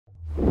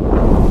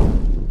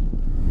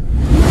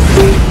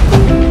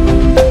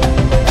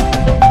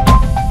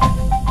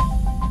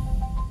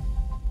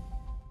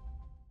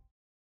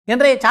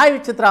இன்றைய சாய்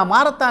சித்ரா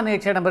மாரத்தான்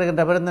நிகழ்ச்சி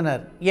இடம்பெறுகின்ற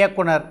விருந்தினர்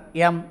இயக்குனர்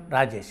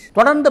M.Rajesh.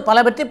 தொடர்ந்து பல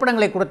வெற்றி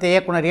படங்களை கொடுத்த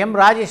இயக்குனர்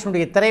M.Rajesh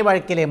திரை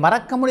வாழ்க்கையிலே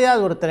மறக்க முடியாத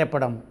ஒரு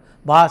திரைப்படம்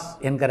பாஸ்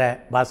என்கிற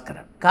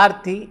பாஸ்கரன்.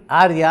 கார்த்தி,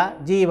 ஆர்யா,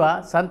 ஜீவா,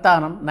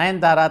 சந்தானம்,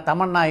 நயன்தாரா,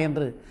 தமன்னா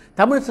என்று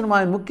தமிழ்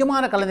சினிமாவின்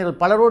முக்கியமான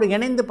கலைஞர்கள் பலரோடு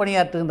இணைந்து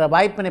பணியாற்றுகின்ற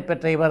வாய்ப்பினை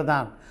பெற்ற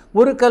இவர்தான்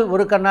ஒரு கல்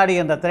ஒரு கண்ணாடி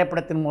என்ற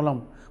திரைப்படத்தின் மூலம்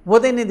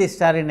உதயநிதி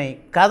ஸ்டாலினை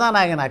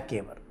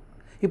கதாநாயகனாக்கியவர்.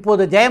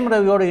 இப்போது ஜெயம்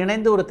ரவியோடு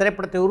இணைந்து ஒரு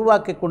திரைப்படத்தை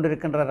உருவாக்கி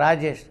கொண்டிருக்கின்ற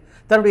ராஜேஷ்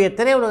தன்னுடைய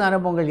திரையுலக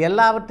அனுபவங்கள்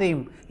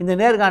எல்லாவற்றையும் இந்த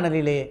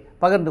நேர்காணலிலே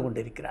பகிர்ந்து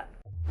கொண்டிருக்கிறார்.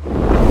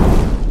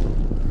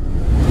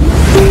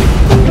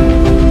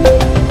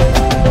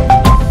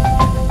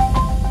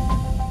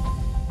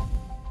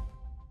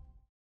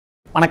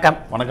 வணக்கம்.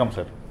 வணக்கம்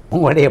சார்.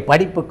 உங்களுடைய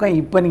படிப்புக்கும்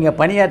இப்போ நீங்கள்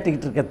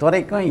பணியாற்றிக்கிட்டு இருக்க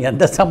துறைக்கும்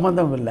எந்த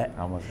சம்மந்தமும் இல்லை.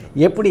 ஆமாம் சார்.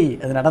 எப்படி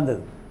அது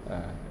நடந்தது?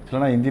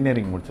 ஆக்சுவலாக நான்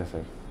இன்ஜினியரிங் முடித்தேன்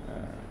சார்.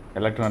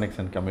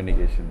 எலக்ட்ரானிக்ஸ் அண்ட்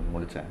கம்யூனிகேஷன்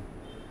முடித்தேன்.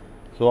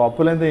 So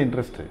அப்போலேருந்தே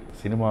interest.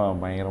 சினிமா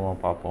பயங்கரமாக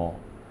பார்ப்போம்.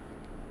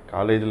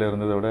 காலேஜில்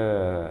இருந்ததை விட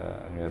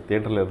அங்கே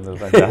தியேட்டரில் இருந்தது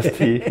தான்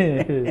ஜாஸ்தி.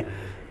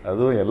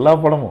 அதுவும் எல்லா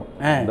படமும்,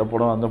 இந்த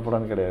படம் அந்த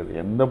படம்னு கிடையாது,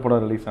 எந்த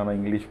படம் ரிலீஸ் ஆனால்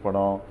இங்கிலீஷ்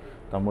படம்,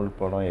 தமிழ்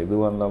படம்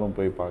எதுவாக இருந்தாலும்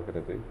போய்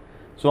பார்க்குறது.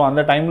 ஸோ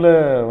அந்த டைமில்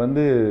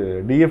வந்து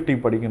டிஎஃப்டி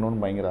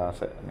படிக்கணும்னு பயங்கர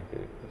ஆசை எனக்கு.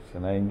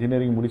 நான்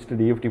இன்ஜினியரிங் முடிச்சுட்டு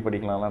டிஎஃப்டி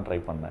படிக்கலாம்லாம் ட்ரை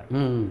பண்ணேன்.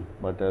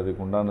 பட்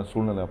அதுக்கு உண்டான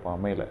சூழ்நிலை அப்போ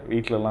அமையலை.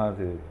 வீட்டிலலாம்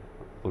அது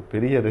ஒரு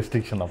பெரிய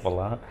ரெஸ்ட்ரிக்ஷன்.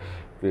 அப்போல்லாம்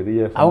பெரிய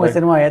அவங்க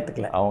சினிமா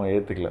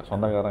ஏற்றுக்கல.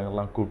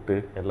 சொந்தக்காரங்கெல்லாம் கூப்பிட்டு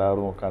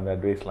எல்லோரும் உட்காந்து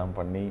அட்வைஸ்லாம்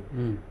பண்ணி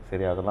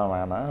சரி அதெல்லாம்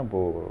வேணாம்,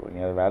 இப்போது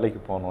இங்கே வேலைக்கு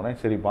போனோடனே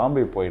சரி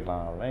பாம்பே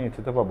போயிடலாம் அப்படின்னா எங்கள்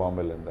சித்தப்பா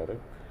பாம்பேயில் இருந்தார்.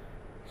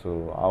 ஸோ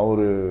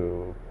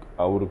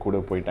அவரு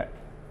கூட போயிட்டேன்.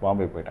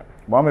 பாம்பே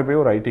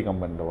போய் ஒரு ஐடி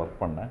கம்பெனியில்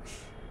ஒர்க் பண்ணேன்.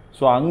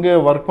 ஸோ அங்கே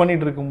ஒர்க்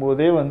பண்ணிகிட்டு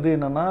இருக்கும்போதே வந்து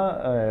என்னென்னா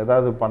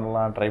ஏதாவது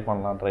ட்ரை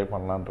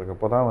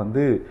பண்ணலான்றப்போ தான்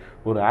வந்து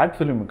ஒரு ஆட்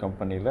ஃபிலிம்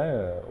கம்பெனியில்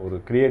ஒரு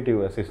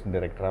க்ரியேட்டிவ் அசிஸ்டன்ட்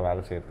டைரக்டராக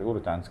வேலை செய்கிறதுக்கு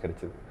ஒரு சான்ஸ்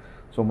கிடைச்சிது.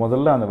 ஸோ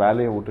முதல்ல அந்த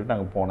வேலையை விட்டுட்டு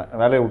அங்கே போனேன்.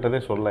 வேலையை விட்டதே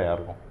சொல்ல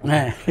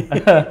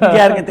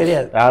யாருக்கும்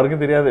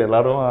தெரியாது.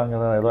 எல்லோரும் அங்கே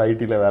தான் ஏதோ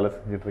ஐடியில் வேலை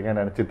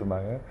செஞ்சிட்ருக்கேன்னு நினச்சிட்டு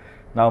இருந்தாங்க.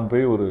 நான்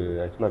போய் ஒரு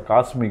ஆக்சுவலாக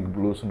காஸ்மிக்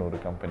ப்ளூஸ்னு ஒரு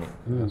கம்பெனி.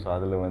 ஸோ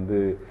அதில் வந்து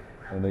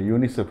இந்த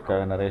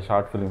யூனிசெஃப்காக நிறைய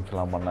ஷார்ட்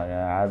ஃபிலிம்ஸ்லாம் பண்ணாங்க,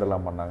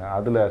 ஆடெல்லாம் பண்ணாங்க.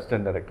 அதில்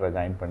அசிஸ்டன்ட் டைரக்டராக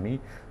ஜாயின் பண்ணி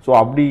ஸோ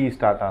அப்படி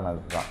ஸ்டார்ட்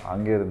ஆனது தான்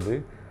அங்கேருந்து.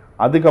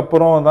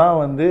 அதுக்கப்புறம் தான்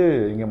வந்து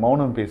இங்கே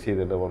மௌனம்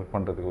பேசியதில் ஒர்க்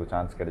பண்ணுறதுக்கு ஒரு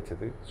சான்ஸ்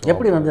கிடைச்சிது.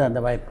 எப்படி வந்து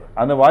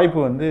அந்த வாய்ப்பு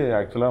வந்து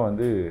ஆக்சுவலாக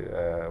வந்து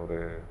ஒரு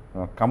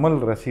கமல்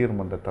ரசிகர்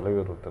மன்ற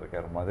தலைவர் ஒருத்தர்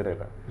இருக்கார்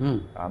மதுரையில்.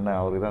 அண்ணன்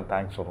அவருக்கு தான்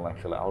தேங்க்ஸ் சொல்லலாம்.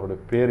 ஆக்சுவலாக அவரோட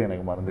பேர்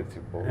எனக்கு மறந்துடுச்சு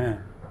இப்போது.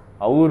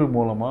 அவர்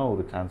மூலமாக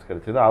ஒரு சான்ஸ்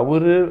கிடைச்சிது.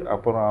 அவர்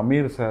அப்புறம்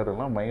அமீர்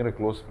சார்லாம் பயங்கர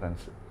க்ளோஸ்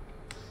ஃப்ரெண்ட்ஸு.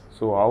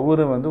 ஸோ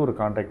அவர் வந்து ஒரு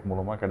கான்டாக்ட்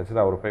மூலமாக கிடச்சிது.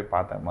 அவரை போய்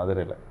பார்த்தேன்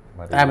மதுரையில்.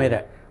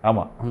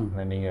 ஆமாம்,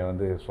 நீங்கள்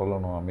வந்து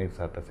சொல்லணும் அமீர்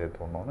சார்கிட்ட சேர்த்து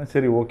விடணும்னு.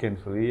 சரி ஓகேன்னு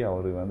சொல்லி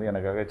அவர் வந்து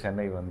எனக்காக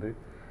சென்னை வந்து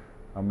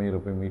அமீரை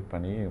போய் மீட்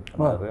பண்ணி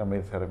பண்ணார்.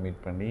 அமீர் சாரை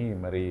மீட் பண்ணி இது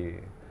மாதிரி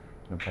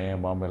இந்த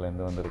பையன்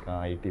பாம்பேலேருந்து வந்திருக்கான்,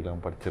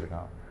 ஐடிலாம்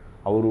படிச்சிருக்கான்.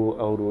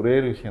 அவர் ஒரே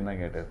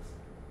விஷயந்தான் கேட்டார்,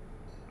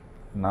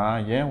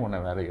 நான் ஏன் உன்னை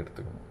வேலைக்கு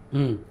எடுத்துக்கணும்,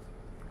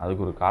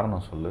 அதுக்கு ஒரு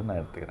காரணம் சொல்லு, நான்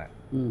எடுத்துக்கிறேன்.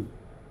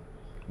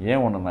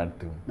 ஏன் உன்னை நான்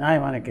எடுத்துக்கணும்?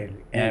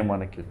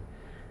 நியாயமான கேள்வி.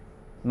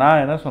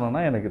 நான் என்ன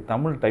சொன்னேன்னா, எனக்கு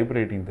தமிழ் டைப்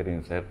ரைட்டிங்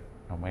தெரியும் சார்,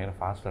 நான் பயங்கர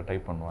ஃபாஸ்ட்டாக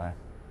டைப் பண்ணுவேன்,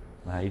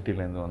 நான்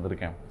ஐடியிலேருந்து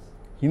வந்திருக்கேன்.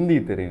 ஹிந்தி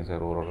தெரியும்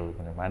சார், ஓரளவு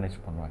கொஞ்சம் மேனேஜ்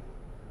பண்ணுவேன்.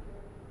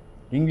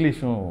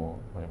 இங்கிலீஷும்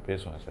கொஞ்சம்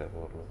பேசுவேன் சார்,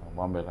 ஒரு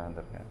பாம்பேலாம்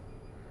இருந்திருக்கேன்.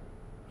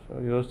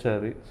 ஸோ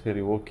யோசிச்சார்,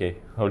 சரி ஓகே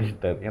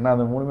அப்படின்ட்டார். ஏன்னா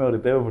அந்த மூணுமே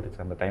அவருக்கு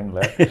தேவைப்பட்டுச்சு அந்த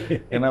டைமில்.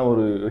 ஏன்னா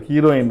ஒரு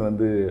ஹீரோயின்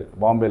வந்து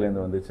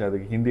பாம்பேலேருந்து வந்துச்சு,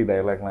 அதுக்கு ஹிந்தி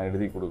டைலாக்லாம்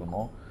எழுதி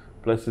கொடுக்கணும்,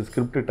 ப்ளஸ்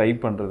ஸ்கிரிப்ட்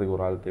டைப் பண்ணுறதுக்கு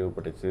ஒரு ஆள்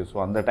தேவைப்பட்டுச்சு. ஸோ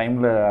அந்த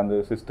டைமில் அந்த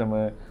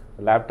சிஸ்டமு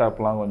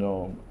லேப்டாப்லாம்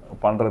கொஞ்சம்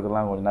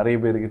பண்ணுறதுலாம் கொஞ்சம் நிறைய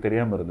பேருக்கு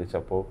தெரியாமல் இருந்துச்சு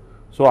அப்போது.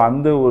 ஸோ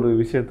அந்த ஒரு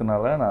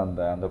விஷயத்தினால நான்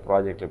அந்த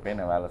ப்ராஜெக்டில் போய்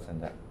நான் வேலை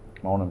செஞ்சேன்.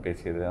 மௌனம்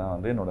பேசியது தான்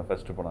வந்து என்னோடய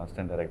ஃபஸ்ட்டு படம்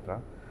அசிஸ்டன்ட்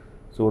டைரக்டராக.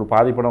 ஸோ ஒரு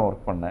பாதி படம்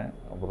ஒர்க் பண்ணேன்.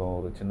 அப்புறம்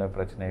ஒரு சின்ன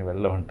பிரச்சனையை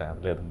வெளில வந்துட்டேன்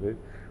அதுலேருந்து.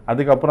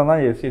 அதுக்கப்புறம்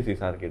தான் எஸ்ஏசி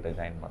சார்கிட்ட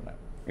ஜாயின் பண்ணேன்.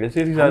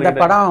 எஸ்ஏசி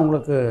சார் படம்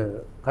உங்களுக்கு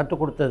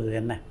கற்றுக் கொடுத்தது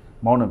என்ன?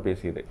 மௌனம்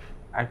பேசியது.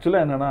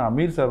 ஆக்சுவலாக என்னென்னா,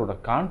 அமீர் சாரோட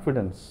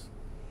கான்ஃபிடென்ஸ்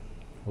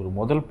ஒரு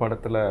முதல்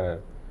படத்தில்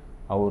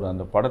அவர்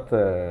அந்த படத்தை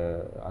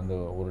அந்த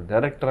ஒரு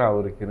டைரக்டராக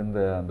அவருக்கு இருந்த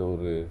அந்த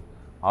ஒரு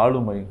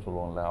ஆளுமைன்னு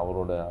சொல்லுவோம்ல,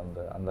 அவரோட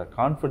அந்த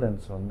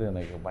கான்ஃபிடென்ஸ் வந்து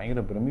எனக்கு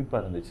பயங்கர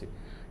பிரமிப்பாக இருந்துச்சு.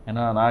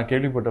 ஏன்னா நான்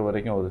கேள்விப்பட்ட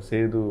வரைக்கும் அவர்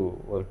சேது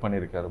ஒர்க்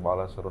பண்ணியிருக்காரு,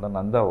 பாலாசரோட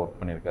நந்தா ஒர்க்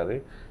பண்ணியிருக்காரு.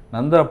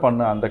 நந்தா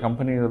பண்ண அந்த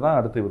கம்பெனியில் தான்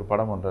அடுத்து இவர்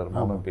படம் பண்ணுறாரு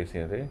மௌனம்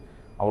பேசியது.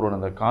 அவரோட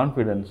அந்த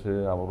கான்ஃபிடென்ஸு,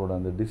 அவரோட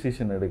அந்த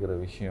டிசிஷன் எடுக்கிற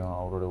விஷயம்,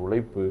 அவரோட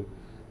உழைப்பு,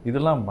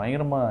 இதெல்லாம்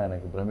பயங்கரமாக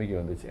எனக்கு பிரமிக்க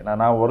வந்துச்சு.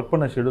 நான் ஒர்க்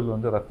பண்ண ஷெடியூல்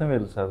வந்து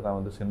ரத்னவேல் சார் தான்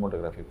வந்து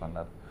சினிமோட்டோகிராஃபி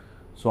பண்ணார்.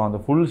 ஸோ அந்த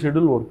ஃபுல்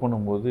ஷெடியூல் ஒர்க்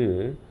பண்ணும்போது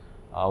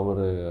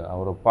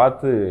அவரை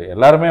பார்த்து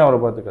எல்லாருமே அவரை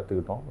பார்த்து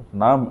கற்றுக்கிட்டோம்.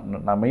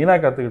 நான் மெயினாக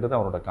கற்றுக்கிட்டது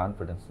அவரோட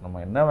கான்ஃபிடென்ஸ்.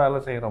 நம்ம என்ன வேலை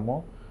செய்கிறோமோ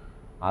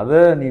அதை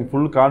நீ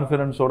ஃபுல்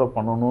கான்ஃபிடென்ஸோடு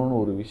பண்ணணும்னு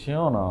ஒரு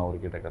விஷயம் நான்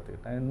அவர்கிட்ட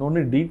கற்றுக்கிட்டேன்.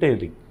 இன்னொன்று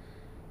டீட்டெயிலிங்.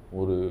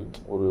 ஒரு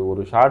ஒரு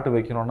ஒரு ஷார்ட்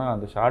வைக்கிறோன்னா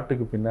அந்த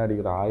ஷார்ட்டுக்கு பின்னாடி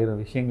இருக்கிற 1000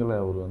 விஷயங்களை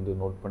அவர் வந்து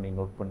நோட்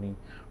பண்ணி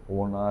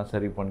ஒவ்வொன்றா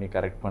சரி பண்ணி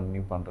கரெக்ட் பண்ணி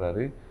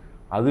பண்ணுறாரு.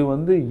 அது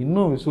வந்து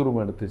இன்னும்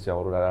விசுவரூபம் எடுத்துச்சு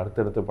அவரோட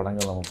அடுத்தடுத்த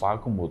படங்கள் நம்ம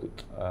பார்க்கும்போது.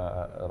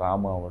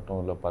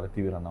 ராமாவட்டும் இல்லை பருத்தி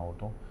வீரன்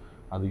ஆகட்டும்,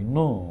 அது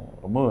இன்னும்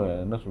ரொம்ப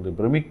என்ன சொல்கிறது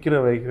பிரமிக்கிற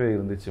வகையில்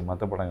இருந்துச்சு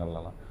மற்ற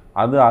படங்கள்லாம்.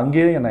 அது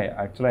அங்கேயே என்னை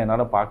ஆக்சுவலாக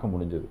என்னால் பார்க்க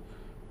முடிஞ்சது.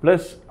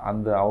 ப்ளஸ்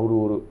அந்த அவர்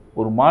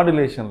ஒரு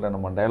மாடுலேஷனில்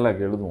நம்ம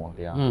டைலாக் எழுதுவோம்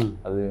இல்லையா,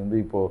 அது வந்து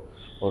இப்போது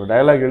ஒரு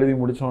டைலாக் எழுதி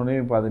முடித்தோடனே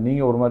இப்போ அது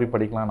நீங்கள் ஒரு மாதிரி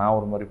படிக்கலாம், நான்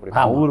ஒரு மாதிரி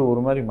படிக்கலாம், அவர்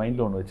ஒரு மாதிரி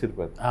மைண்டில் ஒன்று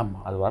வச்சுருப்பார்.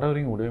 அது வர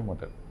வரைக்கும் விடவே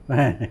மாட்டார்.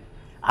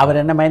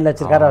 அவர் என்ன மைண்டில்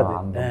வச்சுருக்காரோ அது.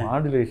 அந்த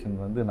மாடுலேஷன்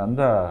வந்து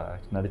நந்தா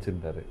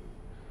நடிச்சிருந்தார்.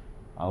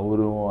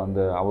 அவரும் அந்த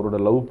அவரோட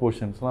லவ்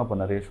போர்ஷன்ஸ்லாம் அப்போ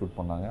நிறைய ஷூட்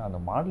பண்ணாங்க. அந்த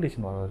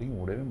மாடுலேஷன் வர வரைக்கும்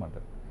விடவே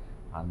மாட்டார்.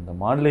 அந்த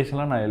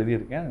மாடுலேஷன்லாம் நான்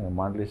எழுதியிருக்கேன், அந்த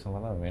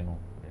மாடுலேஷனில் தான்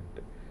வேணும்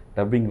அப்படின்ட்டு.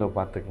 டப்பிங்கில்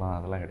பார்த்துக்கலாம்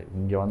அதெல்லாம் கிடையாது,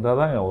 இங்கே வந்தால்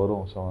தான்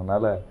வரும். ஸோ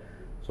அதனால்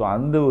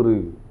அந்த ஒரு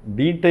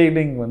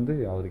டீட்டெயிலிங் வந்து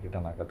அவர்கிட்ட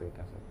நான்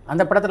கற்றுக்கிட்டேன் சார்.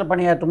 அந்த படத்தில்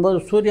பணியாற்றும் போது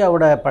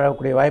சூர்யாவோட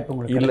பழகக்கூடிய வாய்ப்பு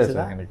உங்களுக்கு இல்லை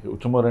சார். எனக்கு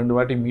சும்மா 2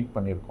 வாட்டி மீட்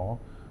பண்ணியிருக்கோம்.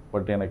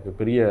 பட் எனக்கு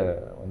பெரிய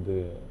வந்து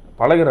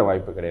பழகிற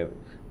வாய்ப்பு கிடையாது.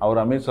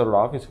 அவர் அமீர் சாரோட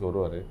ஆஃபீஸுக்கு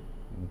வருவார்,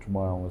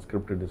 சும்மா அவங்க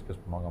ஸ்கிரிப்ட்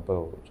டிஸ்கஸ் பண்ணுவாங்க, அப்போ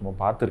சும்மா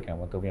பார்த்துருக்கேன்,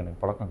 மற்றபடி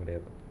எனக்கு பழக்கம்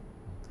கிடையாது.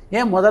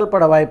 ஏன் முதல்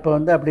பட வாய்ப்பை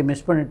வந்து அப்படி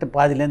மிஸ் பண்ணிவிட்டு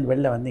பாதியிலேருந்து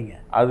வெளில வந்தீங்க?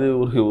 அது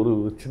ஒரு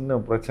சின்ன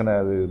பிரச்சனை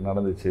அது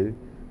நடந்துச்சு.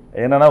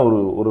 என்னென்னா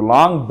ஒரு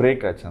லாங்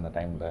பிரேக் ஆச்சு அந்த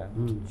டைமில்.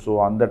 ஸோ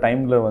அந்த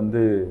டைமில்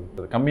வந்து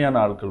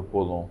கம்மியான ஆட்கள்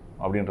போதும்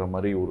அப்படின்ற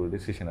மாதிரி ஒரு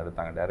டிசிஷன்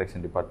எடுத்தாங்க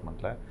டைரக்ஷன்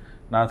டிபார்ட்மெண்ட்டில்.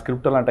 நான்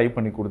ஸ்கிரிப்டெல்லாம் டைப்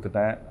பண்ணி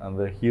கொடுத்துட்டேன்.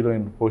 அந்த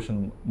ஹீரோயின்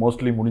போர்ஷன்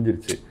மோஸ்ட்லி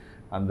முடிஞ்சிருச்சு.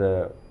 அந்த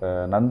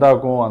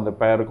நந்தாக்கும் அந்த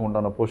பேருக்கும்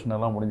உண்டான போர்ஷன்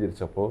எல்லாம்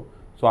முடிஞ்சிருச்சு அப்போது.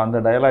 ஸோ அந்த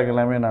டைலாக்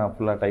எல்லாமே நான்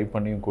ஃபுல்லாக டைப்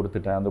பண்ணியும்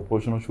கொடுத்துட்டேன். அந்த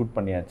போர்ஷனும் ஷூட்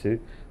பண்ணியாச்சு.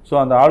 ஸோ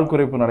அந்த ஆள்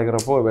குறைப்பு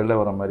நடக்கிறப்போ வெளில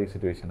வர மாதிரி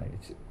சுச்சுவேஷன்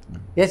ஆகிடுச்சு.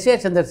 எஸ்.ஏ.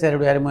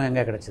 சந்திரசேகருடைய அறிமுகம்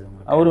எங்கே கிடச்சிது?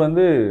 அவர்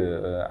வந்து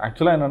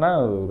ஆக்சுவலாக என்னென்னா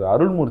ஒரு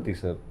அருள்மூர்த்தி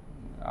சார்,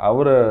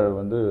 அவரை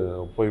வந்து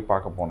போய்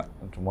பார்க்க போனேன்.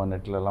 சும்மா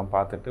நெட்லலாம்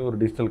பார்த்துட்டு ஒரு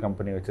டிஜிட்டல்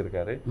கம்பெனி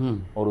வச்சுருக்காரு,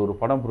 ஒரு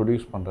படம்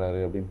ப்ரொடியூஸ்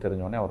பண்ணுறாரு அப்படின்னு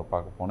தெரிஞ்சோடனே அவரை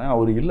பார்க்க போனேன்.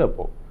 அவர் இல்லை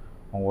அப்போது,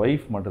 அவங்க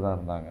ஒய்ஃப் மட்டும்தான்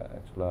இருந்தாங்க.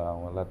 ஆக்சுவலாக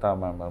அவங்க லதா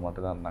மேம்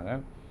மட்டும்தான் இருந்தாங்க.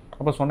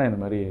 அப்போ சொன்னேன் இந்த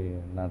மாதிரி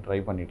நான் ட்ரை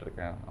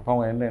பண்ணிகிட்ருக்கேன். அப்போ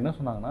அவங்க என்ன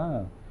சொன்னாங்கன்னா,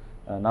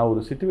 நான்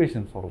ஒரு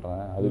சிச்சுவேஷன்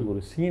சொல்கிறேன், அதுக்கு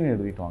ஒரு சீன்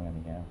எழுதிட்டு வாங்க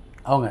நீங்கள்.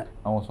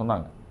 அவங்க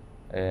சொன்னாங்க,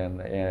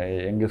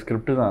 எங்கள்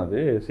ஸ்கிரிப்டு தான் அது,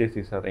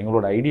 எஸ்ஏசி சார்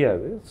எங்களோட ஐடியா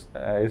அது,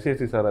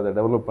 எஸ்ஏசி சார் அதை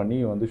டெவலப் பண்ணி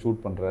வந்து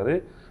ஷூட் பண்ணுறாரு,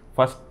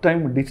 ஃபஸ்ட்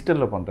டைம்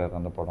டிஜிட்டலில் பண்ணுறாரு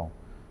அந்த படம்.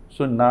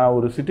 ஸோ நான்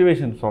ஒரு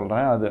சிச்சுவேஷன்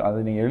சொல்கிறேன்,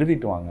 அது நீங்கள்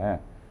எழுதிட்டு வாங்க,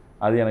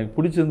 அது எனக்கு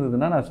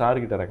பிடிச்சிருந்ததுன்னா நான்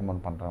சார்கிட்ட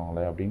ரெக்கமெண்ட் பண்ணுறேன்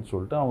உங்களை அப்படின்னு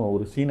சொல்லிட்டு அவங்க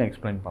ஒரு சீனை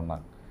எக்ஸ்பிளைன்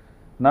பண்ணாங்க.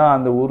 நான்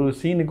அந்த ஒரு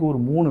சீனுக்கு ஒரு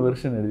 3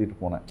 வெர்ஷன் எழுதிட்டு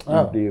போனேன்.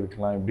 இப்படி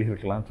இருக்கலாம் இப்படி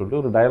இருக்கலாம்னு சொல்லிட்டு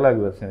ஒரு டயலாக்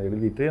வெர்ஷன்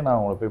எழுதிட்டு நான்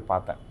அவங்கள போய்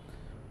பார்த்தேன்.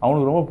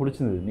 அவனுக்கு ரொம்ப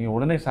பிடிச்சிருந்தது. நீங்கள்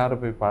உடனே சாரை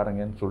போய்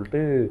பாருங்கன்னு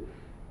சொல்லிட்டு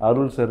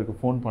அருள் சாருக்கு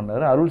ஃபோன்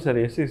பண்ணார். அருள் சார்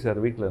எஸ்சி சார்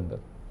வீட்டில்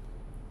இருந்தார்,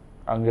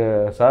 அங்கே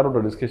சாரோட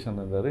டிஸ்கஷன்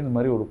இருந்தார். இந்த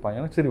மாதிரி ஒரு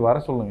பையன் சரி வர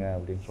சொல்லுங்கள்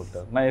அப்படின்னு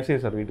சொல்லிட்டார். நான் எஸ்சி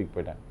சார் வீட்டுக்கு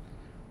போயிட்டேன்.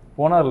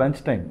 போனால்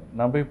லஞ்ச் டைம்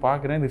நான் போய்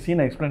பார்க்குறேன், இந்த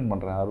சீனை எக்ஸ்பிளைன்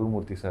பண்ணுறேன்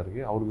அருள்மூர்த்தி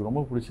சாருக்கு. அவருக்கு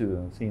ரொம்ப பிடிச்சிது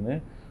அந்த சீனு.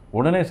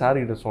 உடனே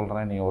சார்கிட்ட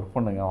சொல்கிறேன், நீங்கள் ஒர்க்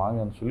பண்ணுங்க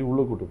வாங்கன்னு சொல்லி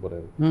உள்ளே கூப்பிட்டு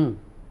போகிறாரு.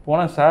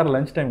 போனால் சார்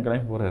லஞ்ச் டைம்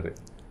கிளம்பி போகிறாரு.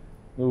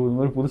 இது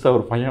மாதிரி புதுசாக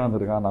ஒரு பையன்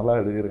வந்திருக்கான், நல்லா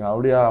எழுதியிருக்கான்.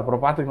 அப்படியா,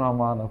 அப்புறம்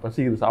பார்த்துக்கலாமா, நான்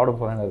பசிக்குது சாப்பிட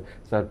போகிறேன்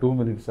சார், 2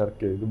 மினிட்ஸ் சார்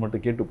இது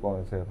மட்டும் கேட்டு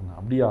போங்க சார். நான்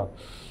அப்படியா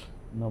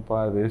என்னப்பா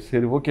இது,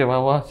 சரி ஓகே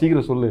வா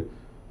சீக்கிரம் சொல்லு.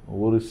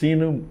 ஒரு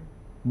சீனு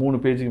 3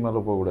 பேஜுக்கு மேலே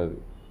போகக்கூடாது,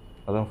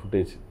 அதான்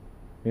ஃபுட்டேஜ்.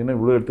 என்ன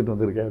இவ்வளோ எடுத்துகிட்டு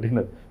வந்திருக்கேன்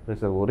அப்படின்னு.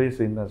 சார் ஒரே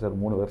சீன் தான் சார்,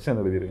 3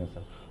 வெர்ஷன் எழுதியிருக்கேன்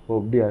சார். ஓ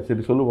அப்படியா,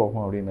 சரி சொல்லு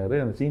பார்ப்போம் அப்படின்னாரு.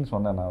 அந்த சீன்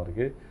சொன்னேன் நான்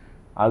அவருக்கு,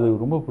 அது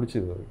ரொம்ப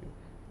பிடிச்சிது அவருக்கு.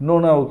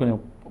 இன்னொன்று அவர்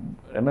கொஞ்சம்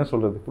என்ன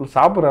சொல்கிறது, ஃபுல்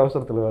சாப்பிட்ற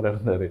அவசரத்தில் வேறு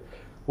இருந்தார்.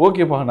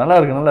 ஓகேப்பா நல்லா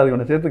இருக்கு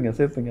ஒன்று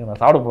சேர்த்துங்க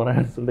நான் சாப்பிட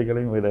போகிறேன்னு சொல்லிட்டு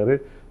கிளம்பி போயிட்டார்.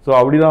 ஸோ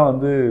அப்படி தான்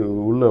வந்து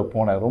உள்ளே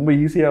போனேன். ரொம்ப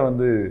ஈஸியாக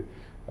வந்து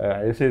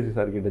எஸ்ஏசி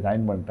சார்கிட்ட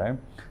ஜாயின் பண்ணிட்டேன்.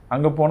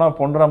 அங்கே போனால்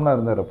பொன்ராம்னா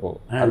இருந்தார், அப்போது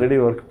ஆல்ரெடி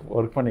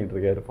ஒர்க் பண்ணிகிட்டு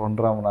இருக்காரு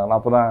பொன்ராம்னால.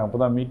 அப்போ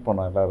தான் மீட்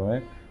பண்ணோம் எல்லாருமே.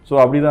 ஸோ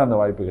அப்படி தான் அந்த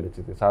வாய்ப்பு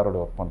கிடைச்சிது, சாரோட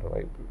ஒர்க் பண்ணுற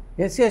வாய்ப்பு.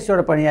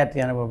 எஸ்ஏசியோட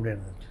பணியாற்றிய அனுபவம் எப்படி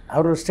இருந்தது?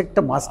 அவர் ஒரு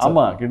ஸ்ட்ரிக்ட் மாஸ்டர்.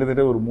 ஆமாம்,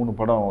 கிட்டத்தட்ட ஒரு 3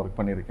 படம் ஒர்க்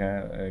பண்ணியிருக்கேன்.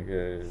 எனக்கு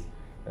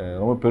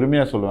ரொம்ப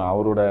பெருமையாக சொல்லுவேன்.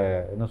 அவரோட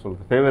என்ன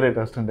சொல்கிறது ஃபேவரேட்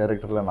அசிஸ்டன்ட்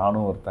டைரக்டரில்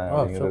நானும் ஒருத்தன்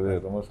அப்படிங்கிறது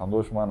ரொம்ப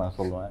சந்தோஷமாக நான்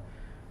சொல்லுவேன்.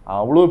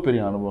 அவ்வளோ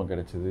பெரிய அனுபவம்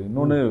கிடைச்சிது.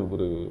 இன்னொன்று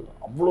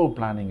அவ்வளோ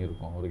பிளானிங்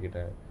இருக்கும்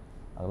அவர்கிட்ட.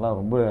 அதெல்லாம்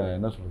ரொம்ப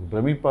என்ன சொல்கிறது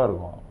பிரமிப்பாக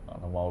இருக்கும்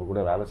நம்ம அவர்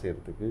கூட வேலை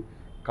செய்கிறதுக்கு.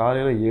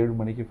 காலையில் 7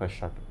 மணிக்கு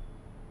ஃபர்ஸ்ட் ஷாட்,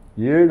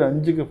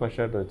 7:05க்கு ஃபர்ஸ்ட்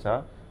ஷாட் வச்சா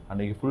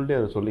அன்றைக்கி ஃபுல் டே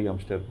அதை சொல்லி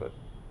காமிச்சிட்டே இருப்பார்.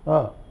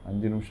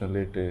 5 நிமிஷம்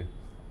லேட்டு,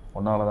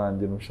 ஒன்றால் தான்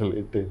 5 நிமிஷம்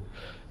லேட்டு,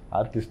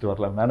 ஆர்டிஸ்ட்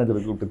வரல, மேனேஜரை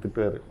கூப்பிட்டு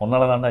திட்டுவார்,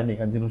 ஒன்றால் தான்டா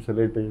இன்றைக்கி 5 நிமிஷம்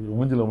லேட்டு,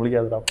 மூஞ்சில்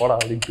முடிக்காதடா போடா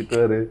அப்படின்னு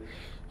திட்டுவார்.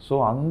 ஸோ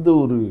அந்த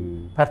ஒரு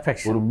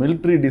பர்ஃபெக்ஷன், ஒரு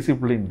மிலிட்ரி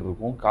டிசிப்ளின்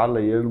இருக்கும்.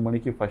 காலைல 7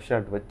 மணிக்கு ஃபர்ஸ்ட்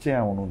ஷாட் வச்சே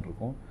ஆகணும்னு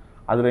இருக்கும்.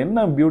 அதில்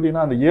என்ன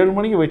பியூட்டினா, அந்த 7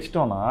 மணிக்கு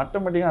வச்சிட்டோன்னா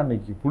ஆட்டோமேட்டிக்காக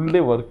அன்றைக்கி ஃபுல்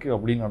டே ஒர்க்கு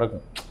அப்படின்னு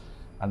நடக்கும்.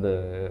 அந்த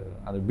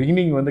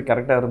பிகினிங் வந்து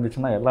கரெக்டாக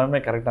இருந்துச்சுன்னா எல்லாமே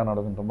கரெக்டாக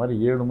நடக்குன்ற மாதிரி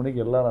 7 மணிக்கு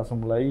எல்லோரும்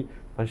அசம்பிள் ஆகி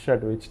ஃபர்ஸ்ட்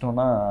ஷாட்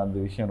வச்சிட்டோன்னா அந்த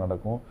விஷயம்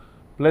நடக்கும்.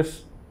 ப்ளஸ்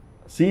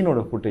சீனோட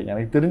ஃபுட்டேஜ்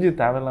எனக்கு தெரிஞ்சு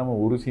தேவையில்லாமல்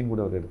ஒரு சீன்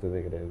கூட அவர்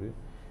எடுத்ததே கிடையாது.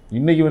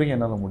 இன்றைக்கி வரைக்கும்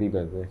என்னால் முடியல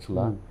அது.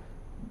 ஆக்சுவலாக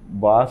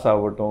பாஸ்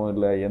ஆகட்டும்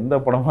இல்லை எந்த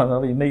படமாக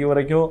இருந்தாலும் இன்றைக்கி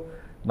வரைக்கும்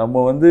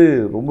நம்ம வந்து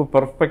ரொம்ப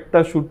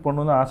பர்ஃபெக்டாக ஷூட்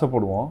பண்ணணுன்னு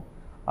ஆசைப்படுவோம்.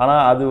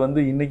 ஆனால் அது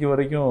வந்து இன்றைக்கி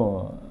வரைக்கும்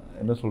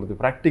என்ன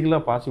சொல்கிறது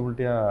ப்ராக்டிக்கலாக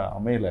பாசிபிலிட்டியாக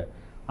அமையலை.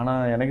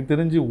 ஆனால் எனக்கு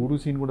தெரிஞ்சு ஒரு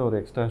சீன் கூட ஒரு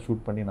எக்ஸ்ட்ரா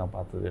ஷூட் பண்ணி நான்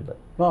பார்த்ததே இல்லை.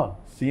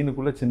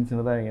 சீனுக்குள்ளே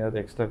சின்னதாக எங்கேயாவது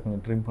எக்ஸ்ட்ரா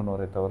கொஞ்சம் ட்ரிம்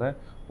பண்ணுவாரே தவிர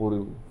ஒரு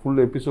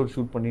ஃபுல் எபிசோட்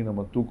ஷூட் பண்ணி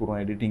நம்ம தூக்குறோம்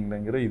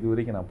எடிட்டிங்லங்கிற இது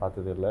வரைக்கும் நான்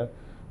பார்த்ததே இல்லை.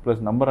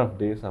 ப்ளஸ் நம்பர் ஆஃப்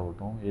டேஸ்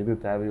ஆகட்டும், எது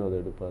தேவையோ அதை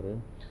எடுப்பார்.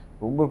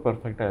 ரொம்ப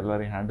பர்ஃபெக்டாக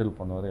எல்லாரையும் ஹேண்டில்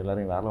பண்ணுவார்,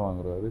 எல்லாரையும் வேலை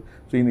வாங்குவார்.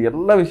 ஸோ இந்த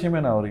எல்லா விஷயமே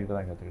நான் அவர்கிட்ட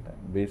தான்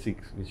கற்றுக்கிட்டேன்.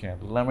 பேசிக்ஸ் விஷயம்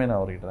எல்லாமே நான்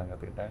அவர்கிட்ட தான்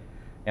கற்றுக்கிட்டேன்.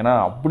 ஏன்னா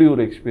அப்படி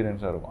ஒரு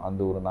எக்ஸ்பீரியன்ஸாக இருக்கும்.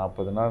 அந்த ஒரு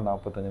 40 நாள்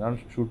 45 நாள்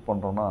ஷூட்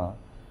பண்ணுறோன்னா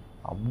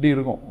அப்படி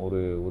இருக்கும்.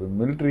 ஒரு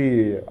மிலிட்ரி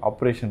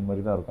ஆப்ரேஷன்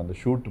மாதிரி தான் இருக்கும் அந்த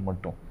ஷூட்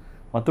மட்டும்.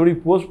 மற்றபடி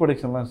போஸ்ட்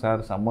ப்ரொடக்ஷன்லாம்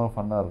சார் செம்ம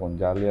ஃபன்னாக இருக்கும்,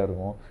 ஜாலியாக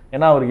இருக்கும்.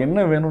 ஏன்னா அவருக்கு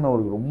என்ன வேணும்னு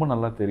அவருக்கு ரொம்ப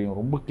நல்லா தெரியும்,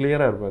 ரொம்ப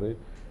கிளியராக இருப்பார்.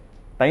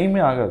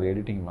 டைமே ஆகாது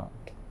எடிட்டிங்லாம்.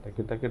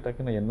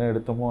 டக்குன்னு என்ன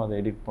எடுத்தோமோ அதை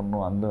எடிட்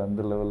பண்ணணும்,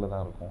 அந்த லெவலில்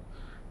தான் இருக்கும்.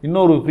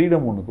 இன்னொரு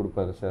ஃப்ரீடம் ஒன்று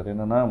கொடுப்பாரு சார்.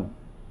 என்னென்னா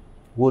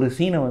ஒரு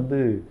சீனை வந்து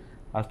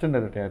அசிஸ்டன்ட்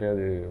டைரக்டர்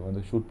யாரையாவது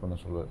வந்து ஷூட் பண்ண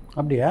சொல்லுவார்.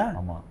 அப்படியா?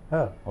 ஆமாம்.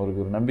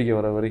 அவருக்கு ஒரு நம்பிக்கை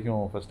வர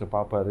வரைக்கும் ஃபஸ்ட்டு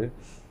பார்ப்பார்.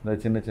 இந்த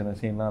சின்ன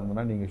சீன்லாம்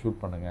இருந்ததுன்னா நீங்கள்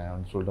ஷூட் பண்ணுங்கள்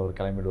அப்படின்னு சொல்லிட்டு அவர்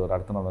கிளம்பிடுவார்.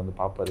 அடுத்த நாள் வந்து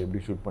பார்ப்பார்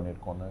எப்படி ஷூட்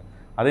பண்ணியிருக்கோன்னு.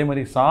 அதே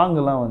மாதிரி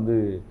சாங்கெல்லாம் வந்து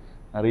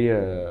நிறைய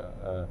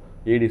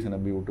ஏடிஸை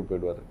நம்பி விட்டு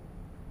போயிடுவார்.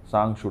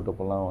 சாங்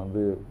ஷூட்டப்பெல்லாம்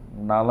வந்து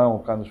நான்லாம்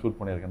உட்காந்து ஷூட்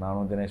பண்ணியிருக்கேன்.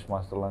 நானும் தினேஷ்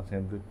மாஸ்டர்லாம்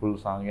சேர்ந்து ஃபுல்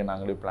சாங்கே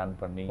நாங்களே பிளான்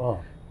பண்ணி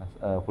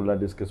ஃபுல்லாக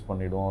டிஸ்கஸ்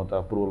பண்ணிவிடுவோம்.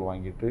 அப்ரூவல்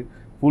வாங்கிட்டு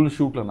ஃபுல்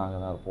ஷூட்டில்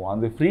நாங்கள் தான் இருப்போம்.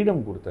 அந்த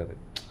ஃப்ரீடம் கொடுத்தாரு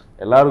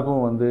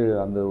எல்லாருக்கும். வந்து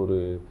அந்த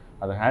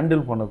அதை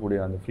ஹேண்டில் பண்ணக்கூடிய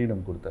அந்த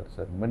ஃப்ரீடம் கொடுத்தாரு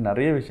சார். இந்த மாதிரி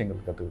நிறைய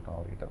விஷயங்கள் கற்றுக்கிட்டோம்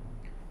அவர்கிட்ட.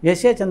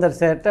 எஸ்.ஏ. சந்திர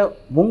சார்கிட்ட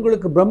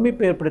உங்களுக்கு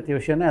பிரமிப்பு ஏற்படுத்திய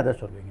விஷயம்னா அதை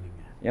சொல்லுவீங்க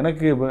நீங்கள்?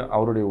 எனக்கு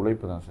அவருடைய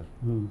உழைப்பு தான் சார்.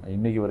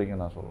 இன்றைக்கி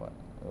வரைக்கும் நான் சொல்வேன்.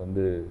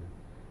 வந்து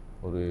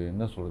ஒரு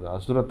என்ன சொல்கிறது,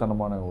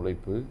 அசுரத்தனமான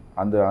உழைப்பு.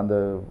 அந்த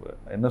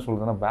என்ன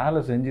சொல்கிறதுன்னா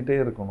வேலை செஞ்சுட்டே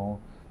இருக்கணும்,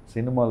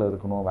 சினிமாவில்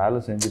இருக்கணும், வேலை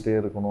செஞ்சுட்டே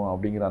இருக்கணும்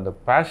அப்படிங்கிற அந்த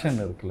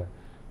பேஷன் இருக்குல்ல,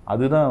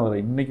 அதுதான் அவரை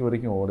இன்றைக்கி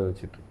வரைக்கும் ஓட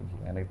வச்சிட்ருக்குன்னு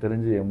சொல்லுவேன். எனக்கு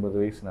தெரிஞ்சு 80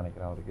 வயசு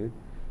நினைக்கிறேன் அவருக்கு.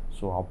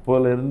 ஸோ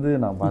அப்போலேருந்து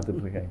நான்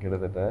பார்த்துட்ருக்கேன்.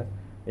 கிட்டத்தட்ட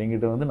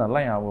எங்கிட்ட வந்து நல்லா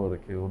ஞாபகம்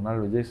இருக்குது. ஒரு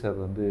நாள் விஜய் சார்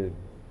வந்து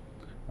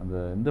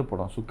இந்த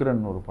படம்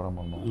சுக்கிரன் ஒரு படம்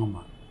பண்ணோம்.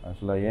 ஆமாம்.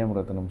 ஆக்சுவலாக ஏம்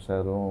ரத்னம்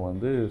சாரும்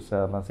வந்து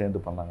சார்லாம் சேர்ந்து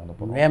பண்ணாங்க அந்த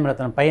படம். ஏம்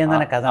ரத்னம் பையன்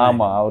தானே கதை?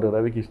 ஆமாம், அவர்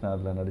ரவிகிருஷ்ணா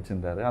அதில்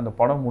நடிச்சிருந்தார். அந்த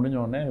படம்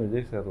முடிஞ்சோடனே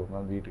விஜய் சார் ஒரு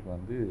நாள் வீட்டுக்கு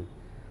வந்து,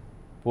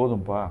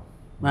 போதும்ப்பா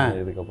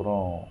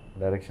இதுக்கப்புறம்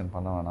டைரெக்ஷன்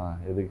பண்ண வேணாம்,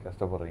 எதுக்கு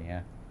கஷ்டப்படுறீங்க,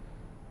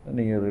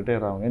 நீங்கள்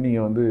ரிட்டையர் ஆகுங்க,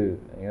 நீங்கள் வந்து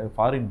எங்கேயாவது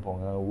ஃபாரின்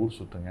போங்க, ஊர்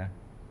சுற்றுங்க,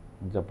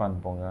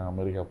 ஜப்பான் போங்க,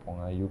 அமெரிக்கா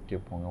போங்க, யூகே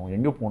போங்க,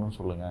 எங்கே போகணுன்னு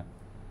சொல்லுங்கள்,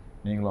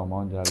 நீங்களும்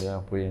அம்மாவும்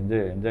ஜாலியாக போய்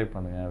என்ஜாய்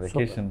பண்ணுங்கள்,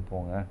 வெக்கேஷன்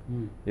போங்க,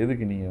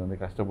 எதுக்கு நீங்கள் வந்து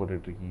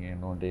கஷ்டப்பட்டுட்ருக்கீங்க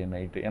இன்னும் டே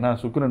நைட்டு. ஏன்னா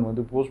சுக்கிரன்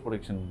வந்து போஸ்ட்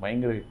ப்ரொடக்ஷன்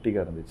பயங்கர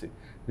ஹெக்டிக்காக இருந்துச்சு.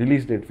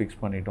 ரிலீஸ் டேட்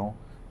ஃபிக்ஸ் பண்ணிட்டோம்,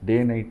 டே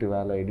நைட்டு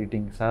வேலை,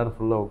 எடிட்டிங், சார்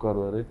ஃபுல்லாக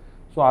உட்காருவார்.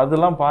 ஸோ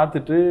அதெல்லாம்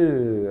பார்த்துட்டு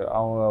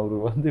அவர்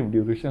வந்து இப்படி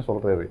ஒரு விஷயம்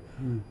சொல்கிறாரு.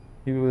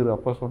 இவர்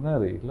அப்போ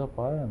சொன்னார்,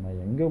 இல்லைப்பா நான்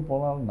எங்கே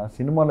போனாலும் நான்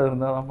சினிமாவில்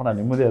இருந்தால் தான்ப்பா நான்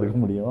நிம்மதியாக இருக்க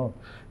முடியும்,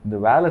 இந்த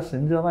வேலை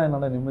செஞ்சால் தான்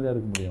என்னால் நிம்மதியாக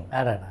இருக்க முடியும்,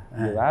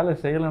 இந்த வேலை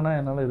செய்யலைன்னா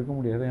என்னால் இருக்க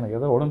முடியாது, எனக்கு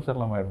எதோ உடம்பு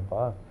சரியில்லாமல்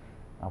ஆகிடும்ப்பா,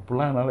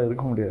 அப்படிலாம் என்னால்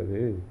இருக்க முடியாது,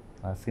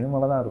 நான்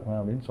சினிமாவில் தான் இருப்பேன்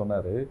அப்படின்னு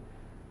சொன்னார்.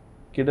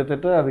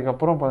 கிட்டத்தட்ட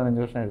அதுக்கப்புறம்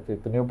 15 வருஷம் எடுத்து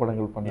எத்தனையோ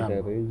படங்கள்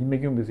பண்ணிட்டாரு.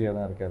 இன்றைக்கும் பிஸியாக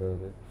தான் இருக்கார்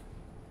அவர்.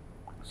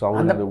 ஸோ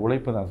அவர் அந்த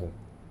உழைப்பு தான் சார்.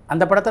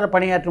 அந்த படத்தில்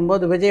பணியாற்றும்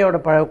போது விஜயோட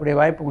பழகக்கூடிய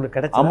வாய்ப்பு உங்களுக்கு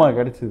கிடைச்சது? ஆமாம்,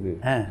 கிடைச்சிது.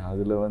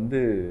 அதில் வந்து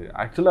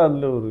ஆக்சுவலாக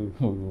அதில் ஒரு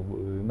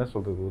என்ன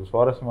சொல்கிறது, ஒரு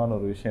சுவாரஸ்யமான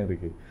ஒரு விஷயம்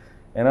இருக்குது.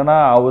 என்னென்னா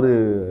அவர்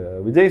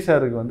விஜய்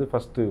சாருக்கு வந்து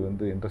ஃபஸ்ட்டு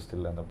வந்து இன்ட்ரெஸ்ட்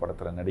இல்லை அந்த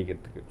படத்தில்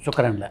நடிக்கிறதுக்கு,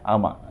 சுக்கிரனில்.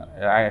 ஆமாம்,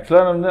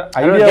 ஆக்சுவலாக வந்து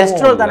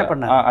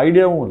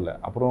ஐடியாவும் இல்லை.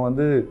 அப்புறம்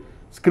வந்து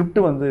ஸ்கிரிப்ட்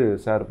வந்து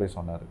சார் போய்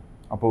சொன்னார்.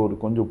 அப்போ ஒரு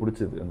கொஞ்சம்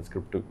பிடிச்சது அந்த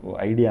ஸ்கிரிப்ட்,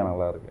 ஐடியா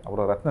நல்லா இருக்குது.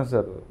 அப்புறம் ரத்ன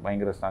சார்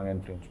பயங்கர ஸ்ட்ராங்காக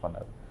இன்ஃப்ளூயன்ஸ்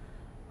பண்ணார்.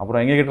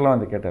 அப்புறம் எங்ககிட்டலாம்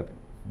வந்து கேட்டார்,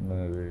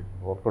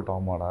 ஒர்க் அவுட்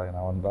ஆகுமாடா,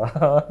 நான் வந்தா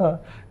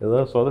ஏதோ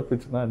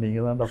சொதப்பிச்சுன்னா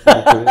நீங்கள் தான்டா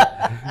பார்த்து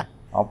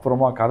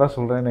அப்புறமா கதை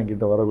சொல்கிறேன்னு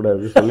என்கிட்ட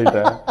வரக்கூடாது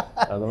சொல்லிட்டேன்,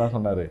 அதெல்லாம்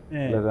சொன்னார்.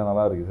 இல்லை சார்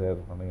நல்லா இருக்குது சார்,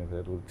 பண்ணுங்க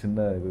சார், ஒரு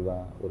சின்ன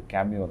இதுதான், ஒரு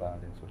கேமியோ தான்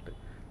அப்படின்னு சொல்லிட்டு.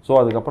 ஸோ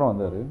அதுக்கப்புறம்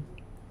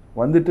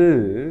வந்துட்டு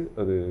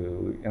ஒரு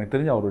எனக்கு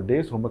தெரிஞ்ச அவரோட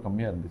டேஸ் ரொம்ப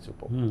கம்மியாக இருந்துச்சு.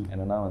 இப்போது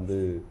என்னென்னா வந்து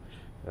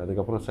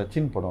அதுக்கப்புறம்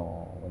சச்சின் படம்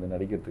வந்து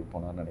நடிக்கிறதுக்கு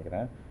போனான்னு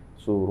நினைக்கிறேன்.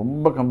 ஸோ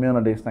ரொம்ப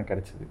கம்மியான டேஸ் தான்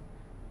கிடச்சிது.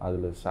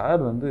 அதில்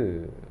சார் வந்து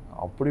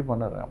அப்படி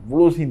பண்ணார்,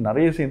 அவ்வளோ சீன்,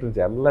 நிறைய சீன்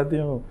இருந்துச்சு,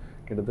 எல்லாத்தையும்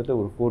கிட்டத்தட்ட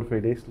ஒரு 4-5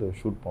 டேஸில்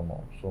ஷூட்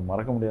பண்ணோம். ஸோ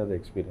மறக்க முடியாத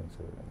எக்ஸ்பீரியன்ஸ்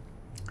அது.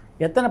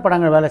 எத்தனை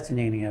படங்கள் வேலை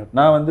செஞ்சீங்க நீங்கள்?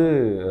 நான் வந்து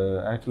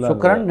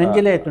ஆக்சுவலாக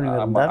நெஞ்சிலே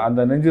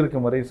அந்த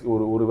நெஞ்சிருக்கும் வரை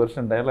ஒரு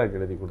வருஷம் டைலாக்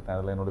எழுதி கொடுத்தேன்.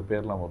 அதில் என்னோடய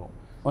பேர்லாம் வரும்.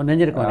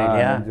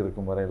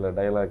 நெஞ்சிருக்கும் வரையில்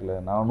டைலாக்ல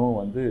நானும்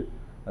வந்து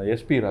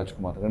எஸ்பி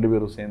ராஜ்குமார் 2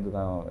 பேரும் சேர்ந்து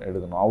தான்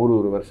எழுதணும். அவர்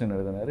ஒரு வெர்ஷன்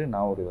எழுதினார்,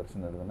 நான் ஒரு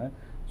வெர்ஷன் எழுதினேன்.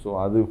 ஸோ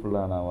அது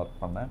ஃபுல்லாக நான்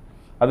ஒர்க் பண்ணேன்.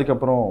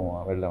 அதுக்கப்புறம்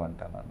வெளில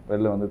வந்துட்டேன். நான்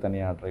வெளில வந்து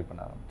தனியாக ட்ரை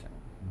பண்ண ஆரம்பித்தேன்.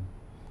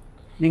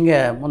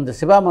 நீங்கள் இந்த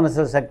சிவா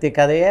மனசு சக்தி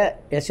கதையை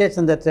எஸ்.ஏ.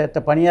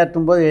 சந்திரத்தை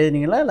பணியாற்றும் போது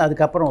எழுதினீங்களா, இல்லை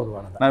அதுக்கப்புறம்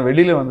உருவானதா? நான்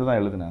வெளியில் வந்து தான்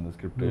எழுதினேன் அந்த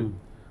ஸ்கிரிப்ட்.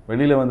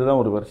 வெளியில் வந்து தான்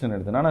ஒரு வெர்ஷன்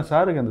எழுதினேன். ஆனால்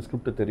சாருக்கு அந்த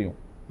ஸ்கிரிப்ட் தெரியும்.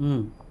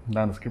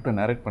 நான் அந்த ஸ்கிரிப்டை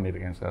நரேட்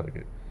பண்ணியிருக்கேன்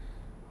சாருக்கு.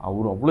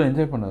 அவர் அவ்வளோ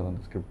என்ஜாய் பண்ணார்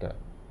அந்த ஸ்கிரிப்டை.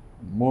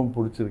 ரொம்ப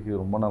பிடிச்சிருக்கு,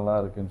 ரொம்ப நல்லா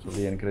இருக்குன்னு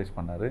சொல்லி என்கரேஜ்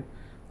பண்ணார்.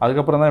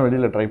 அதுக்கப்புறம் தான்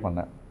வெளியில் ட்ரை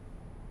பண்ணேன்.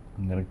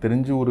 எனக்கு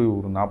தெரிஞ்சு ஒரு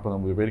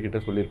 40-50 பேர்கிட்ட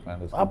சொல்லியிருப்பேன்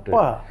அந்த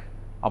ஸ்கிரிப்ட்.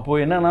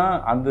 அப்போது என்னென்னா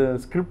அந்த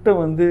ஸ்கிரிப்டை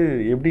வந்து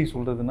எப்படி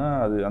சொல்கிறதுனா,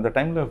 அது அந்த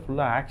டைமில்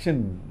ஃபுல்லாக ஆக்ஷன்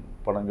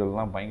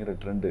படங்கள்லாம் பயங்கர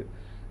ட்ரெண்டு.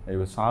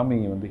 இப்போ சாமி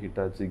வந்து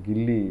ஹிட் ஆச்சு,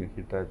 கில்லி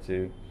ஹிட் ஆச்சு,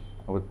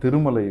 அப்புறம்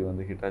திருமலை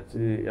வந்து ஹிட்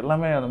ஆச்சு.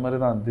 எல்லாமே அந்த மாதிரி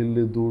தான்.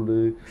 தில்லு, தூடு,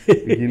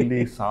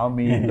 கில்லி,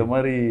 சாமி இந்த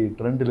மாதிரி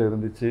ட்ரெண்டில்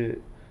இருந்துச்சு.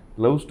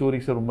 லவ்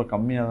ஸ்டோரிஸை ரொம்ப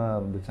கம்மியாக தான்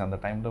இருந்துச்சு அந்த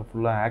டைமில்.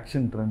 ஃபுல்லாக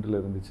ஆக்ஷன்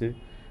ட்ரெண்டில் இருந்துச்சு.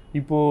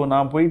 இப்போது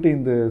நான் போயிட்டு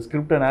இந்த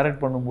ஸ்கிரிப்டை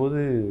நேரேட்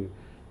பண்ணும்போது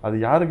அது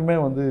யாருக்குமே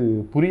வந்து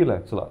புரியல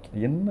ஆக்சுவலாக.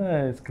 என்ன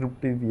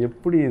ஸ்கிரிப்ட் இது,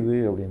 எப்படி இது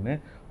அப்படின்னு.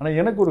 ஆனால்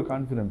எனக்கு ஒரு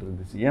கான்ஃபிடென்ட்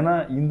இருந்துச்சு. ஏன்னா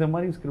இந்த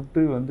மாதிரி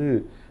ஸ்கிரிப்டு வந்து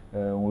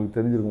உங்களுக்கு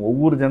தெரிஞ்சிருக்கும்,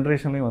 ஒவ்வொரு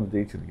ஜென்ரேஷன்லையும் வந்து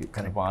ஜெயிச்சிருக்கு.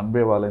 இப்போ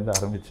அன்பேவாலேருந்து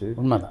ஆரம்பித்து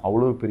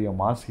அவ்வளோ பெரிய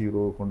மாஸ்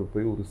ஹீரோ கொண்டு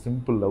போய் ஒரு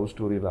சிம்பிள் லவ்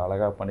ஸ்டோரியில்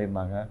அழகாக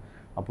பண்ணியிருந்தாங்க.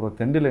 அப்புறம்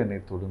தெண்டில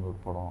நேத்தோடுன்னு ஒரு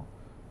படம்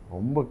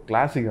ரொம்ப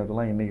கிளாசிக்,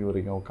 அதெல்லாம் இன்றைக்கி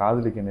வரைக்கும்.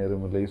 காதலிக்க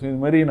நேரம் இல்லை. ஸோ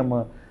இது மாதிரி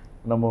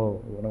நம்ம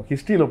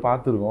ஹிஸ்ட்ரியில்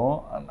பார்த்துருக்கோம்.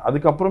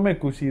 அதுக்கப்புறமே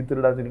குஷி,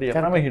 திருடா திருடி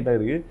எல்லாமே ஹிட்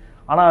ஆகிருக்கு.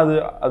 ஆனால்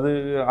அது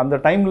அந்த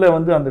டைமில்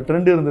வந்து அந்த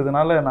ட்ரெண்ட்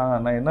இருந்ததுனால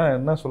நான்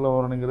என்ன சொல்ல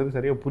வரணுங்கிறது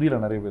சரியாக புரியல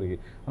நிறைய பேருக்கு.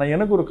 ஆனால்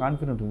எனக்கு ஒரு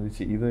கான்ஃபிடென்ட்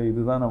இருந்துச்சு,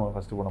 இதுதான் நம்ம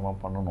ஃபஸ்ட்டு படமாக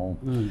பண்ணணும்.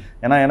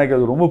 ஏன்னா எனக்கு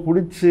அது ரொம்ப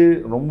பிடிச்சி,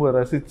 ரொம்ப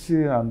ரசித்து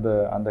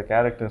அந்த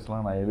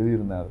கேரக்டர்ஸ்லாம் நான்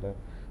எழுதியிருந்தேன் அதில்.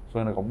 ஸோ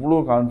எனக்கு அவ்வளோ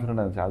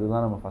கான்ஃபிடென்ட் இருந்துச்சு,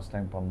 அதுதான் நம்ம ஃபஸ்ட்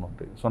டைம்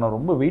பண்ணணுன்ட்டு. ஸோ நான்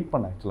ரொம்ப வெயிட்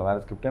பண்ணேன் ஆக்சுவலாக.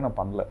 வேறு ஸ்கிரிப்டே நான்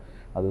பண்ணல,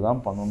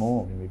 அதுதான் பண்ணணும்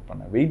அப்படின்னு வெயிட்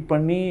பண்ணேன். வெயிட்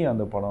பண்ணி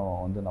அந்த படம்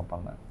வந்து நான்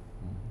பண்ணேன்.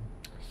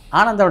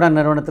 ஆனந்தோட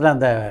நிறுவனத்தில்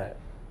அந்த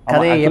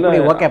கதையை எப்படி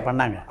ஓகே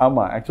பண்ணாங்க?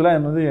 ஆமாம்,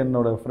 ஆக்சுவலாக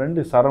என்னோடய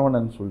ஃப்ரெண்டு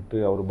சரவணன் சொல்லிட்டு,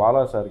 அவர்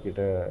பாலா சார்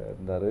கிட்டே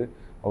இருந்தார்.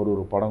 அவர்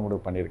ஒரு படம் கூட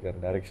பண்ணியிருக்காரு,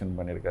 டைரெக்ஷன்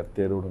பண்ணியிருக்காரு,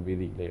 தேரோடும்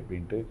வீதிகளே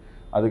அப்படின்ட்டு.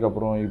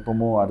 அதுக்கப்புறம்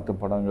இப்போவும் அடுத்த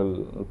படங்கள்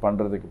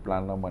பண்ணுறதுக்கு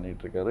பிளான்லாம்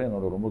பண்ணிகிட்ருக்காரு.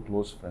 என்னோடய ரொம்ப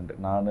க்ளோஸ் ஃப்ரெண்டு.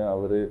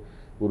 அவர்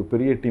ஒரு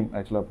பெரிய டீம்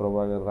ஆக்சுவலாக.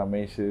 பிரபாகர்,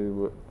 ரமேஷ்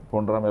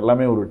போன்ற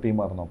எல்லாமே ஒரு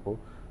டீமாக இருந்தப்போ.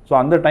 ஸோ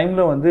அந்த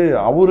டைமில் வந்து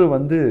அவர்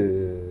வந்து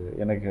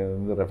எனக்கு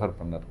வந்து ரெஃபர்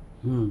பண்ணார்.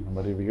 இந்த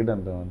மாதிரி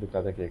விகடனில் வந்து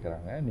கதை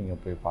கேட்குறாங்க,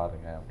 நீங்கள் போய்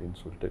பாருங்கள் அப்படின்னு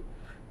சொல்லிட்டு.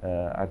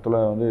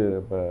 ஆக்சுவலாக வந்து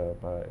இப்போ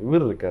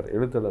இவர் இருக்கார்,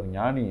 எழுத்தாளர்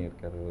ஞானி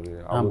இருக்கார்.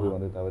 அவர்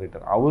வந்து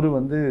தவறிட்டார்.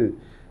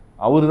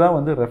 அவர் தான்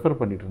வந்து ரெஃபர்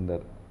பண்ணிகிட்டு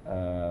இருந்தார்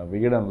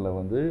விகடனில்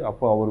வந்து.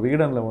 அப்போ அவர்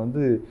விகடனில்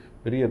வந்து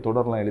பெரிய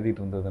தொடர்லாம்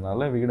எழுதிட்டு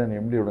இருந்ததுனால விகடன்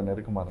எம்டியோட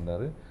நெருக்கமாக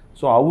இருந்தார்.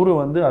 ஸோ அவரு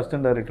வந்து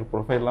அசிஸ்டன்ட் டைரக்டர்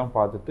ப்ரொஃபைல்லாம்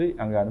பார்த்துட்டு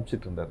அங்கே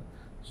அனுப்பிச்சிட்டு இருந்தார்.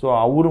 ஸோ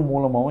அவர்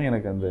மூலமாகவும்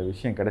எனக்கு அந்த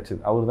விஷயம்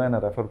கிடச்சிது. அவர் தான்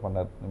என்னை ரெஃபர்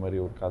பண்ணார். இந்த மாதிரி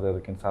ஒரு கதை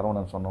இருக்குன்னு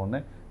சரவணன்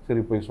சொன்னோடனே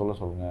சரி போய்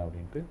சொல்லுங்கள்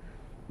அப்படின்ட்டு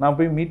நான்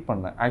போய் மீட்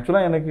பண்ணேன்.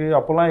 ஆக்சுவலாக எனக்கு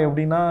அப்போல்லாம்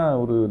எப்படின்னா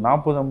ஒரு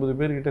 40-50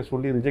 பேர்கிட்ட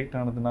சொல்லி ரிஜெக்ட்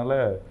ஆனதுனால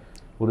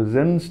ஒரு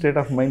ஜென் ஸ்டேட்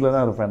ஆஃப் மைண்டில்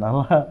தான் இருப்பேன்.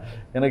 நல்லா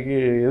எனக்கு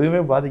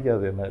எதுவுமே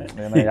பாதிக்காது.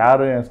 ஏன்னா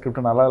யாரும் என்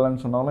ஸ்கிரிப்ட் நல்லா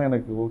இல்லைன்னு சொன்னாலும்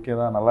எனக்கு ஓகே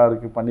தான், நல்லா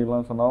இருக்குது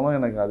பண்ணிடலாம்னு சொன்னாலும்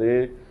எனக்கு அதே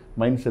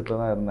மைண்ட்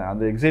செட்டில் தான் இருந்தேன்.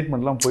 அந்த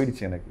எக்ஸைட்மெண்ட்லாம்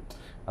போயிடுச்சு எனக்கு.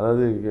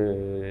 அதாவது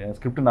என்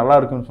ஸ்கிரிப்ட் நல்லா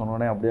இருக்குன்னு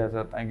சொன்னோடனே அப்படியா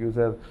சார், தேங்க்யூ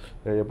சார்,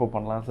 எப்போ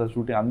பண்ணலாம் சார்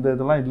ஷூட்டிங், அந்த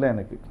இதெல்லாம் இல்லை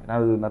எனக்கு. ஏன்னா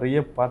அது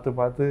நிறைய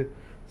பார்த்து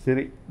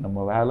சரி நம்ம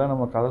வேலை,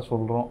 நம்ம கதை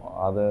சொல்கிறோம்,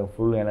 அதை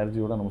ஃபுல்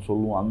எனர்ஜியோடு நம்ம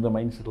சொல்லுவோம், அந்த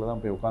மைண்ட் செட்டில்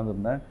தான் போய்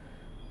உட்காந்துருந்தேன்.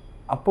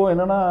 அப்போது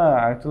என்னென்னா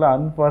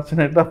ஆக்சுவலாக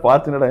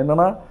ஃபார்ச்சுனேட்டாக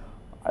என்னென்னா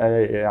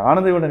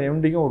ஆனந்தவிடன்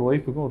எம்டிக்கும் ஒரு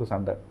ஒய்ஃபுக்கும் ஒரு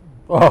சண்டை.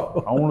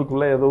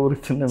 அவங்களுக்குள்ள ஏதோ ஒரு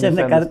சின்ன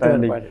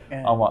அண்டர்ஸ்டாண்டிங்.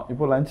 ஆமாம்,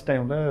 இப்போ லஞ்ச்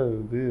டைமில்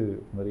இது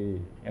மாதிரி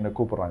என்னை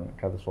கூப்பிட்றாங்க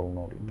கதை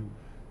சொல்லணும் அப்படின்னு.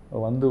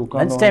 வந்து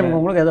உட்காந்து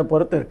உங்களுக்கு ஏதோ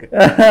பொறுத்து இருக்கு.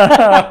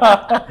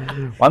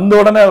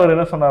 வந்த உடனே அவர்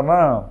என்ன சொன்னார்னா,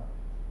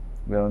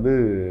 இதை வந்து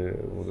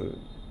ஒரு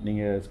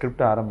நீங்கள்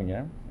ஸ்கிரிப்ட் ஆரம்பிங்க,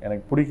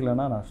 எனக்கு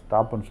பிடிக்கலன்னா நான்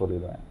ஸ்டாப்னு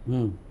சொல்லிடுவேன்,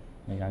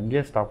 நீங்கள்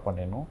அங்கேயே ஸ்டாப்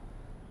பண்ணிடணும்,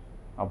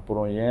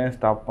 அப்புறம் ஏன்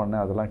ஸ்டாப் பண்ண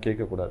அதெல்லாம்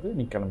கேட்கக்கூடாது,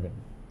 நீ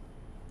கிளம்பிடணும்,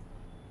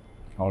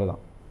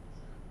 அவ்வளோதான்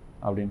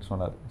அப்படின்னு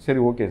சொன்னார். சரி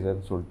ஓகே சார்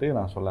சொல்லிட்டு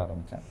நான் சொல்ல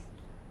ஆரம்பித்தேன்.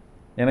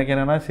 எனக்கு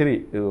என்னென்னா சரி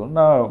இது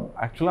நான்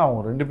ஆக்சுவலாக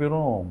அவங்க 2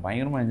 பேரும்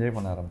பயங்கரமாக என்ஜாய்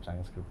பண்ண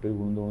ஆரம்பித்தாங்க. ஸ்கிரிப்ட்டு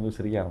விழுந்து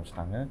சிரிக்க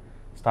ஆரம்பிச்சிட்டாங்க.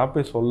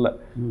 ஸ்டாப்பே சொல்ல,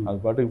 அது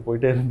பாட்டுக்கு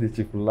போயிட்டே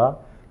இருந்துச்சு ஃபுல்லாக.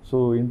 ஸோ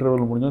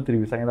இன்டர்வல் முடிஞ்சோம்,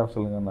 திருப்பி செகண்ட் ஹாஃப்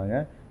சொல்லுங்கன்னாங்க.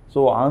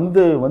 ஸோ அந்த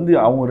வந்து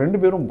அவங்க 2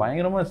 பேரும்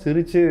பயங்கரமாக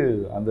சிரித்து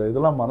அந்த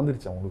இதெல்லாம்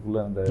மறந்துடுச்சு அவங்களுக்குள்ள,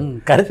 அந்த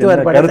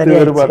கருத்து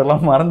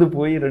வேறுபாடெல்லாம் மறந்து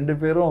போய் 2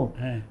 பேரும்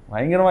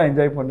பயங்கரமாக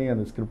என்ஜாய் பண்ணி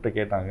அந்த ஸ்கிரிப்டை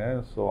கேட்டாங்க.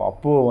 ஸோ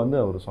அப்போது வந்து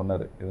அவர்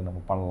சொன்னார் இது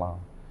நம்ம பண்ணலாம்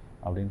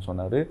அப்படின்னு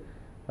சொன்னார்.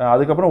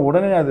 அதுக்கப்புறம்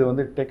உடனே அது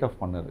வந்து டேக் ஆஃப்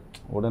பண்ணார்.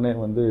 உடனே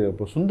வந்து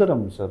இப்போ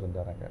சுந்தரம் சார்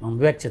இருந்தாங்க,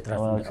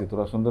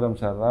 சித்ரா சுந்தரம்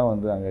சார் தான்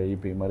வந்து அங்கே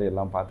இபி மாதிரி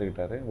எல்லாம்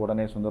பார்த்துக்கிட்டாரு.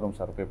 உடனே சுந்தரம்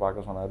சார் போய்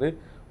பார்க்க சொன்னார்.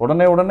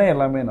 உடனே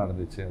எல்லாமே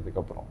நடந்துச்சு.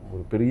 அதுக்கப்புறம்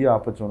ஒரு பெரிய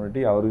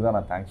ஆப்பர்ச்சுனிட்டி, அவருக்கு தான்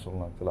நான் தேங்க்ஸ்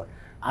சொல்லணும். ஆக்சுவலாக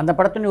அந்த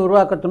படத்தின்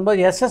உருவாக்கத்தும்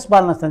போது எஸ்எஸ்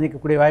பாலனை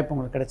சந்திக்கக்கூடிய வாய்ப்பு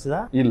உங்களுக்கு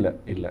கிடைச்சதா?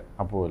 இல்லை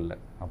அப்போ இல்லை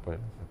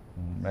சார்.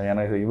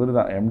 எனக்கு இவர்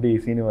தான் எம்டி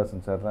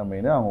சீனிவாசன் சார் தான்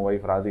மெயின். அவங்க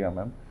ஒய்ஃப் ராதிகா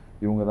மேம்,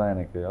 இவங்க தான்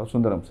எனக்கு.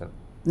 சுந்தரம் சார்.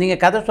 நீங்கள்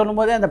கதை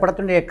சொல்லும்போதே அந்த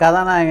படத்தினுடைய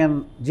கதாநாயகன்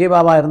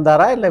ஜீவாவா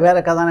இருந்தாரா இல்லை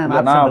வேறு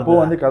கதாநாயகன்? நான் அப்போது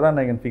வந்து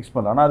கதாநாயகன் ஃபிக்ஸ்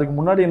பண்ணேன். ஆனால் அதுக்கு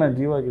முன்னாடி நான்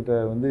ஜீவா கிட்ட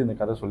வந்து இந்த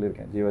கதை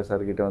சொல்லியிருக்கேன், ஜீவா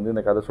சார் கிட்ட வந்து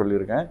இந்த கதை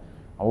சொல்லியிருக்கேன்.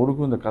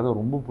 அவருக்கும் இந்த கதை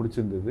ரொம்ப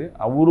பிடிச்சிருந்தது.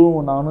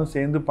 அவரும் நானும்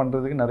சேர்ந்து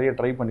பண்ணுறதுக்கு நிறைய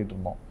ட்ரை பண்ணிட்டு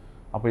இருந்தோம்.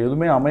 அப்போ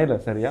எதுவுமே அமையலை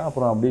சரியா,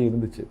 அப்புறம் அப்படியே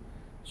இருந்துச்சு.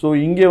 ஸோ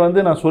இங்கே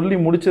வந்து நான் சொல்லி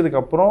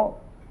முடித்ததுக்கப்புறம்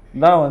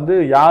தான் வந்து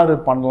யார்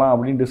பண்ணலாம்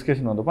அப்படின்னு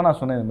டிஸ்கஷன் வந்தப்போ நான்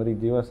சொன்னேன், இந்த மாதிரி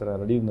ஜீவா சார்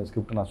ரெடி இந்த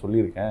ஸ்கிரிப்ட் நான்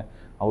சொல்லியிருக்கேன்,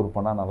 அவர்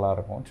பண்ணால்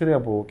நல்லாயிருக்கும். சரி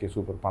அப்போ ஓகே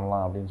சூப்பர்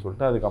பண்ணலாம் அப்படின்னு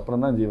சொல்லிட்டு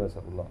அதுக்கப்புறம் தான் ஜீவா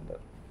சார் உள்ளே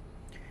வந்தார்.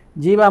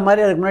 ஜீவா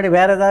மாதிரி அதுக்கு முன்னாடி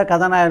வேறு ஏதாவது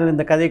கதாநாயகர்கள்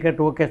இந்த கதையை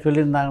கேட்டு ஓகே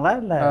சொல்லியிருந்தாங்களா?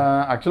 இல்லை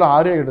ஆக்சுவலாக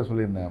ஆர்யா கிட்ட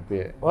சொல்லியிருந்தேன்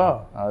அப்பயே.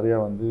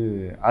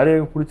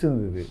 ஆர்யாவுக்கு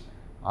பிடிச்சிருந்தது.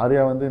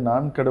 ஆர்யா வந்து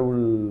நான்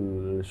கடவுள்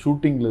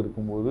ஷூட்டிங்கில்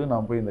இருக்கும்போது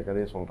நான் போய் இந்த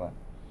கதையை சொல்கிறேன்.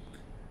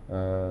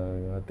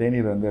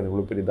 தேநீர் வந்து அது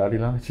இவ்வளோ பெரிய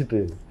தாடிலாம் வச்சுட்டு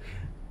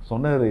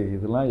சொன்னார்,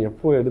 இதெல்லாம்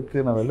எப்போ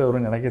எடுத்து நான் வெளில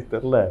வரும்னு எனக்கே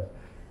தெரில,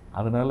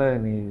 அதனால்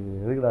நீ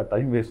எதுக்குடா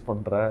டைம் வேஸ்ட்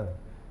பண்ணுற,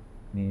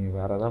 நீ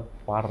வேறு எதாவது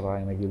பாடுறா,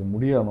 எனக்கு இது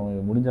முடியணும்,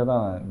 இது முடிஞ்சால்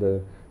தான் இந்த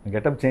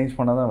கெட்டப் சேஞ்ச்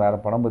பண்ணால் தான் வேறு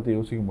படம் பற்றி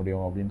யோசிக்க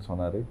முடியும் அப்படின்னு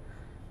சொன்னார்.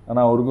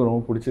 ஆனால் அவருக்கும்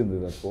ரொம்ப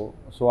பிடிச்சிருந்தது அப்போது.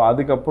 ஸோ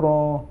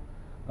அதுக்கப்புறம்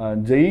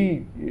ஜெய்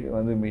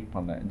வந்து மீட்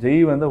பண்ணேன்.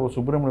 ஜெய் வந்து அப்போ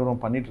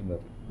சுப்பிரமணியம் பண்ணிகிட்டு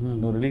இருந்தார்,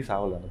 இன்னும் ரிலீஸ்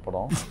ஆகலை அந்த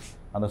படம்.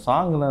 அந்த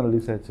சாங்லாம்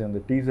ரிலீஸ் ஆச்சு, அந்த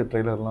டீசர்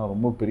ட்ரெய்லர்லாம்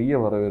ரொம்ப பெரிய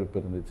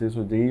வரவேற்பு இருந்துச்சு.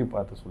 ஸோ ஜெய்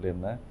பார்த்து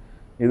சொல்லியிருந்தேன்,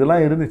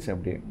 இதெல்லாம் இருந்துச்சு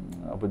அப்படியே.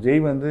 அப்போ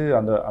ஜெய் வந்து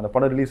அந்த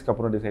படம் ரிலீஸ்க்கு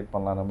அப்புறம் டிசைட்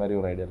பண்ணலாம் அந்த மாதிரி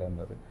ஒரு ஐடியாவில்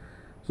இருந்தார்.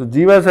 So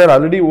Jeeva sir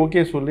already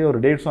okay சொல்லி ஒரு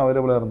டேட்ஸும்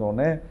அவைலபிளாக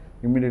இருந்தோடனே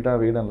இம்மிடியட்டாக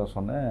விகடனில்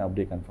சொன்னேன்,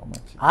 அப்படியே கன்ஃபார்ம்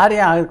ஆச்சு.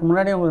 ஆர்யா அதுக்கு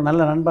முன்னாடி உங்களுக்கு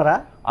நல்ல நண்பரா?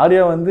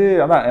 ஆர்யா வந்து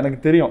அதான் எனக்கு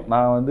தெரியும்,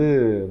 நான் வந்து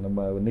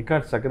நம்ம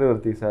நிக்காட்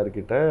சக்கரவர்த்தி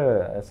சார்கிட்ட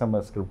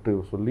SMS ஸ்கிரிப்ட்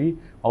சொல்லி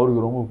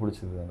அவருக்கு ரொம்ப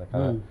பிடிச்சது அந்த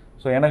கதை.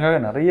 ஸோ எனக்காக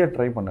நிறைய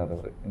ட்ரை பண்ணார்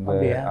அவர். இந்த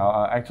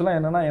ஆக்சுவலாக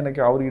என்னென்னா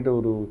எனக்கு அவர்கிட்ட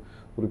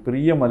ஒரு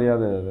பெரிய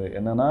மரியாதை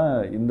என்னென்னா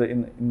இந்த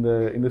இந்த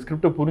இந்த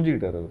ஸ்கிரிப்டை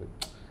புரிஞ்சுக்கிட்டார் அவர்.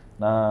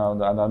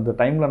 நான் அந்த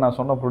டைமில் நான்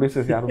சொன்ன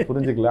ப்ரொடியூசர்ஸ் யாரும்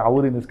புரிஞ்சிக்கல,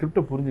 அவர் இந்த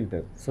ஸ்கிரிப்டை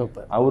புரிஞ்சுக்கிட்டார்.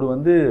 சூப்பர். அவர்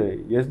வந்து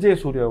எஸ்ஜே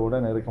சூர்யாவோட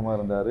நெருக்கமாக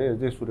இருந்தார்,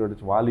 எஸ்ஜே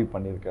சூர்யாவோட வாலி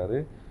பண்ணியிருக்காரு.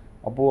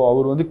 அப்போது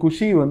அவர் வந்து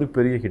குஷி வந்து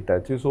பெரிய ஹிட்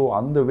ஆச்சு. ஸோ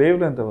அந்த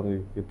வேவ்ல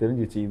அவருக்கு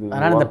தெரிஞ்சிச்சு, இது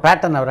அந்த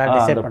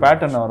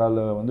பேட்டர்ன்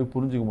அவரால் வந்து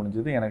புரிஞ்சுக்க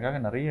முடிஞ்சது.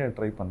 எனக்காக நிறைய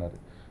ட்ரை பண்ணார்.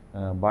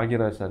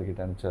 பாக்யராஜ்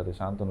சார்கிட்ட அனுப்பிச்சார்,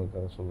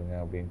 சாந்தனுக்காக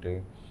சொல்லுங்கள் அப்படின்ட்டு.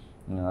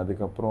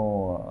 அதுக்கப்புறம்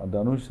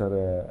தனுஷ்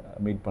சாரை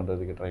மீட்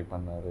பண்ணுறதுக்கு ட்ரை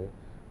பண்ணார்.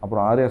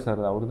 அப்புறம் ஆர்யா சார்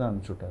அவர் தான்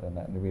அனுப்பிச்சி விட்டார்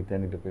என்ன, நீ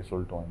தேனிட்டு போய்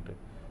சொல்லிட்டு வந்துட்டு.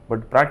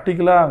 பட்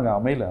ப்ராக்டிக்கலாக அங்கே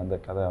அமையல அந்த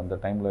கதை, அந்த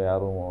டைமில்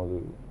யாரும் அது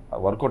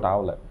ஒர்க் அவுட்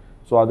ஆகலை.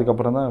 ஸோ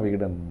அதுக்கப்புறம் தான்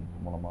விகடன்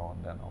மூலமாக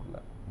வந்தேன் நான் உள்ள.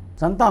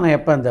 சந்தானம்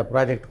எப்போ இந்த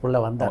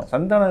ப்ராஜெக்டுக்குள்ளே வந்தேன்?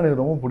 சந்தானம்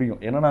எனக்கு ரொம்ப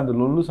பிடிக்கும். ஏன்னா அந்த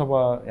லொல்லு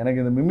சபா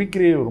எனக்கு இந்த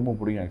மிமிக்ரியே ரொம்ப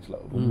பிடிக்கும்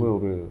ஆக்சுவலாக.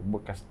 ரொம்ப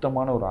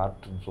கஷ்டமான ஒரு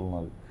ஆர்ட்னு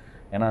சொல்லணும் அது.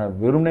 ஏன்னா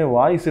வெறுமனே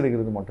வாய்ஸ்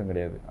எடுக்கிறது மட்டும்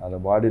கிடையாது,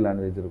 அதில் பாடி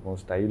லாங்குவேஜ் இருக்கும்,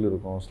 ஸ்டைல்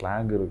இருக்கும்,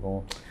 ஸ்லாங் இருக்கும்,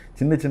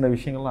 சின்ன சின்ன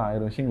விஷயங்கள்லாம்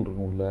 1000 விஷயங்கள்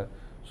இருக்கும் உள்ள.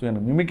 ஸோ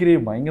எனக்கு மிமிக்ரி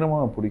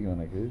பயங்கரமாக பிடிக்கும்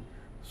எனக்கு.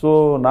 ஸோ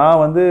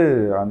நான் வந்து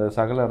அந்த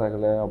சகல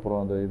ரகலை அப்புறம்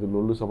அந்த இது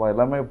லொல்லு சபா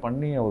எல்லாமே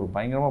பண்ணி அவர்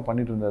பயங்கரமாக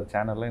பண்ணிட்டு இருந்தார்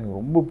சேனலில். எனக்கு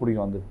ரொம்ப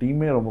பிடிக்கும், அந்த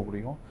டீமே ரொம்ப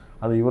பிடிக்கும்,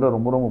 அது இவரை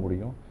ரொம்ப ரொம்ப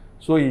பிடிக்கும்.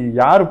 ஸோ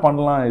யார்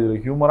பண்ணலாம்,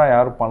 இதில் ஹியூமராக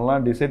யார்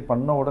பண்ணலாம் டிசைட்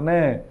பண்ண உடனே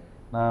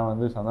நான்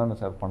வந்து சந்தானம்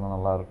சார் பண்ண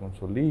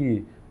நல்லாயிருக்குன்னு சொல்லி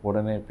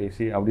உடனே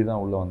பேசி அப்படி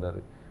தான் உள்ளே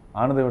வந்தார்.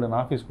 ஆனந்தவிடன்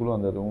ஆஃபீஸ்க்குள்ளே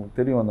வந்தார். உங்களுக்கு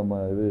தெரியும் அந்த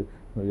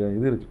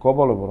இது இருக்குது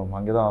கோபாலபுரம்,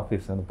 அங்கே தான்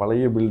ஆஃபீஸ், அந்த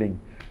பழைய பில்டிங்.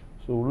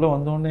 ஸோ உள்ளே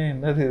வந்தோடனே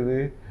என்னது இது,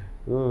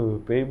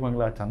 பேய்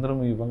பங்களா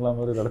சந்திரமுகி பங்களா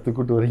மாதிரி நடத்து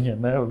கூட்டு வரீங்க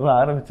என்ன அப்படின்னு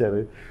ஆரம்பித்தார்.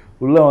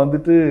 உள்ளே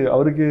வந்துட்டு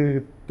அவருக்கு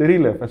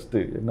தெரியல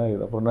ஃபஸ்ட்டு என்ன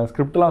இது. அப்புறம் நான்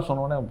ஸ்கிரிப்ட்லாம்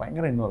சொன்னோன்னே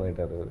பயங்கர இன்வால்வ்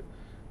ஆகிட்டார் அவர்.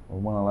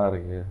 ரொம்ப நல்லா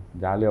இருக்குது,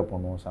 ஜாலியாக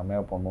பண்ணுவோம்,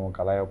 செம்மையாக பண்ணுவோம்,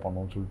 கலாயாக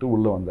பண்ணுவோம்னு சொல்லிட்டு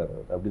உள்ளே வந்தார்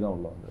அவர். அப்படி தான்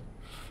உள்ளே வந்தார்.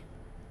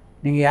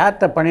 நீங்கள்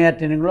யார்கிட்ட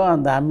பணியாற்றினீங்களோ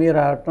அந்த அமீர்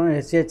ஆகட்டும்,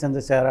 எஸ்ஏ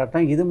சந்திரசேகர்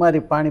ஆகட்டும், இது மாதிரி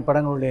பாணி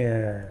படங்களுடைய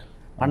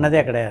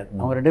பண்ணதே கிடையாது.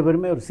 அவங்க 2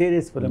 பேருமே ஒரு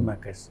சீரியஸ் ஃபிலிம்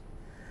மேக்கர்ஸ்.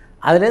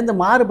 அதுலேருந்து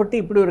மாறுபட்டு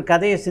இப்படி ஒரு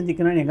கதையை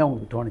சிந்திக்கணும்னு எங்கே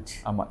உங்களுக்கு தோணுச்சு?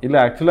 ஆமாம், இல்லை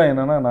ஆக்சுவலாக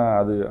என்னென்னா நான்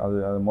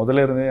அது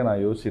முதல்ல இருந்தே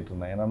நான் யோசிச்சுட்டு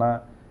இருந்தேன். என்னென்னா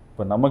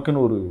இப்போ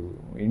நமக்குன்னு ஒரு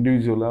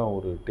இண்டிவிஜுவலாக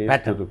ஒரு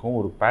டேஸ்ட் இருக்கும்,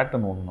 ஒரு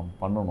பேட்டர்ன் ஒன்று நம்ம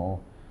பண்ணணும்.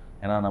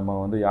 ஏன்னா நம்ம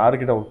வந்து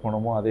யார்கிட்ட ஒர்க்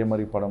பண்ணமோ அதே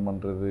மாதிரி படம்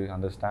பண்ணுறது,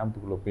 அந்த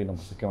ஸ்டாம்புக்குள்ளே போய்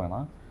நம்ம சிக்க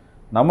வேணாம்.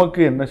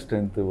 நமக்கு என்ன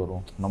ஸ்ட்ரென்த்து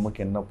வரும், நமக்கு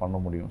என்ன பண்ண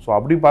முடியும். ஸோ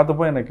அப்படி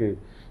பார்த்தப்போ எனக்கு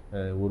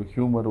ஒரு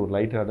ஹியூமர், ஒரு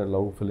லைட் ஹார்ட்டட்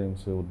லவ்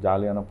ஃபிலிம்ஸு, ஒரு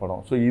ஜாலியான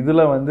படம், ஸோ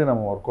இதில் வந்து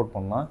நம்ம ஒர்க் அவுட்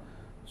பண்ணலாம்.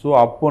 ஸோ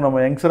அப்போது நம்ம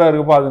யங்ஸ்டராக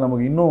இருக்கப்போ அது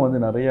நமக்கு இன்னும் வந்து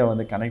நிறைய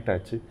வந்து கனெக்ட்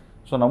ஆச்சு.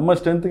 ஸோ நம்ம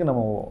ஸ்ட்ரென்த்துக்கு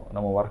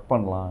நம்ம ஒர்க்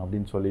பண்ணலாம்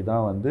அப்படின்னு சொல்லி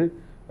தான் வந்து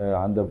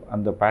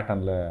அந்த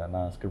பேட்டர்னில்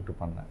நான் ஸ்கிரிப்ட்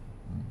பண்ணேன்.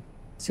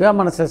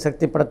 சிவமனச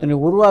சக்தி படத்தினை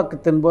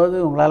உருவாக்கத்தின் போது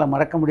உங்களால்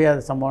மறக்க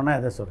முடியாத சம்பவம்னா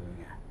எதை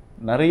சொல்கிறீங்க?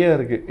 நிறைய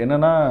இருக்குது.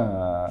 என்னென்னா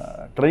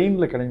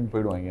ட்ரெயினில் கிளம்பி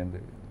போயிடுவோம்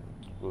இங்கேருந்து.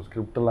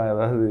 ஸ்கிரிப்டெல்லாம்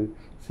ஏதாவது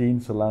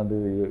சீன்ஸ் எல்லாம் வந்து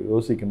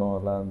யோசிக்கணும்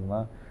எல்லாம்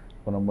இருந்ததுன்னா,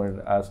 இப்போ நம்ம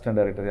அசிஸ்டன்ட்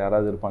டைரக்டர்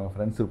யாராவது இருப்பாங்க,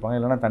 ஃப்ரெண்ட்ஸ் இருப்பாங்க,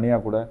 இல்லைனா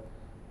தனியாக கூட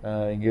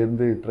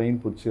இங்கேருந்து ட்ரெயின்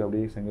பிடிச்சி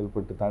அப்படியே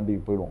செங்கல்பட்டு தாண்டி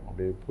போயிடுவோம்.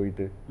 அப்படியே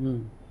போயிட்டு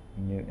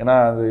இங்கே ஏன்னா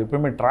அது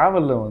எப்போயுமே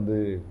ட்ராவலில் வந்து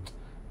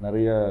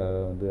நிறைய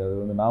வந்து அது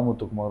வந்து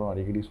நாமுத்துக்குமாரும்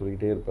அடிக்கடி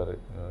சொல்லிக்கிட்டே இருப்பார்.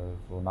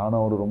 ஸோ நானும்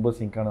அவர் ரொம்ப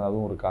சிங்கானது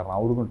அதுவும் ஒரு காரணம்.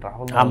 அவருக்கும்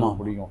ட்ராவல்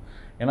பிடிக்கும்.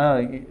 ஏன்னா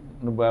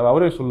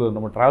அவரே சொல்லுவார்,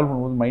 நம்ம ட்ராவல்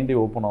பண்ணும்போது மைண்டே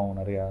ஓப்பன் ஆகும்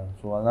நிறையா.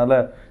 ஸோ அதனால்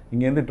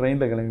இங்கேருந்து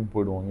ட்ரெயினில் கிளம்பி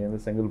போயிடுவோம்.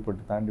 இங்கேருந்து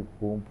செங்கல்பட்டு தாண்டி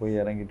போய்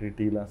இறங்கிட்டு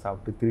டீலாம்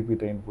சாப்பிட்டு திருப்பி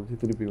ட்ரெயின் பிடிச்சி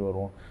திருப்பி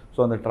வருவோம்.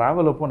 ஸோ அந்த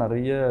ட்ராவல் அப்போ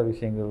நிறைய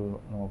விஷயங்கள்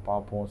நம்ம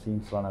பார்ப்போம்,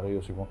 சீன்ஸ்லாம் நிறைய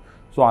யோசிப்போம்.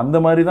 ஸோ அந்த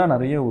மாதிரி தான்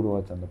நிறைய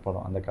உருவாச்சு அந்த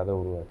படம், அந்த கதை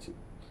உருவாச்சு.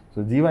 ஸோ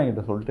ஜீவா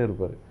என்கிட்ட சொல்லிட்டே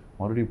இருப்பார்,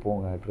 மறுபடியும்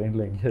போங்க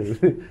ட்ரெயினில்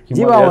எங்கேயாவது.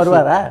 ஜீவா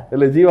வருவாரா?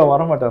 இல்லை ஜீவா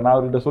வரமாட்டார். நான்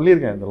அவர்கிட்ட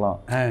சொல்லியிருக்கேன், இதெல்லாம்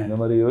இந்த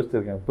மாதிரி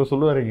யோசிச்சிருக்கேன். இப்போ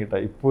சொல்லுவார் என்கிட்ட.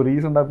 இப்போ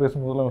ரீசெண்டாக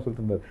பேசும்போதெல்லாம் அவர்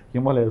சொல்லிட்டு இருந்தார்,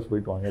 ஹிமாலயாஸ்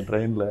போயிட்டு வாங்க,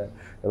 ட்ரெயினில்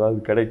ஏதாவது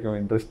கிடைக்கும்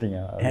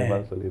இன்ட்ரெஸ்டிங்காக அந்த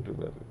மாதிரி சொல்லிட்டு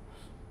இருப்பார்.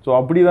 ஸோ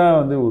அப்படி தான்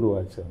வந்து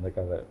உருவாச்சு அந்த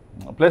கதை.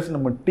 ப்ளஸ்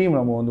நம்ம டீம்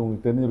நம்ம வந்து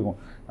உங்களுக்கு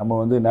தெரிஞ்சிருக்கோம், நம்ம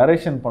வந்து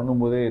நரேஷன்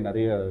பண்ணும்போதே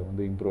நிறைய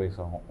வந்து இம்ப்ரூவைஸ்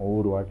ஆகும்.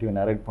 ஒவ்வொரு வாட்டியும்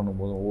நரேட்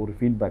பண்ணும்போதும் ஒவ்வொரு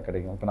ஃபீட்பேக்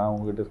கிடைக்கும். இப்போ நான்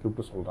உங்கள்கிட்ட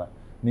ஸ்கிரிப்ட் சொல்கிறேன்,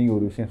 நீங்கள்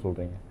ஒரு விஷயம்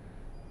சொல்கிறீங்க,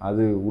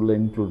 அது உள்ளே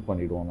இன்க்ளூட்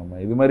பண்ணிவிடுவோம்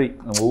நம்ம. இது மாதிரி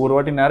நம்ம ஒவ்வொரு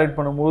வாட்டி நேரேட்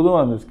பண்ணும்போதும்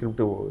அந்த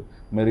ஸ்கிரிப்ட்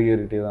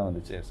மெருகேறிட்டே தான்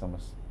வந்துச்சு.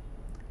 SMS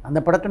அந்த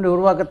படத்தினுடைய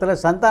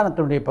உருவாக்கத்தில்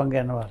சந்தானத்தினுடைய பங்கு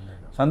என்னவாக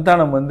இருந்தது?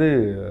 சந்தானம் வந்து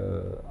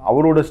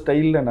அவரோட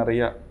ஸ்டைலில்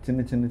நிறையா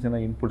சின்ன சின்ன சின்ன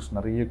இன்புட்ஸ்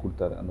நிறைய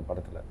கொடுத்தாரு அந்த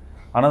படத்தில்.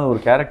 ஆனால் அது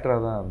ஒரு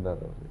கேரக்டராக தான்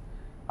இருந்தார் அவர்.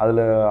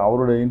 அதில்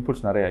அவரோட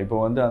இன்புட்ஸ் நிறையா. இப்போ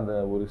வந்து அந்த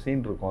ஒரு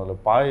சீன் இருக்கும்,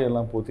 அதில்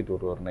பாயெல்லாம் பூத்திட்டு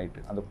வருவார்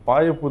நைட்டு. அந்த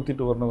பாயை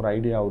பூத்திட்டு வரணும் ஒரு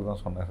ஐடியா அவர்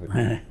தான் சொன்னார்.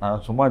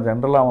 நான் சும்மா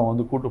ஜென்ரலாக அவன்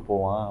வந்து கூப்பிட்டு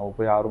போவான், அவன்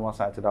போய் 6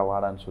 மாதம் ஆச்சுடா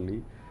வாடான்னு சொல்லி,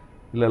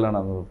 இல்லை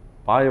நான் அந்த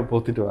பாயை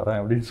போத்திட்டு வரேன்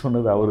அப்படின்னு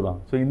சொன்னது அவர்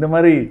தான். ஸோ இந்த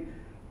மாதிரி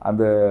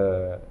அந்த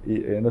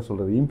என்ன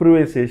சொல்கிறது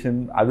இம்ப்ரூவைசேஷன்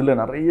அதில்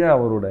நிறைய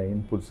அவரோட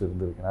இன்புட்ஸ்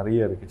இருந்திருக்கு,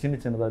 நிறைய இருக்குது. சின்ன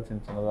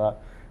சின்னதாக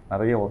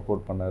நிறைய ஒர்க்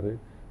அவுட் பண்ணார்.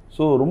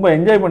 ஸோ ரொம்ப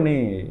என்ஜாய் பண்ணி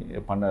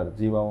பண்ணார்.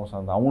 ஜீவாவும்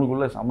சந்தா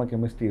அவங்களுக்குள்ள செம்ம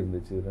கெமிஸ்ட்ரி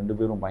இருந்துச்சு. 2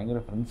 பேரும் பயங்கர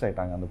ஃப்ரெண்ட்ஸ்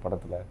ஆகிட்டாங்க அந்த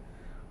படத்தில்.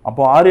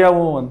 அப்போ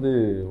ஆர்யாவும் வந்து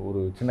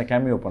ஒரு சின்ன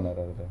கேமியோ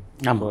பண்ணார்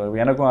அதில்.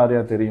 எனக்கும்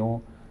ஆர்யா தெரியும்,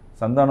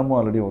 சந்தானமும்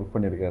ஆல்ரெடி ஒர்க்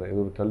பண்ணியிருக்காரு.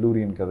 இது ஒரு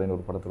கல்லூரியின் கதைன்னு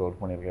ஒரு படத்தில்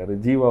ஒர்க் பண்ணியிருக்காரு.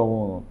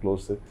 ஜீவாவும்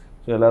க்ளோஸு.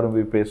 ஸோ எல்லோரும்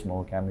போய்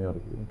பேசணும், கேமியோ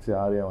இருக்குது.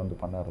 ஆர்யா வந்து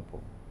பண்ணார்.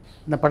 அப்போது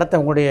இந்த படத்தை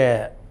உங்களுடைய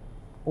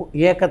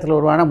இயக்கத்தில்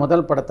உருவான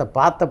முதல் படத்தை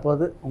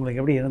பார்த்தபோது உங்களுக்கு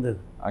எப்படி இருந்தது?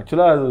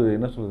 ஆக்சுவலாக அது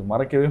என்ன சொல்கிறது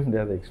மறக்கவே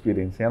முடியாத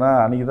எக்ஸ்பீரியன்ஸ். ஏன்னா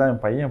அன்றைக்கி தான்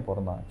என் பையன்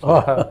பிறந்தான்.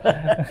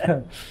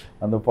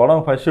 அந்த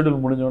படம் ஃபர்ஸ்ட்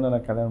ஷெட்யூல் முடிஞ்சோடனே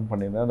நான் கல்யாணம்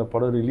பண்ணியிருந்தேன். அந்த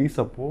படம் ரிலீஸ்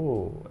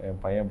அப்போது என்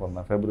பையன்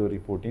பிறந்தான்.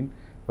 February 14,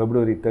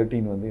 February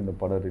 13 வந்து இந்த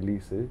படம்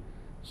ரிலீஸு.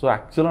 ஸோ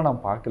ஆக்சுவலாக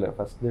நான் பார்க்கல,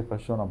 ஃபஸ்ட் டே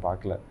ஃபர்ஸ்ட் ஷோ நான்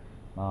பார்க்கல.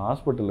 நான்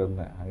ஹாஸ்பிட்டலில்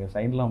இருந்தேன், அங்கே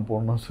சைன்லாம்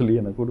போடணும்னு சொல்லி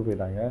என்னை கூப்பிட்டு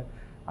போயிட்டாங்க.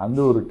 அந்த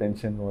ஒரு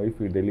டென்ஷன்,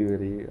 ஒய்ஃபு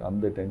டெலிவரி,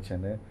 அந்த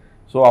டென்ஷனு.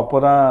 ஸோ அப்போ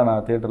தான்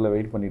நான் தேட்டரில்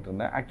வெயிட் பண்ணிகிட்டு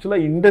இருந்தேன்.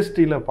 ஆக்சுவலாக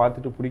இண்டஸ்ட்ரியில்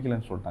பார்த்துட்டு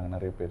பிடிக்கலன்னு சொல்லிட்டாங்க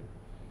நிறைய பேர்.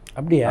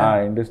 அப்படியா?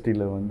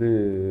 இண்டஸ்ட்ரியில் வந்து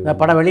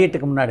படம்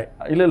வெளியிட்டுக்கு முன்னாடி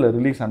இல்லை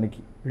ரிலீஸ்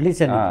அன்னைக்கு.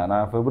 ரிலீஸ்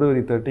நான்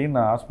February 13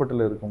 நான்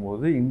ஹாஸ்பிட்டலில்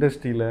இருக்கும்போது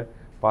இண்டஸ்ட்ரியில்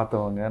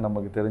பார்த்தவங்க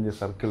நமக்கு தெரிஞ்ச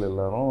சர்க்கிள்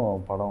எல்லோரும்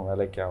படம்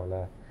வேலைக்கு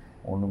ஆகலை,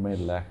 ஒன்றுமே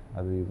இல்லை,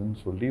 அது இதுன்னு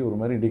சொல்லி ஒரு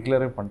மாதிரி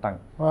டிக்ளேரே பண்ணிட்டாங்க.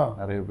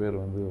 நிறைய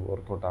பேர் வந்து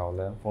ஒர்க் அவுட்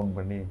ஆகலை, ஃபோன்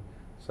பண்ணி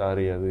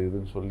சாரி அது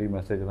இதுன்னு சொல்லி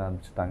மெசேஜ்லாம்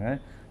அனுப்பிச்சிட்டாங்க.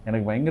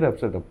 எனக்கு பயங்கர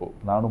அப்செட்.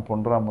 அப்போது நானும்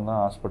பொன்ராமன்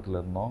தான் ஹாஸ்பிட்டலில்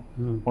இருந்தோம்.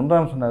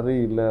 பொன்ராம் சொன்னார்,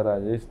 இல்லை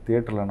ராஜேஷ்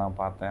தியேட்டரில் நான்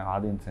பார்த்தேன்,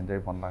 ஆடியன்ஸ்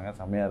என்ஜாய் பண்ணுறாங்க,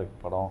 செம்மையாக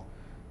இருக்குது படம்,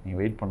 நீங்கள்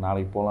வெயிட் பண்ண,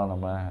 நாளைக்கு போகலாம்,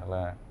 நம்ம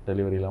எல்லாம்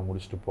டெலிவரிலாம்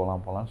முடிச்சுட்டு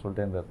போகலான்னு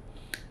சொல்லிட்டே இருந்தார்.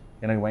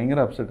 எனக்கு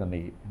பயங்கர அப்செட்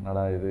அன்றைக்கி.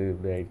 என்னடா இது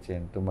இப்படி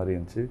ஆயிடுச்சேன்ட்டு மாதிரி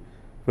இருந்துச்சு.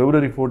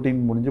 February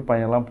 14 முடிஞ்சு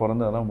பையன்லாம்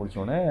பிறந்து அதெல்லாம்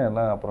முடித்தோடனே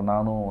எல்லாம் அப்புறம்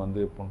நானும்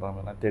வந்து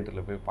பொன்ராமெல்லாம்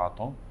தேட்டரில் போய்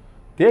பார்த்தோம்.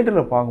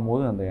 தேட்டரில்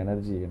பார்க்கும்போது அந்த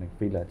எனர்ஜி எனக்கு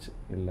ஃபீல் ஆச்சு.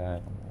 இல்லை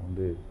நம்ம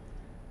வந்து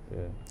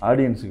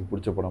ஆடியன்ஸுக்கு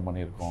பிடிச்ச படம்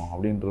பண்ணியிருக்கோம்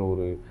அப்படின்ற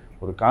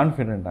ஒரு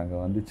கான்ஃபிடென்ட் அங்கே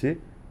வந்துச்சு.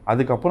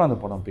 அதுக்கப்புறம் அந்த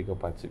படம்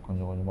பிக்கப் ஆச்சு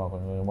கொஞ்சம்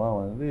கொஞ்சமாக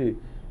வந்து.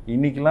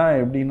 இன்றைக்கெலாம்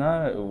எப்படின்னா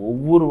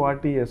ஒவ்வொரு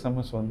வாட்டி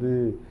எஸ்எம்எஸ் வந்து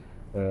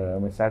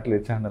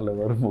சேட்டலைட்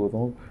சேனலில்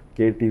வரும்போதும்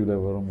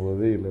கேடிவியில்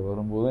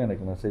வரும்போதும்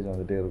எனக்கு மெசேஜ்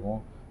வந்துகிட்டே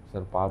இருக்கும்.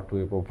 சார் பார்ட்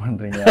 2 எப்போ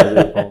பண்ணுறீங்க, அது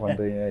எப்போ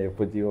பண்ணுறீங்க,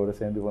 எப்போ ஜியோட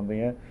சேர்ந்து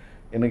பண்ணுறீங்க.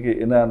 எனக்கு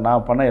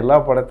நான் பண்ண எல்லா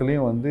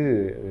படத்துலேயும் வந்து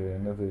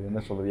என்ன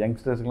சொல்கிறது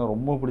யங்ஸ்டர்ஸுக்கெலாம்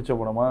ரொம்ப பிடிச்ச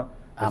படமாக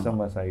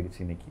எஸ்எம்எஸ் ஆகிடுச்சு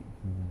இன்றைக்கி.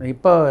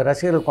 இப்போ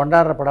ரசிகர்கள்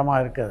கொண்டாடுற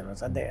படமாக இருக்குது,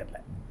 சந்தேகம் இல்லை.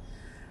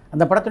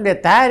 அந்த படத்துடைய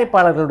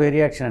தயாரிப்பாளர்களுடைய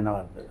ரியாக்ஷன்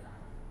என்னவாக இருந்தது?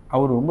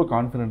 அவர் ரொம்ப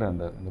கான்ஃபிடெண்ட்டாக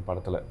இருந்தார் இந்த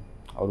படத்தில்.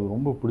 அவருக்கு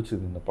ரொம்ப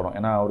பிடிச்சது இந்த படம்.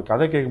 ஏன்னா அவர்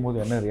கதை கேட்கும்போது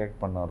என்ன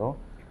ரியாக்ட் பண்ணாரோ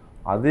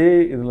அதே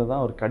இதில்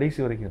தான் அவர் கடைசி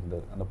வரைக்கும்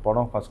இருந்தார். அந்த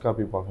படம் ஃபஸ்ட்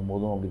காப்பி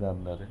பார்க்கும்போதும் அப்படி தான்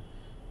இருந்தார்.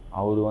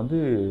 அவர் வந்து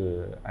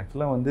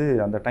ஆக்சுவலாக வந்து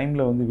அந்த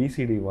டைமில் வந்து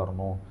விசிடி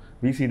வரணும்,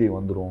 விசிடி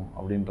வந்துடும்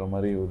அப்படின்ற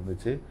மாதிரி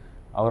இருந்துச்சு.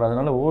 அவர்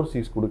அதனால்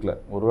ஓவர்சீஸ் கொடுக்கல.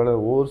 ஒருவேளை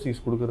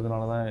ஓவர்சீஸ்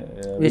கொடுக்கறதுனால தான்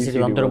விசிடி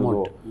வந்துடுமோ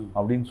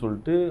அப்படின்னு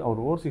சொல்லிட்டு அவர்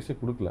ஓவர்சீஸே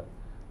கொடுக்கல.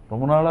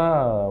 ரொம்ப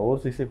நாளாக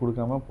ஓவர்சீஸே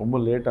கொடுக்காம ரொம்ப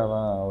லேட்டாக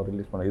தான் அவர்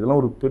ரிலீஸ் பண்ணார்.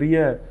 இதெல்லாம் ஒரு பெரிய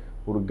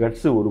ஒரு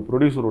கட்ஸு, ஒரு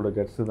ப்ரொடியூசரோட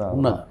கட்ஸு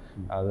தான்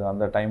அது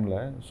அந்த டைமில்.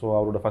 ஸோ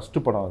அவரோட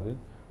ஃபஸ்ட்டு படம் அது.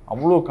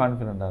 அவ்வளோ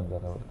கான்ஃபிடெண்ட்டாக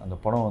இருந்தார் அவர்.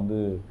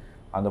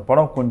 அந்த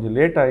படம் கொஞ்சம்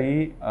லேட் ஆகி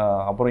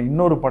அப்புறம்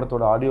இன்னொரு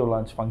படத்தோட ஆடியோ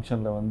லான்ச்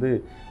ஃபங்க்ஷனில் வந்து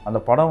அந்த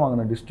படம்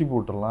வாங்கின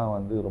டிஸ்ட்ரிபியூட்டர்லாம்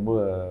வந்து ரொம்ப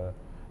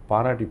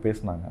பாராட்டி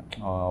பேசினாங்க.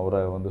 அவரை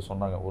வந்து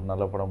சொன்னாங்க, ஒரு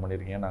நல்ல படம்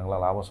பண்ணியிருக்கீங்க,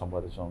 நாங்களாம் லாபம்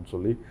சம்பாதிச்சோம்னு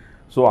சொல்லி.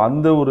 ஸோ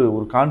அந்த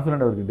ஒரு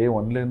கான்ஃபிடென்ட் அவருக்கு டே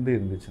 1லேருந்து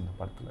இருந்துச்சு இந்த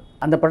படத்தில்.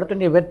 அந்த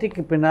படத்துடைய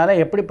வெற்றிக்கு பின்னால்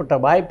எப்படிப்பட்ட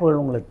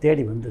வாய்ப்புகள் உங்களுக்கு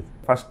தேடி வந்தது?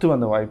 ஃபஸ்ட்டு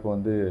வந்த வாய்ப்பு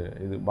வந்து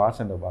இது பாஸ்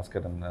அண்ட்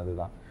பாஸ்கரன்.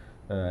 அதுதான்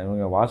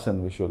இவங்க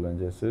Vasan visual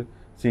வெஞ்சர்ஸு,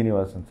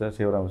 Srinivasan sir,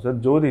 Sivaraman sir,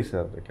 ஜோதி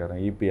சார் இருக்கார்,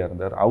 இபிஆர்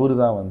இருந்தார். அவர்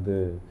தான் வந்து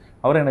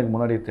அவரை எனக்கு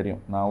முன்னாடியே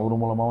தெரியும். நான் அவர்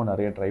மூலமாகவும்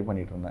நிறைய ட்ரை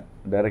பண்ணிகிட்டு இருந்தேன்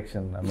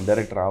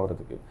டைரக்டர்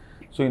ஆகிறதுக்கு.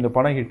 ஸோ இந்த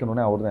படம்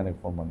ஹிட்டுனோடனே அவர் தான் எனக்கு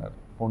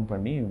ஃபோன்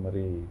பண்ணி இது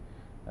மாதிரி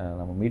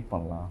நம்ம மீட்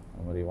பண்ணலாம்,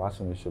 இந்த மாதிரி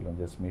வாசன் விஷுவல்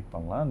வெஞ்சர்ஸ் மீட்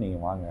பண்ணலாம்,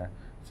 நீங்கள் வாங்க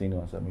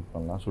சீனிவாசன் மீட்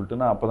பண்ணலாம் சொல்லிட்டு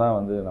நான் அப்போ தான்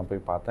வந்து நான்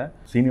போய் பார்த்தேன்.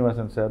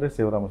 சீனிவாசன் சார்,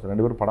 சிவராமன் சார்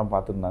 2 பேரும் படம்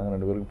பார்த்துருந்தாங்க.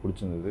 2 பேருக்கும்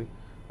பிடிச்சிருந்தது.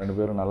 2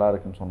 பேரும் நல்லா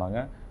இருக்குன்னு சொன்னாங்க.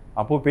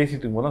 அப்போது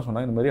பேசிகிட்டு இருக்கும்போது தான்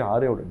சொன்னாங்க, இந்த மாதிரி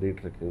ஆர்யாவோட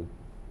டேட் இருக்குது,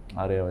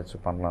 ஆர்யா வச்சு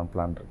பண்ணலான்னு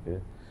பிளான்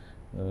இருக்குது,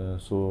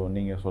 ஸோ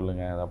நீங்கள்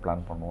சொல்லுங்கள் எதாவது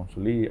பிளான் பண்ணுவோம்னு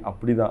சொல்லி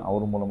அப்படி தான்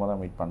அவர் மூலமாக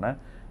தான் மீட் பண்ணேன்.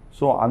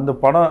 ஸோ அந்த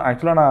படம்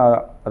ஆக்சுவலாக நான்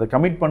அதை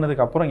கமிட்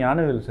பண்ணதுக்கப்புறம்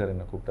ஞானவேல் சார்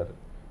என்னை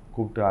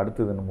கூப்பிட்டு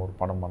அடுத்தது நம்ம ஒரு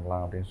படம்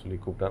பண்ணலாம் அப்படின்னு சொல்லி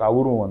கூப்பிட்டார்.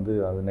 அவரும் வந்து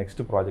அது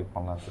நெக்ஸ்ட்டு ப்ராஜெக்ட்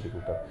பண்ணலான்னு சொல்லி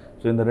கூப்பிட்டார்.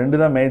 ஸோ இந்த 2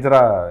 தான்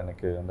மேஜராக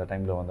எனக்கு அந்த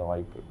டைமில் வந்த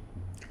வாய்ப்பு.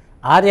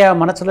 ஆர்யா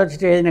மனசில்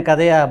வச்சுட்டு எழுதின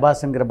கதையா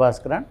பாஸ்ங்கிற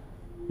பாஸ்கரன்?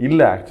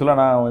 இல்லை, ஆக்சுவலாக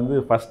நான் வந்து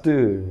ஃபஸ்ட்டு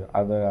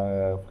அதை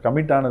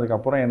கமிட்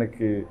ஆனதுக்கப்புறம்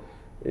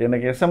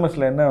எனக்கு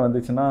எஸ்எம்எஸில் என்ன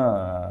வந்துச்சுன்னா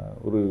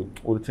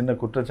ஒரு சின்ன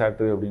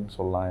குற்றச்சாட்டு அப்படின்னு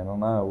சொல்லலாம்.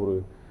 என்னென்னா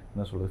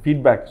என்ன சொல்கிறது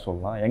ஃபீட்பேக்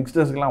சொல்லலாம்.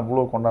 யங்ஸ்டர்ஸ்க்கெலாம்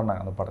அவ்வளோ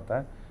கொண்டாடினாங்க அந்த படத்தை.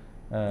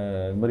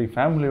 இது மாதிரி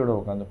ஃபேமிலியோடு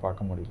உட்காந்து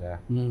பார்க்க முடியல,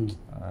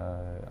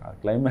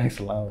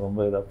 கிளைமேக்ஸ்லாம்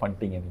ரொம்ப இதாக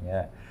பண்ணிட்டீங்க,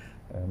 நீங்கள்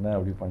என்ன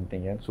அப்படி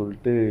பண்ணிட்டீங்கன்னு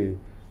சொல்லிட்டு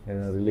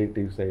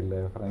ரிலேட்டிவ் சைடில்,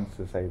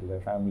 ஃப்ரெண்ட்ஸு சைடில்,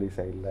 ஃபேமிலி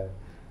சைடில்,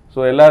 ஸோ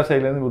எல்லா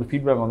சைட்லேருந்து ஒரு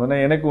ஃபீட்பேக் வந்தோடனே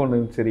எனக்கு ஒன்று,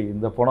 சரி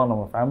இந்த படம்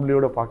நம்ம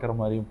ஃபேமிலியோடு பார்க்குற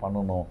மாதிரியும்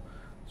பண்ணணும்,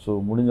 ஸோ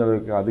முடிஞ்ச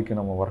அளவுக்கு அதுக்கு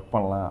நம்ம ஒர்க்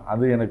பண்ணலாம்.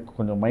 அது எனக்கு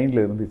கொஞ்சம்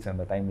மைண்டில் இருந்துச்சு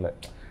அந்த டைமில்.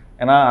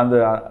 ஏன்னா அந்த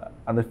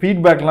அந்த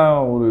ஃபீட்பேக்லாம்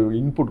ஒரு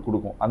இன்புட்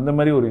கொடுக்கும். அந்த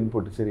மாதிரி ஒரு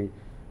இன்புட், சரி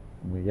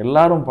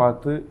எல்லாரும்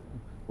பார்த்து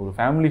ஒரு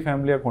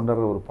ஃபேமிலியாக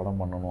கொண்டாடுற ஒரு படம்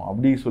பண்ணணும்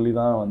அப்படி சொல்லி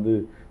தான் வந்து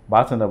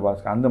பாஸ் அண்ட்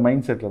பாஸ் அந்த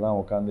மைண்ட் செட்டில் தான்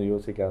உட்காந்து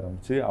யோசிக்க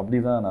ஆரம்பித்து அப்படி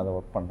தான் நான் அதை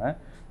ஒர்க் பண்ணேன்.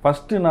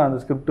 ஃபஸ்ட்டு நான் அந்த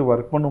ஸ்கிரிப்ட்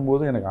ஒர்க்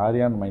பண்ணும்போது எனக்கு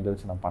ஆரியான்னு மைண்டில்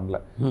வச்சு நான் பண்ணல.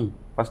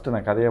 ஃபஸ்ட்டு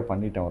நான் கதையாக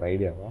பண்ணிட்டேன் ஒரு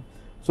ஐடியாவாக.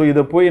 ஸோ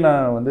இதை போய்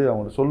நான் வந்து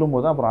அவங்க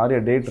சொல்லும்போது தான் அப்புறம்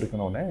ஆரியா டேட்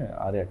இருக்கணுன்னே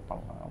ஆரியாக்கு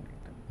பண்ணலாம்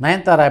அப்படின்ட்டு.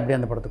 நயன்தாரா எப்படி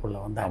அந்த படத்துக்குள்ளே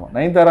வந்தாங்க? ஆமாம்,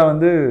 நயன்தாரா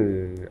வந்து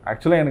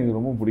ஆக்சுவலாக எனக்கு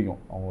ரொம்ப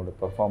பிடிக்கும். அவங்களோட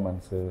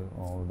பெர்ஃபார்மன்ஸு,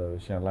 அவங்களோட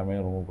விஷயம்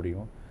எல்லாமே ரொம்ப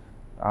பிடிக்கும்.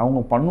 அவங்க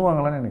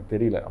பண்ணுவாங்களான்னு எனக்கு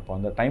தெரியல. அப்போ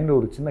அந்த டைமில்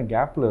ஒரு சின்ன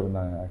கேப்பில்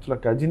இருந்தாங்க.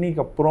 ஆக்சுவலாக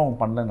கஜினிக்கு அப்புறம் அவங்க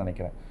பண்ணலன்னு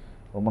நினைக்கிறேன்.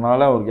 ரொம்ப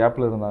நாளாக ஒரு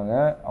கேப்பில் இருந்தாங்க.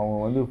 அவங்க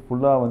வந்து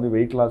ஃபுல்லாக வந்து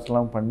வெயிட்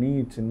லாஸ்லாம் பண்ணி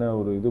சின்ன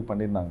ஒரு இது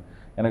பண்ணியிருந்தாங்க.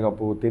 எனக்கு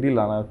அப்போது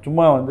தெரியல. ஆனால்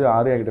சும்மா வந்து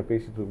ஆர்யா கிட்டே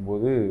பேசிகிட்டு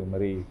இருக்கும்போது இது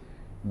மாதிரி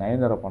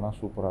நயன்தாரா பண்ணால்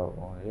சூப்பராக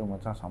இருக்கும், ஐயோ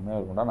மச்சான் செம்மையாக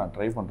இருக்கும்டா, நான்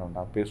ட்ரை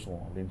பண்ணுறேன்டா,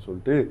 பேசுவோம் அப்படின்னு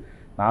சொல்லிட்டு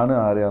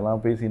நானும்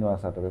ஆர்யாலாம் போய்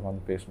சீனிவாசாட்ட போய்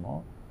வந்து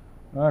பேசணும்.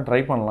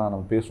 ட்ரை பண்ணலாம்,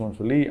 நம்ம பேசுவோம்னு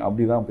சொல்லி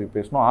அப்படி தான் போய்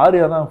பேசணும்.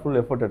 ஆர்யா தான் ஃபுல்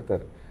எஃபர்ட்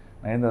எடுத்தார்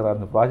நயன்தாரா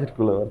அந்த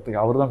ப்ராஜெக்ட்குள்ளே வரத்துக்கு.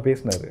 அவர் தான்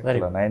பேசினார்,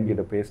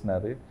 நயன்கிட்ட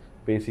பேசினார்.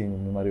 பேசி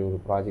இந்த மாதிரி ஒரு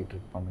ப்ராஜெக்ட்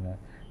இருக்கு பண்ணுங்கள்,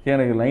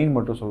 எனக்கு லைன்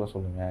மட்டும்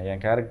சொல்லுங்கள்,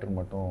 என் கேரக்டர்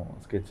மட்டும்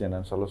ஸ்கெட்ச்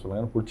என்னன்னு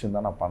சொல்லுங்கள்,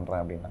 பிடிச்சிருந்தா நான்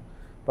பண்ணுறேன் அப்படின்னா.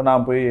 இப்போ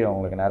நான் போய்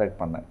அவங்களுக்கு நேரேட்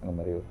பண்ணேன் இந்த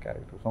மாதிரி ஒரு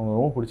கேரக்டர். ஸோ அவங்க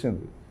ரொம்ப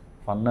பிடிச்சிருந்து,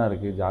 ஃபன்னாக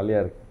இருக்குது,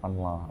 ஜாலியாக இருக்குது,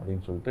 பண்ணலாம்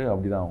அப்படின்னு சொல்லிட்டு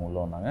அப்படி தான் அவங்க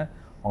உள்ளே வந்தாங்க.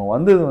 அவங்க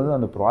வந்தது வந்து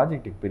அந்த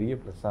ப்ராஜெக்ட்டுக்கு பெரிய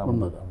ப்ளஸ்ஸாக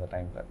இருந்தது அந்த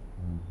டைமில்.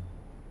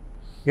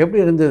 எப்படி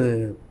இருந்தது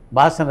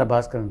பாஸ்கர்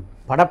பாஸ்கரன்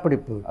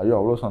படப்பிடிப்பு? ஐயோ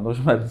அவ்வளோ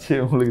சந்தோஷமாக இருந்துச்சு.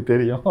 உங்களுக்கு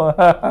தெரியும்,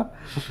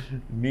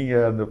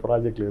 நீங்கள் அந்த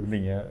ப்ராஜெக்டில்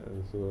இருந்தீங்க.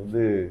 ஸோ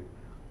வந்து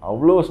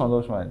அவ்வளோ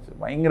சந்தோஷமாக இருந்துச்சு.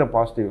 பயங்கர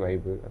பாசிட்டிவ்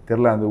வைப்பு.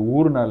 தெரில அந்த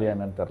ஊருனாலையா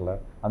என்னன்னு தெரில,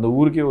 அந்த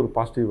ஊருக்கே ஒரு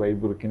பாசிட்டிவ்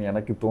வைப்பு இருக்குன்னு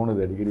எனக்கு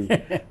தோணுது அடிக்கடி.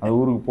 அந்த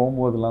ஊருக்கு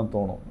போகும்போதெல்லாம்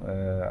தோணும்.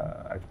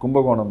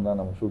 கும்பகோணம் தான்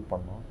நம்ம ஷூட்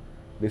பண்ணோம்.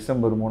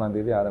 டிசம்பர்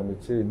 3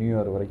 ஆரம்பித்து நியூ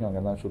இயர் வரைக்கும்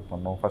அங்கே தான் ஷூட்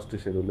பண்ணோம்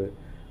ஃபஸ்ட்டு ஷெடியூலு.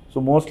 ஸோ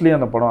மோஸ்ட்லி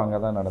அந்த படம் அங்கே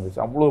தான் நடந்துச்சு.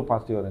 அவ்வளோ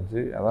பாசிட்டிவாக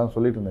இருந்துச்சு. அதான்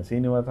சொல்லிட்டு இருந்தேன்,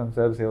 சீனிவாசன்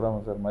சார்,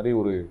 சிவராமன் சார் மாதிரி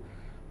ஒரு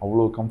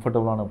அவ்வளோ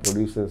கம்ஃபர்டபுளான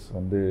ப்ரொடியூசர்ஸ்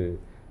வந்து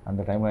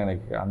அந்த டைமில்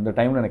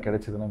எனக்கு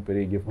கிடைச்சதுன்னா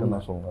பெரிய கிஃப்ட்டுன்னு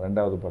தான் சொல்லணும்.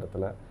 2வது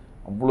படத்தில்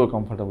அவ்வளோ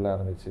கம்ஃபர்டபுளாக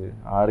இருந்துச்சு.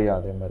 ஆர்யா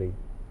அதே மாதிரி,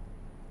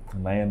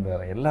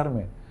 நயன்தாரா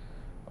எல்லாருமே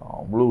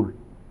அவ்வளோ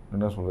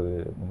என்ன சொல்கிறது,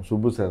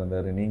 சுப்பு சார்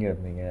இருந்தார், நீங்கள்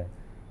இருந்தீங்க,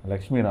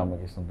 லக்ஷ்மி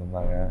ராமகிருஷ்ணன்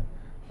இருந்தாங்க,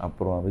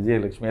 அப்புறம்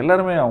விஜயலட்சுமி,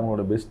 எல்லாருமே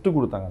அவங்களோட பெஸ்ட்டு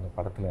கொடுத்தாங்க அந்த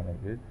படத்தில்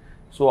எனக்கு.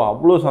 ஸோ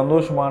அவ்வளோ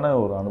சந்தோஷமான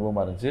ஒரு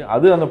அனுபவமாக இருந்துச்சு.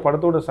 அது அந்த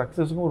படத்தோட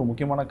சக்ஸஸுக்கும் ஒரு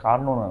முக்கியமான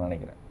காரணம்னு நான்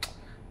நினைக்கிறேன்.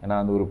 ஏன்னா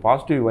அந்த ஒரு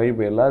பாசிட்டிவ் வைப்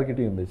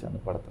எல்லாருக்கிட்டையும் இருந்துச்சு அந்த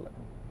படத்தில்.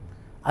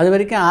 அது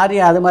வரைக்கும்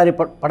ஆர்யா அது மாதிரி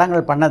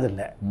படங்கள்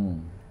பண்ணதில்லை.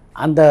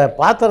 அந்த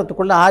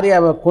பாத்திரத்துக்குள்ளே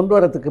ஆர்யாவை கொண்டு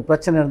வரதுக்கு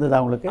பிரச்சனை இருந்தது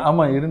அவங்களுக்கு?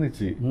 ஆமாம்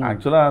இருந்துச்சு.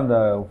 ஆக்சுவலாக அந்த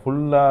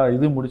ஃபுல்லாக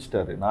இது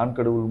முடிச்சிட்டாரு, நான்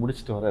கடவுள்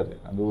முடிச்சுட்டு வர்றாரு.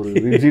 அந்த ஒரு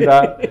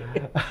ரிஜிடாக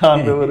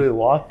அந்த ஒரு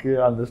வாக்கு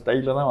அந்த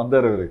ஸ்டைலில் தான்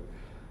வந்தார் அவர்.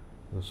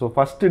 ஸோ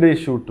ஃபஸ்ட்டு டே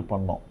ஷூட்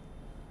பண்ணோம்.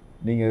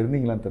 நீங்கள்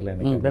இருந்தீங்களான்னு தெரியல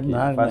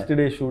எனக்கு. ஃபஸ்ட்டு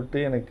டே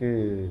ஷூட்டு எனக்கு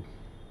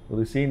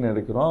ஒரு சீன்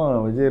எடுக்கிறோம்.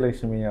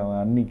 விஜயலட்சுமி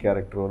அவன் அன்னி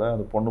கேரக்டரோட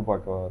அந்த பொண்ணு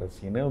பார்க்க வர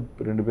சீனு,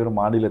 2 பேரும்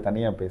மாடியில்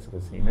தனியாக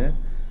பேசுகிற சீனு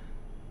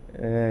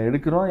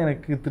எடுக்கிறோம்.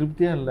 எனக்கு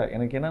திருப்தியாக இல்லை.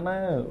 எனக்கு என்னென்னா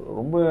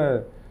ரொம்ப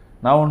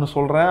நான் ஒன்று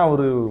சொல்கிறேன்,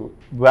 அவர்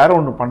வேறு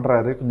ஒன்று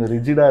பண்ணுறாரு, கொஞ்சம்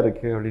ரிஜிடாக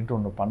இருக்குது அப்படின்ட்டு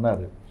ஒன்று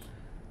பண்ணார்.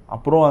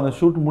 அப்புறம் அந்த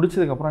ஷூட்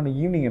முடிச்சதுக்கப்புறம்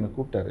அன்றைக்கி ஈவினிங் என்னை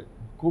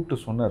கூப்பிட்டு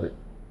சொன்னார்,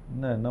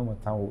 என்ன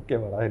மச்சான்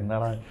ஓகேவாடா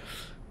என்னடா?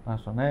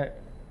 நான் சொன்னேன்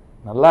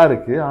நல்லா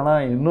இருக்குது,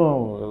 ஆனால் இன்னும்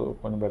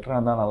கொஞ்சம் பெட்டராக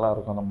இருந்தால்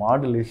நல்லாயிருக்கும். அந்த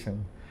மாடுலேஷன்,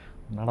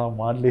 என்னடா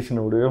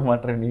மாடுலேஷனை விடவே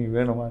மாட்டேன், நீ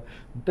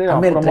வேணுமான்ட்டு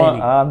அப்புறமா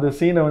அந்த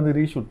சீனை வந்து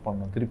ரீஷூட்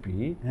பண்ணோம் திருப்பி.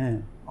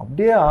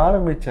 அப்படியே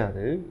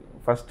ஆரம்பித்தார்.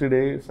 First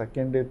day,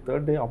 second day,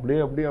 third day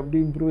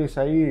அப்படியே இம்ப்ரூவைஸ்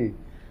ஆகி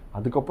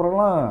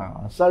அதுக்கப்புறம்லாம்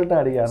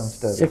அசால்ட்டாக அடிக்க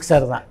ஆரம்பிச்சிட்டாரு.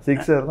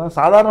 சிக்ஸர் தான்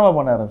சாதாரணமாக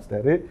பண்ண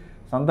ஆரம்பிச்சிட்டாரு.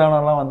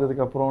 சந்தானம்லாம்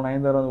வந்ததுக்கப்புறம்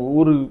நயன்தாரா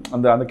ஒரு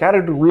அந்த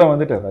கேரக்டருக்கு உள்ளே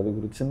வந்துட்டார். அது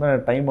ஒரு சின்ன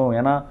டைம் ஆகும்.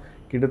 ஏன்னா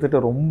கிட்டத்தட்ட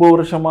ரொம்ப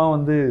வருஷமாக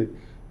வந்து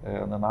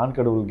அந்த நான்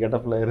கடவுள்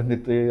கெட்டப்பில்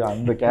இருந்துட்டு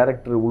அந்த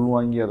கேரக்டர்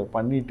உள்வாங்கி அதை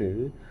பண்ணிவிட்டு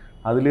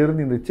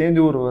அதுலேருந்து இந்த சேஞ்ச்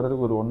ஓவர்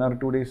வர்றதுக்கு ஒரு 1 or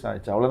 2 days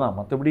ஆயிடுச்சு, அவ்வளோதான்.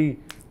 மற்றபடி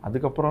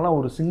அதுக்கப்புறம்லாம்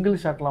ஒரு சிங்கிள்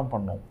ஷாட்லாம்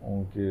பண்ணோம்.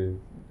 உங்களுக்கு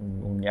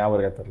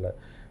ஞாபகம் தெரில,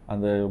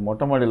 அந்த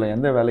மொட்டை மாடியில்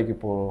எந்த வேலைக்கு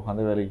போகிறோம்,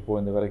 அந்த வேலைக்கு போ,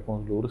 இந்த வேலைக்கு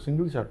போகணும்னு சொல்லி ஒரு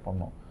சிங்கிள் ஷாட்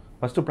பண்ணோம்.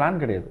 ஃபஸ்ட்டு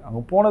பிளான் கிடையாது.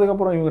 அங்கே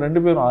போனதுக்கப்புறம் இவங்க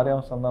 2 பேரும்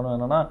ஆர்யாவும் சந்தானம்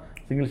என்னென்னா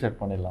சிங்கிள் ஷாட்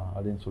பண்ணிடலாம்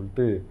அப்படின்னு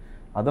சொல்லிட்டு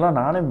அதெல்லாம்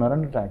நானே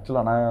மிரண்டுட்டேன்.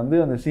 ஆக்சுவலாக நான் வந்து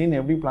அந்த சீன்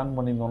எப்படி பிளான்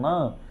பண்ணியிருந்தோன்னா,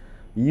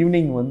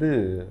 ஈவினிங் வந்து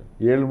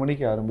 7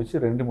 மணிக்கு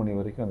ஆரம்பித்து 2 மணி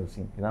வரைக்கும் அந்த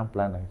சீன், இதான்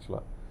பிளான்.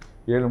 ஆக்சுவலாக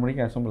 7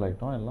 மணிக்கு அசம்பிள்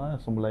ஆகிட்டோம், எல்லாம்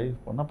அசம்பிள் ஆகி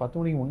போனால் 10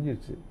 மணிக்கு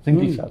முடிஞ்சிருச்சு.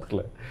 சிங்கிள்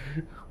ஷாட்டில்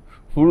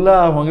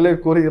ஃபுல்லாக அவங்களே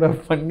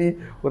கோரியோகிராஃப் பண்ணி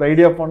ஒரு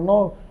ஐடியா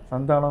பண்ணோம்.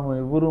 சந்தானம்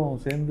இவரும்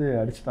சேர்ந்து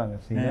அடிச்சிட்டாங்க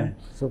சீனை.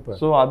 சூப்பர்.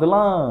 ஸோ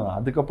அதெல்லாம்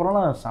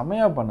அதுக்கப்புறம்லாம்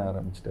செமையாக பண்ண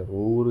ஆரம்பிச்சிட்டார்.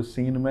 ஒவ்வொரு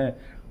சீனுமே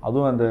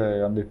அதுவும் அந்த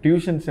அந்த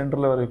டியூஷன்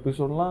சென்டரில் வர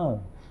எபிசோட்லாம்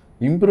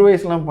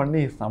இம்ப்ரூவைஸ்லாம்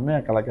பண்ணி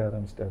செம்மையாக கலக்க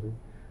ஆரம்பிச்சிட்டாரு.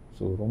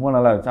 ஸோ ரொம்ப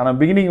நல்லா இருந்துச்சு. ஆனால்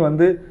பிகினிங்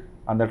வந்து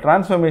அந்த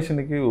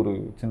டிரான்ஸ்ஃபர்மேஷனுக்கு ஒரு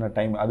சின்ன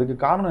டைம். அதுக்கு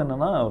காரணம்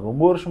என்னென்னா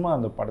ரொம்ப வருஷமாக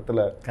அந்த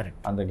படத்தில்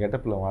அந்த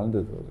கெட்டப்பில்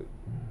வாழ்ந்தது. அது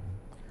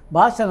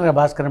பாஸ்கரன்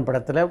பாஸ்கரன்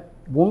படத்தில்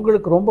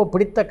உங்களுக்கு ரொம்ப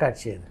பிடித்த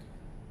காட்சி அது?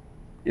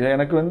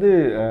 எனக்கு வந்து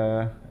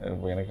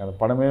எனக்கு அந்த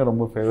படமே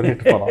ரொம்ப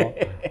ஃபேவரேட் படம்.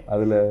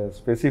 அதில்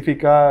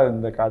ஸ்பெசிஃபிக்காக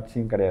இந்த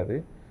காட்சியும் கிடையாது.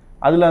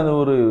 அதில் அந்த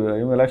ஒரு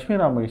இவங்க லக்ஷ்மி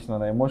ராமகிருஷ்ணன்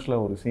அந்த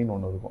எமோஷனலாக ஒரு சீன்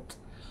ஒன்று இருக்கும்.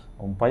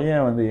 அவன்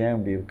பையன் வந்து ஏன்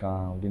இப்படி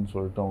இருக்கான் அப்படின்னு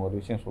சொல்லிட்டு அவங்க ஒரு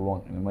விஷயம்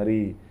சொல்லுவாங்க. இந்த மாதிரி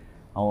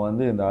அவன்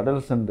வந்து இந்த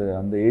அடல்சன்ட்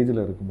அந்த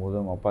ஏஜில் இருக்கும்போது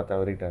அவங்க அப்பா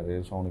தவறிட்டார்.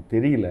 ஸோ அவனுக்கு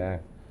தெரியல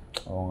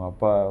அவங்க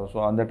அப்பா. ஸோ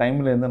அந்த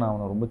டைம்லேருந்து நான்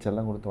அவனை ரொம்ப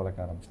செல்லம் கொடுத்து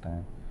வளர்க்க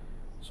ஆரம்பிச்சிட்டேன்.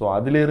 ஸோ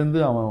அதிலேருந்து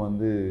அவன்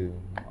வந்து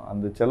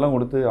அந்த செல்லம்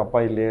கொடுத்து அப்பா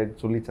இல்லையே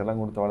சொல்லி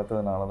செல்லம் கொடுத்து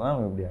வளர்த்ததுனால தான்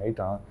அவன் இப்படி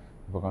ஆகிட்டான்.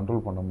 இப்போ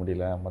கண்ட்ரோல் பண்ண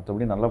முடியல,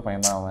 மற்றபடி நல்ல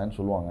பையன்தான் அவன்னு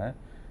சொல்லுவாங்க.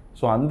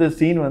 ஸோ அந்த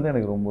சீன் வந்து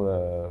எனக்கு ரொம்ப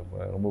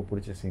ரொம்ப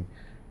பிடிச்ச சீன்.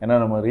 ஏன்னா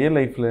நம்ம ரியல்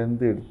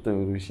லைஃப்லேருந்து எடுத்த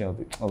ஒரு விஷயம்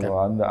அது.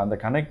 அந்த அந்த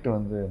கனெக்ட்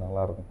வந்து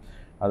நல்லாயிருக்கும்.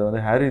 அது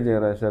வந்து ஹாரி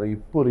ஜெயராஜ் சார்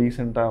இப்போ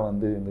ரீசெண்டாக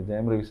வந்து இந்த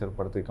ஜெயம் ரவி சார்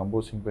படத்துக்கு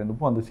கம்போசிங்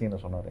போயிருந்தப்போ அந்த சீனை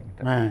சொன்னார்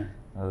என்கிட்ட.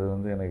 அது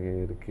வந்து எனக்கு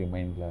இருக்குது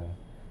மைண்டில்.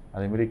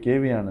 அதேமாரி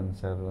கேவி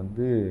ஆனந்த் சார்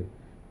வந்து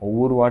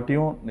ஒவ்வொரு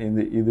வாட்டியும்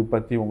இது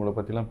பற்றி உங்களை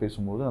பற்றிலாம்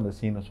பேசும்போது அந்த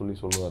சீனை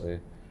சொல்லுவார்.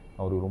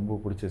 அவருக்கு ரொம்ப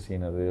பிடிச்ச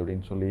சீன் அது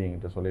அப்படின்னு சொல்லி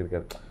என்கிட்ட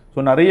சொல்லியிருக்காரு. ஸோ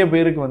நிறைய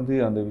பேருக்கு வந்து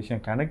அந்த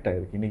விஷயம் கனெக்ட்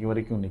ஆகிருக்கு. இன்றைக்கி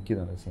வரைக்கும்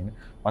நிற்கிது அந்த சீன்.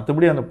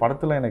 மற்றபடி அந்த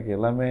படத்தில் எனக்கு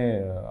எல்லாமே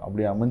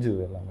அப்படி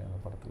அமைஞ்சுது. எல்லாமே அந்த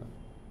படத்தில்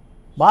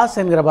பாஸ்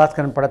என்கிற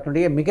பாஸ்கரன்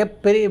படத்துடைய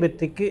மிகப்பெரிய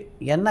வெற்றிக்கு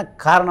என்ன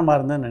காரணமாக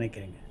இருந்ததுன்னு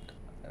நினைக்கிறீங்க?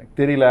 எனக்கு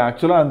தெரியல.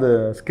 ஆக்சுவலாக அந்த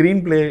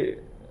ஸ்க்ரீன் ப்ளே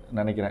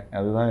நினைக்கிறேன்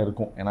அதுதான்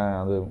இருக்கும். ஏன்னா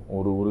அது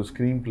ஒரு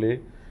ஸ்க்ரீன் ப்ளே,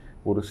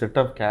 ஒரு செட்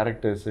ஆஃப்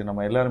கேரக்டர்ஸு,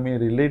 நம்ம எல்லாருமே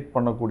ரிலேட்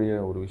பண்ணக்கூடிய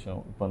ஒரு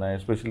விஷயம். இப்போ நான்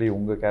எஸ்பெஷலி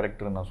உங்கள்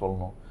கேரக்டர் நான்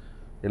சொல்லணும்.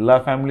 எல்லா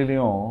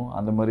ஃபேமிலிலையும்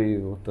அந்த மாதிரி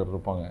ஒருத்தர்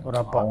இருப்பாங்க.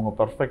 அவங்க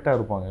பர்ஃபெக்டாக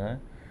இருப்பாங்க.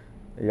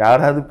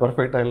 யாராவது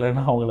பர்ஃபெக்டாக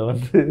இல்லைன்னா அவங்கள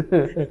வந்து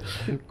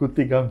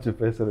குத்தி காமிச்சு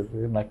பேசுறது,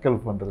 நக்கல்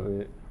பண்ணுறது,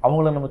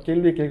 அவங்கள நம்ம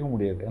கேள்வியை கேட்க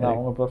முடியாது. ஏன்னா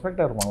அவங்க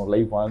பர்ஃபெக்டாக இருப்பாங்க, ஒரு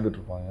லைஃப்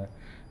வாழ்ந்துட்டுருப்பாங்க.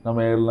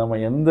 நம்ம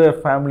எந்த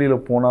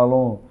ஃபேமிலியில்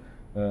போனாலும்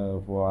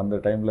இப்போது அந்த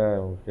டைமில்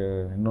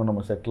இன்னும்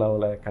நம்ம செட்டில்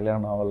ஆகலை,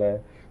 கல்யாணம் ஆகலை,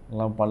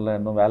 எல்லாம் பண்ணல,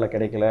 இன்னும் வேலை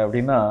கிடைக்கல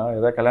அப்படின்னா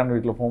ஏதாவது கல்யாண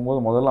வீட்டில்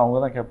போகும்போது முதல்ல அவங்க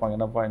தான் கேட்பாங்க,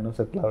 என்னப்பா இன்னும்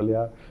செட்டில்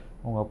ஆகலையா,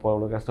 அவங்க அப்பா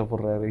அவ்வளோ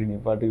கஷ்டப்படுறாரு, நீ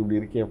பாட்டுக்கு இப்படி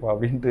இருக்கியப்பா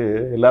அப்படின்ட்டு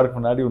எல்லாருக்கும்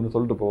முன்னாடி ஒன்று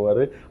சொல்லிட்டு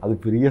போவார். அது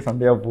பெரிய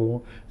சண்டையாக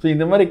போகும். ஸோ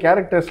இந்த மாதிரி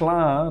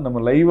கேரக்டர்ஸ்லாம் நம்ம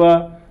லைவாக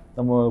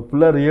நம்ம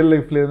ஃபுல்லாக ரியல்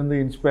லைஃப்லேருந்து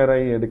இன்ஸ்பயர்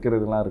ஆகி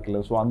எடுக்கிறதுலாம் இருக்குல்ல.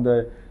 ஸோ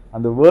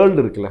அந்த வேர்ல்டு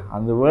இருக்குல்ல,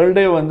 அந்த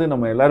வேர்ல்டே வந்து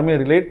நம்ம எல்லாருமே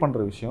ரிலேட்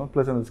பண்ணுற விஷயம்.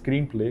 ப்ளஸ் அந்த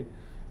ஸ்க்ரீன் ப்ளே,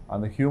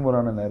 அந்த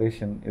ஹியூமரான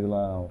நரேஷன்,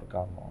 இதெல்லாம் ஒரு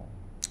காரணம்.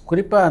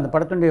 குறிப்பாக அந்த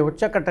படத்தினுடைய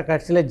உச்சக்கட்ட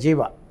காட்சியில்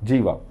ஜீவா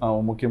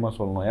முக்கியமாக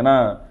சொல்லணும். ஏன்னா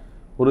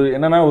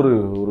என்னென்னா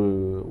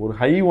ஒரு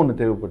ஹை ஒன்று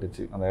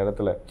தேவைப்பட்டுச்சு அந்த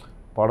இடத்துல.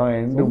 படம்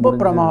எண்டு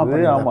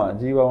முடிஞ்சது. ஆமாம்,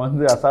 ஜீவா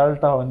வந்து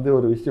அசால்ட்டாக வந்து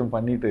ஒரு விஷயம்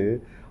பண்ணிவிட்டு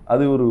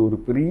அது ஒரு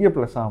பெரிய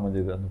ப்ளஸ்ஸாக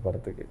அமைஞ்சது அந்த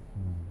படத்துக்கு.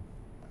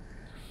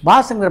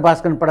 பாஸ்ங்கிற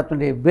பாஸ்கரன்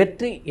படத்தினுடைய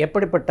வெற்றி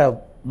எப்படிப்பட்ட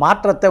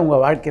மாற்றத்தை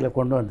உங்கள் வாழ்க்கையில்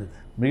கொண்டு வந்தது?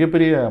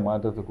 மிகப்பெரிய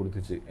மாற்றத்தை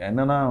கொடுத்துச்சு.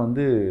 என்னென்னா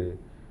வந்து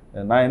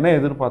நான் என்ன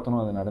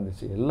எதிர்பார்த்தனோ அது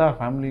நடந்துச்சு. எல்லா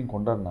ஃபேமிலியும்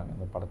கொண்டாடினாங்க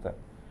அந்த படத்தை.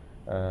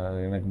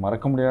 எனக்கு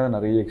மறக்க முடியாத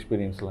நிறைய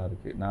எக்ஸ்பீரியன்ஸ்லாம்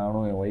இருக்குது.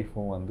 நானும் என்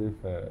ஒய்ஃபும் வந்து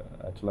இப்போ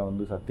ஆக்சுவலாக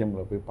வந்து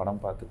சத்தியமில் போய்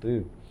படம் பார்த்துட்டு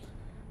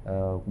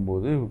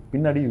இருக்கும்போது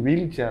பின்னாடி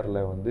வீல் சேரில்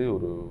வந்து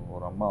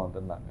ஒரு அம்மா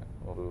வந்திருந்தாங்க.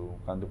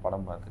 உட்காந்து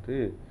படம் பார்த்துட்டு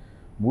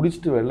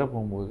முடிச்சுட்டு வெளில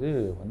போகும்போது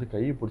வந்து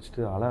கையை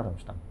பிடிச்சிட்டு அழ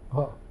ஆரம்பிச்சிட்டாங்க.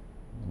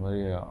 இந்த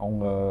மாதிரி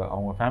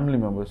அவங்க ஃபேமிலி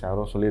மெம்பர்ஸ்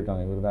யாரோ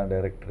சொல்லியிருக்காங்க, இவர் தான்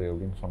டைரக்டர்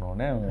அப்படின்னு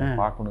சொன்னோடனே அவங்க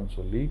பார்க்கணுன்னு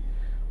சொல்லி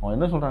அவங்க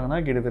என்ன சொல்கிறாங்கன்னா,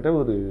 கிட்டத்தட்ட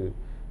ஒரு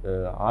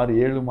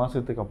 6-7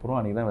 மாதத்துக்கு அப்புறம்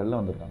அன்றைக்கி தான் வெளில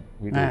வந்திருக்காங்க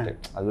வீட்டை விட்டு.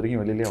 அது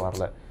வரைக்கும் வெளியிலே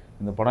வரல.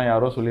 இந்த படம்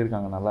யாரோ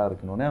சொல்லியிருக்காங்க நல்லா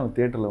இருக்குன்னு அவங்க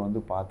தியேட்டரில் வந்து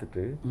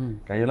பார்த்துட்டு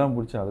கையெல்லாம்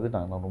பிடிச்சி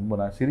அழுதுட்டாங்க.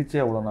 நான் சிரிச்சே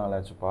அவ்வளோ நாள்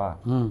ஆச்சுப்பா,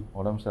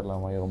 உடம்பு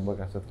சரியில்லாமல் ரொம்ப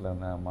கஷ்டத்தில்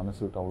இருந்தேன், மனசு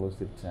விட்டு அவ்வளோ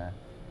சிரித்தேன்,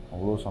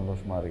 அவ்வளோ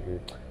சந்தோஷமாக இருக்குது.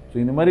 ஸோ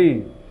இந்த மாதிரி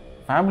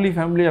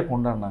ஃபேமிலியாக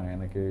கொண்டாடினாங்க.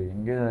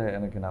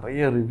 எனக்கு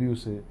நிறைய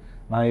ரிவ்யூஸு,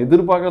 நான்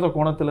எதிர்பார்க்காத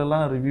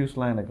கோணத்துலலாம்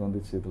ரிவ்யூஸ்லாம் எனக்கு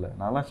வந்துச்சு. இதில்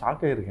நான்லாம்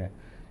ஷாக் ஆகியிருக்கேன்.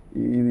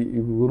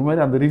 இது ஒரு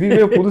மாதிரி அந்த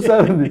ரிவ்யூவே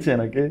புதுசாக இருந்துச்சு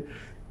எனக்கு.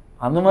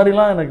 அந்த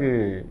மாதிரிலாம் எனக்கு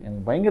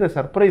பயங்கர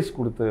சர்ப்ரைஸ்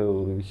கொடுத்த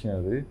ஒரு விஷயம்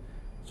அது.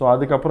 ஸோ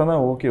அதுக்கப்புறம்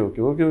தான்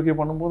ஓகே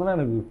பண்ணும்போதுலாம்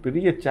எனக்கு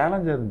பெரிய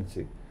சேலஞ்சாக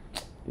இருந்துச்சு.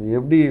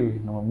 எப்படி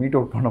நம்ம மீட்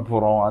அவுட் பண்ண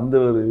போகிறோம், அந்த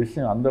ஒரு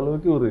விஷயம்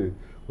அந்தளவுக்கு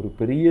ஒரு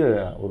பெரிய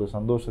ஒரு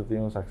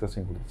சந்தோஷத்தையும்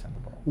சக்ஸஸையும் கொடுத்துச்சு அந்த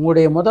படம்.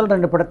 உங்களுடைய முதல்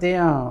 2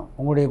 படத்தையும்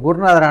உங்களுடைய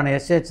குருநாதரான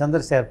எஸ்.ஏ.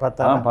 சந்திரசேகர்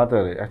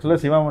பார்த்தாரு.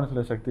 ஆக்சுவலாக சிவா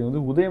மனசுல சக்தி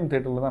வந்து உதயம்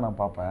தேட்டரில் தான்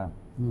நான் பார்ப்பேன்.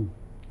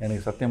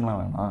 எனக்கு சத்தியம்லாம்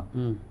வேணாம்,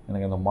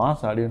 எனக்கு அந்த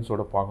மாஸ்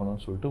ஆடியன்ஸோட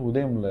பார்க்கணுன்னு சொல்லிட்டு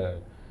உதயமில்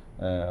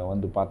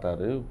வந்து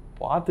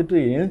பார்த்துட்டு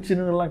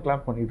எழுச்சின்னுலாம்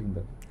கிளாப் பண்ணிகிட்டு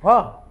இருந்தார்.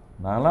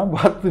 நான்லாம்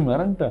பார்த்து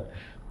மிரண்டேன்.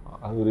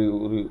 அது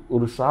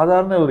ஒரு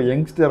சாதாரண ஒரு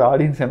யங்ஸ்டர்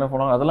ஆடியன்ஸ் என்ன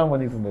பண்ணுவாங்க அதெல்லாம்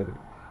பண்ணிட்டு இருந்தார்.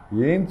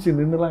 ஏஞ்சி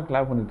நின்றுலாம்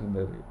கிளாப் பண்ணிட்டு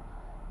இருந்தார்.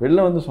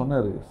 வெளில வந்து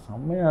சொன்னார்,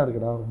 செம்மையாக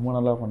இருக்குடா, ரொம்ப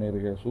நல்லா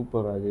பண்ணியிருக்கேன்,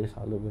 சூப்பர் ராஜேஷ்,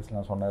 ஆல் தி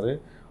பெஸ்ட்லாம் சொன்னார்.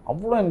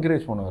 அவ்வளோ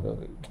என்கரேஜ் பண்ணுவார்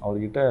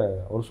அவர்கிட்ட.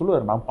 அவர்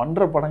சொல்லுவார், நான்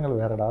பண்ணுற படங்கள்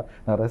வேறடா,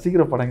 நான்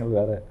ரசிக்கிற படங்கள்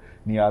வேறு,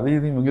 நீ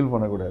அதையும் மிங்கிள்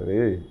பண்ணக்கூடாது,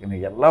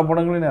 எனக்கு எல்லா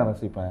படங்களையும் நான்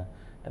ரசிப்பேன்,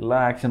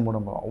 எல்லாம் ஆக்ஷன்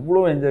படம்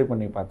அவ்வளோ என்ஜாய்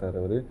பண்ணி பார்த்தாரு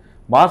அவர்.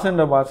 பாஸ்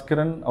அண்ட்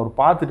பாஸ்கரன் அவர்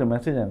பார்த்துட்டு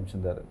மெசேஜ்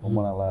அனுப்பிச்சிருந்தார், ரொம்ப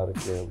நல்லா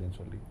இருக்குது அப்படின்னு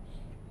சொல்லி.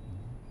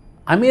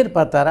 அமீர்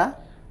பார்த்தாரா?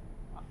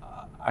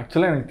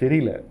 ஆக்சுவலாக எனக்கு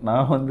தெரியல.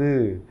 நான் வந்து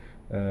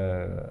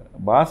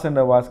பாஸ்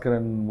அண்ட்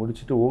பாஸ்கரன்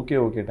முடிச்சுட்டு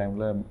ஓகே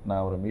டைமில்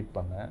நான் அவரை மீட்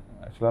பண்ணேன்.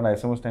 ஆக்சுவலாக நான்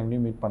எஸ்எம்எஸ்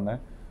டைம்லேயும் மீட்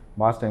பண்ணேன்,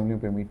 பாஸ்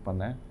டைம்லேயும் போய் மீட்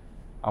பண்ணேன்.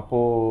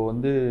 அப்போது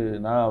வந்து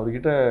நான்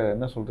அவர்கிட்ட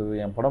என்ன சொல்கிறது,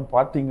 என் படம்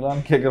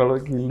பார்த்தீங்களான்னு கேட்குற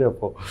அளவுக்கு இல்லை.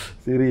 அப்போது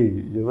சரி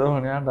ஏதோ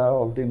ஏன்டா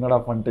அப்படி என்னடா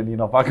பண்ணிட்டு நீ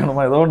நான்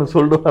பார்க்கணுமா ஏதோ ஒன்று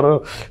சொல்லுவாரோ,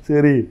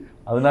 சரி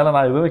அதனால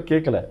நான் எதுவுமே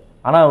கேட்கல.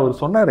 ஆனால் அவர்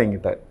சொன்னார்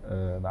என்கிட்ட,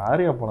 நான்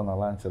ஆரியா படம்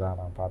நல்லா இருந்துச்சுடா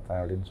நான் பார்த்தேன்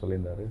அப்படின்னு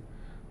சொல்லியிருந்தார்.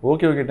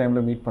 ஓகே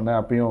டைமில் மீட் பண்ணேன்,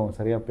 அப்பயும்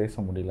சரியாக பேச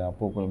முடியல,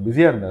 அப்போது கொஞ்சம்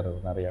பிஸியாக இருந்தார்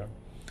அவர் நிறையா.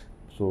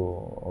 ஸோ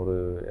அவர்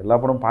எல்லா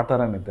படம்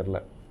பார்த்தாரா எனக்கு தெரில.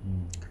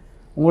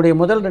 உங்களுடைய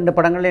முதல் 2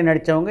 படங்கள்லேயும்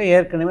நடித்தவங்க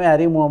ஏற்கனவே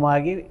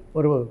அறிமுகமாகி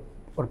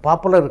ஒரு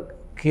பாப்புலர்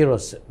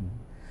ஹீரோஸ்.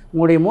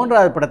 உங்களுடைய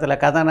 3வது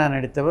படத்தில் கதாநாயகன்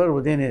நடித்தவர்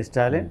உதயநிதி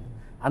ஸ்டாலின்.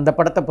 அந்த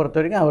படத்தை பொறுத்த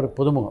வரைக்கும் அவர்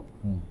புதுமுகம்.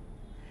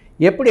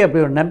 எப்படி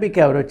அப்படி ஒரு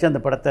நம்பிக்கை அவர் வச்சு அந்த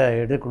படத்தை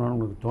எடுக்கணும்னு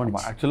உங்களுக்கு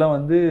தோணுச்சு? ஆக்சுவலாக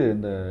வந்து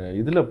இந்த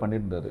இதில்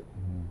பண்ணியிருந்தார்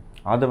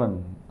ஆதவன்,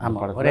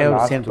 ஒரே ஒரு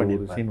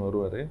சீன்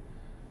வருவார்.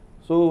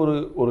 ஸோ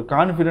ஒரு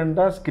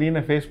கான்ஃபிடெண்ட்டாக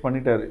ஸ்க்ரீனை ஃபேஸ்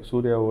பண்ணிட்டார்,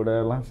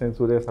 சூர்யாவோடலாம் சேர்ந்து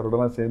சூர்யா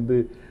சாரோடலாம் சேர்ந்து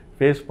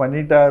ஃபேஸ்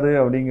பண்ணிட்டாரு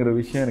அப்படிங்கிற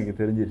விஷயம் எனக்கு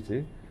தெரிஞ்சிருச்சு.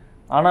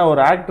 ஆனால்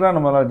ஒரு ஆக்டராக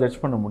நம்மளால்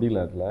ஜட்ஜ் பண்ண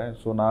முடியல அதில்.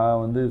 ஸோ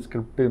நான் வந்து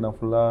ஸ்கிரிப்டு நான்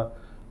ஃபுல்லாக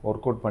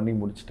ஒர்க் அவுட் பண்ணி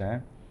முடிச்சிட்டேன்.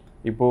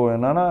 இப்போது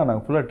என்னென்னா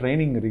நாங்கள் ஃபுல்லாக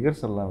ட்ரைனிங்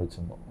ரிஹர்சல்லாம்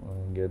வச்சுருந்தோம்.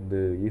 இங்கேருந்து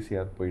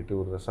ஈசிஆர் போயிட்டு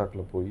ஒரு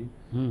ரெசார்ட்டில் போய்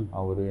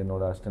அவர்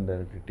என்னோடய அசிஸ்டன்ட்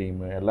டைரக்டர்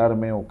டீமு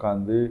எல்லாருமே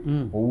உட்காந்து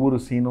ஒவ்வொரு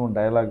சீனும்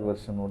டயலாக்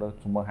வெர்ஷனோட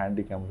சும்மா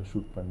ஹேண்டி கேமரா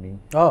ஷூட் பண்ணி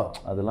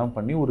அதெல்லாம்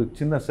பண்ணி ஒரு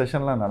சின்ன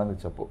செஷன்லாம்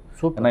நடந்துச்சு.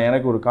 அப்போது ஏன்னா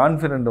எனக்கு ஒரு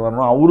கான்ஃபிடென்ட்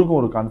வரணும், அவருக்கும்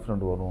ஒரு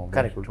கான்ஃபிடென்ட் வரும்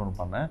அப்படின்னு சொல்லிட்டு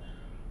ஒன்று பண்ணேன்.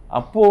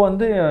 அப்போது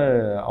வந்து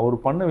அவர்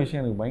பண்ண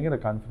விஷயம் எனக்கு பயங்கர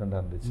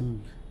கான்ஃபிடெண்ட்டாக இருந்துச்சு.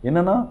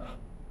 என்னென்னா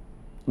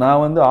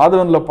நான் வந்து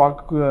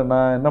ஆதவனில்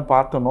நான் என்ன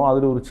பார்த்தனோ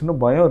அதில் ஒரு சின்ன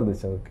பயம்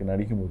இருந்துச்சு அவருக்கு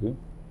நடிக்கும்போது.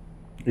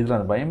 இதில்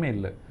அந்த பயமே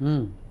இல்லை,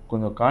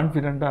 கொஞ்சம்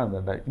கான்ஃபிடெண்ட்டாக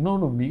அந்த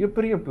இன்னொன்று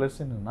மிகப்பெரிய ப்ளஸ்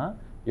என்னென்னா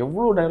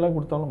எவ்வளோ டைலாக்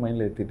கொடுத்தாலும்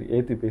மைண்டில்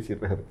ஏற்றி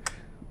பேசிடுறாரு.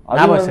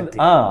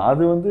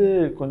 அது வந்து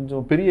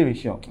கொஞ்சம் பெரிய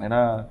விஷயம்.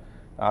 ஏன்னா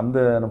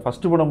அந்த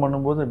ஃபஸ்ட்டு படம்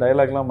பண்ணும்போது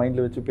டைலாக்லாம்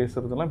மைண்டில் வச்சு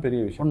பேசுகிறதுலாம்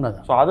பெரிய விஷயம்.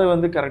 ஸோ அதை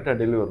வந்து கரெக்டாக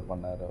டெலிவர்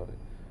பண்ணார் அவர்.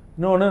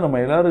 இன்னொன்று நம்ம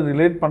எல்லோரும்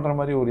ரிலேட் பண்ணுற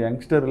மாதிரி ஒரு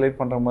யங்ஸ்டர் ரிலேட்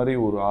பண்ணுற மாதிரி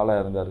ஒரு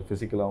ஆளாக இருந்தார்,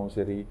 ஃபிசிக்கலாகவும்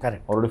சரி,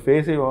 அவரோட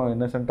ஃபேஸே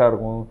இன்னசென்ட்டாக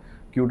இருக்கும்,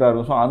 க்யூட்டாக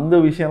இருக்கும். ஸோ அந்த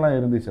விஷயம்லாம்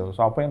இருந்துச்சு அவர்.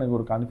 ஸோ அப்போ எனக்கு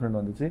ஒரு கான்ஃபிடென்ட்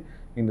வந்துச்சு,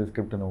 இந்த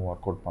ஸ்கிரிப்டை நம்ம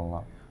ஒர்க் அவுட்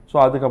பண்ணலாம். ஸோ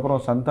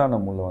அதுக்கப்புறம்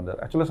சந்தானம் உள்ள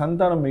வந்தார். ஆக்சுவலாக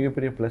சந்தானம்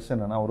மிகப்பெரிய ப்ளஸ்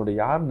என்னென்னா அவரோட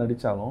யார்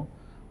நடித்தாலும்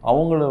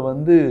அவங்கள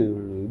வந்து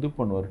இது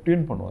பண்ணுவார்,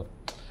 டியூன் பண்ணுவார்.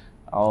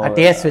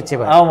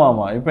 ஆமாம்.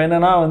 இப்போ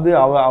என்னென்னா வந்து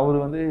அவர்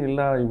வந்து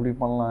இல்லை இப்படி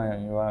பண்ணலாம்,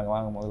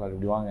 வாங்க முதல்ல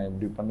இப்படி வாங்க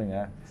இப்படி பண்ணுங்க,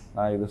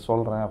 நான் இதை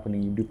சொல்கிறேன், அப்போ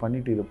நீங்கள் இப்படி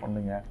பண்ணிவிட்டு இதை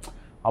பண்ணுங்க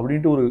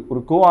அப்படின்ட்டு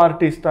ஒரு கோ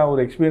ஆர்டிஸ்ட்டாக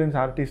ஒரு எக்ஸ்பீரியன்ஸ்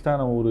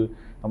ஆர்டிஸ்ட்டாக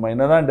நம்ம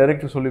என்ன தான்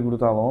டைரக்டர் சொல்லி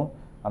கொடுத்தாலும்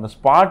அந்த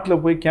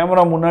ஸ்பாட்டில் போய்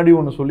கேமரா முன்னாடி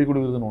ஒன்று சொல்லி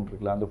கொடுக்குறதுன்னு ஒன்று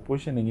இருக்குல்ல, அந்த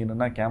பொசிஷன் நீங்கள்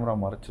என்னென்னா கேமரா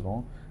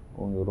மறைச்சிடும்,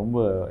 உங்கள் ரொம்ப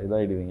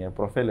இதாகிடுவீங்க,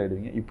 ப்ரொஃபைல்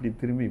ஆகிடுவீங்க, இப்படி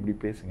திரும்பி இப்படி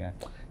பேசுங்க,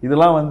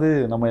 இதெல்லாம் வந்து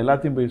நம்ம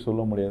எல்லாத்தையும் போய்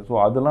சொல்ல முடியாது. ஸோ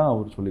அதெல்லாம்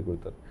அவர் சொல்லி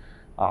கொடுத்தார்.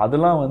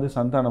 அதெல்லாம் வந்து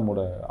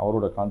சந்தானமோட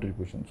அவரோட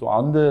கான்ட்ரிபியூஷன். ஸோ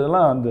அந்த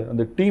இதெல்லாம்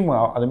அந்த டீம்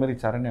அதேமாதிரி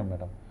சரண்யா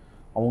மேடம்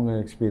அவங்க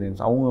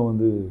எக்ஸ்பீரியன்ஸ், அவங்க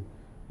வந்து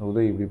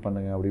உதவி இப்படி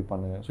பண்ணுங்கள் அப்படி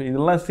பண்ணுங்கள். ஸோ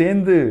இதெல்லாம்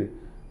சேர்ந்து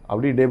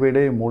அப்படியே டே பை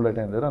டே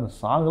மூவ்லெட்டாக இருந்தார். அந்த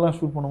சாங்கெல்லாம்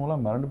ஷூட்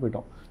பண்ணும்போதெல்லாம் மிரண்டு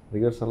போயிட்டோம்.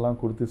 ரிஹர்சல்லாம்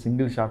கொடுத்து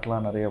சிங்கிள்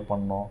ஷாட்லாம் நிறைய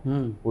பண்ணோம்.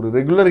 ஒரு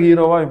ரெகுலர்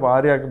ஹீரோவாக இப்போ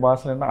ஆர்யாவுக்கு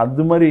பாஸ்லன்னா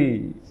அது மாதிரி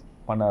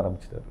பண்ண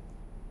ஆரம்பிச்சிட்டாரு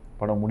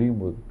படம்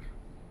முடியும் போது.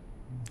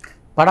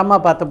 படமாக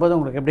பார்த்தபோது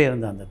உங்களுக்கு எப்படி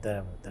இருந்தது அந்த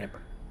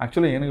திரைப்படம்?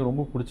 ஆக்சுவலாக எனக்கு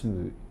ரொம்ப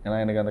பிடிச்சிருந்தது. ஏன்னா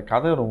எனக்கு அந்த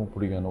கதை ரொம்ப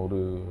பிடிக்கும். ஒரு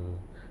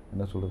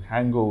என்ன சொல்கிறது,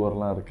 ஹேங்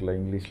ஓவர்லாம் இருக்குல்ல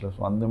இங்கிலீஷில்,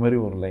 ஸோ அந்த மாதிரி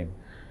ஒரு லைன்.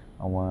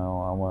 அவன்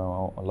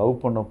லவ்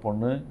பண்ண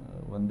பொண்ணு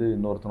வந்து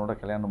இன்னொருத்தனோட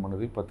கல்யாணம்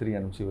பண்ணது, பத்திரிகை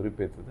அனுப்பிச்சு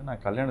வெறுப்பேற்றுது.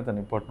 நான் கல்யாணத்தை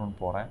நிப்பாட்டணும்னு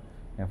போகிறேன்,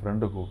 என்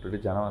ஃப்ரெண்டை கூப்பிட்டுட்டு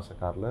ஜனவாச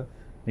காரில்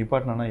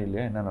நிப்பாட்டினா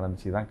இல்லையா என்ன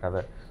நடந்துச்சு தான்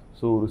கதை.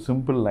 ஸோ ஒரு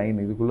சிம்பிள் லைன்,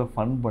 இதுக்குள்ளே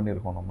ஃபன்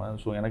பண்ணியிருக்கோம் நம்ம.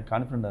 ஸோ எனக்கு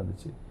கான்ஃபிடென்ட்டாக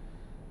இருந்துச்சு.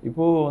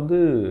 இப்போது வந்து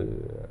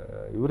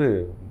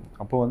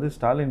அப்போ வந்து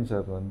ஸ்டாலின்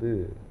சார் வந்து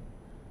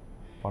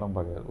படம்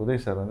பார்க்குறாரு,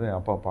 உதய் சார் வந்து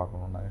அப்பா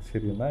பார்க்கணுன்னாங்க.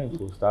 சரின்னா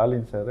இப்போது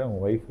ஸ்டாலின் சார், அவங்க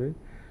ஒய்ஃபு,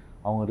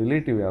 அவங்க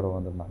ரிலேட்டிவ் யாரோ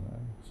வந்திருந்தாங்க.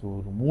 ஸோ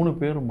ஒரு 3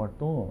 பேர்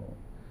மட்டும்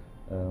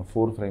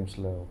 4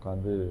 ஃப்ரேம்ஸில்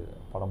உட்காந்து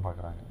படம்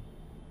பார்க்குறாங்க.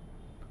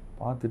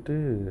 பார்த்துட்டு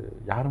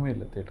யாருமே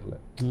இல்லை தேட்டரில்.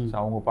 ஸோ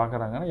அவங்க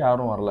பார்க்குறாங்கன்னா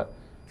யாரும் வரல.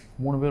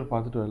 3 பேர்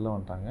பார்த்துட்டு வெளில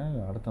வந்துட்டாங்க.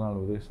 அடுத்த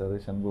நாள் உதய் சார்,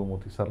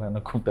 சண்முகமூர்த்தி சார்லாம்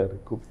என்ன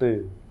கூப்பிட்டு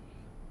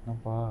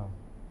என்னப்பா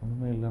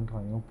ஒன்றுமே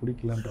இல்லைன்றாங்க,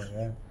 பிடிக்கலன்றாங்க,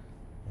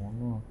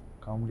 ஒன்றும்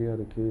காமெடியாக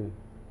இருக்குது,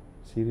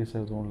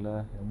 சீரியஸாக எதுவும் இல்லை,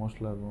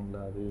 எமோஷ்னலாக எதுவும் இல்லை,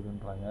 அது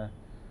இதுன்றாங்க,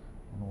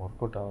 ஒன்றும்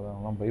ஒர்க் அவுட் ஆகுது,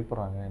 அவங்களாம்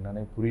பயப்படுறாங்க,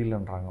 என்னன்னே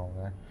புரியலன்றாங்க,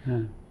 அவங்க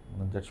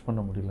ஒன்றும் ஜட்ஜ் பண்ண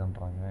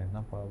முடியலன்றாங்க,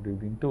 என்னப்பா அப்படி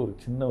இப்படின்ட்டு ஒரு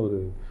சின்ன ஒரு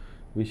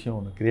விஷயம்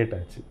ஒன்று க்ரியேட்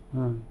ஆச்சு.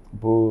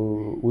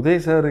 இப்போது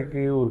உதய்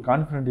சாருக்கு ஒரு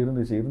கான்ஃபிடென்ட்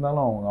இருந்துச்சு,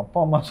 இருந்தாலும் அவங்க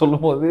அப்பா அம்மா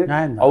சொல்லும் போது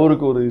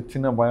அவருக்கு ஒரு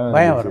சின்ன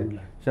பயம்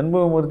இருந்துச்சு.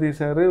 சண்முகமூர்த்தி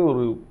சார்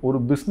ஒரு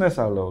பிஸ்னஸ்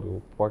ஆகல, ஒரு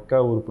பக்கா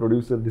ஒரு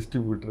ப்ரொடியூசர்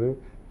டிஸ்ட்ரிபியூட்டரு,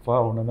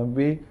 உன்னை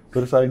நம்பி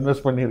பெருசாக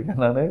இன்வெஸ்ட்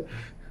பண்ணியிருக்கேன் நான்.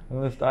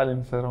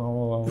 ஸ்டாலின் சார்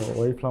அவங்க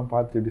ஒய்ஃப்லாம்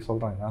பார்த்து இப்படி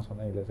சொல்கிறாங்க. நான்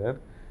சொன்னேன், இல்லை சார்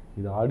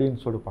இது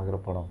ஆடியன்ஸோடு பார்க்குற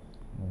படம்,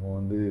 நம்ம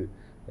வந்து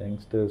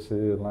யங்ஸ்டர்ஸு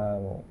எல்லாம்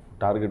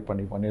டார்கெட்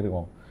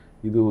பண்ணியிருக்கோம்.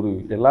 இது ஒரு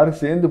எல்லோரும்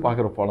சேர்ந்து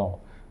பார்க்குற படம்,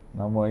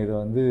 நம்ம இதை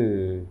வந்து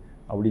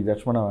அப்படி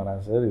ஜட்ஜ் பண்ண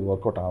வேணாம் சார், இது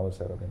ஒர்க் அவுட் ஆகும்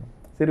சார் அப்படின்னு.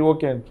 சரி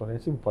ஓகேன்னு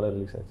சொல்லியாச்சு. படம்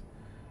ரிலீஸ் ஆச்சு.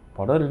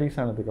 படம் ரிலீஸ்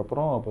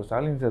ஆனதுக்கப்புறம் அப்போ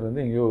ஸ்டாலின் சார்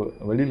வந்து எங்கேயோ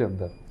வெளியில்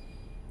இருந்தார்.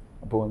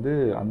 அப்போ வந்து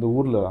அந்த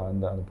ஊரில்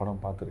அந்த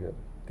படம் பார்த்துருக்காரு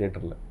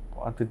தியேட்டரில்.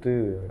 பார்த்துட்டு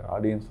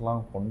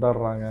ஆடியன்ஸ்லாம்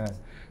கொண்டாடுறாங்க,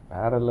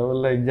 வேறு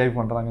லெவலில் என்ஜாய்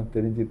பண்ணுறாங்கன்னு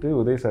தெரிஞ்சுட்டு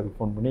உதய் சாருக்கு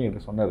ஃபோன் பண்ணி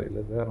என்கிட்ட சொன்னார்,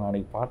 இல்லை சார் நான்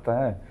அன்றைக்கி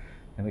பார்த்தேன்,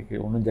 எனக்கு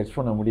ஒன்றும் ஜட்ஜ்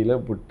பண்ண முடியல,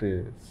 பட்டு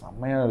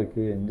செம்மையாக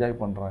இருக்குது, என்ஜாய்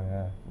பண்ணுறாங்க,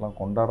 எல்லாம்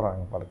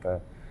கொண்டாடுறாங்க படத்தை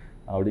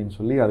அப்படின்னு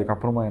சொல்லி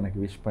அதுக்கப்புறமா எனக்கு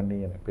விஷ் பண்ணி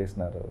எனக்கு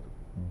பேசினார் அவர்.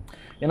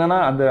 என்னென்னா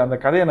அந்த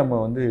கதையை நம்ம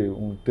வந்து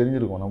உங்களுக்கு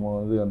தெரிஞ்சிருக்கோம். நம்ம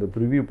வந்து அந்த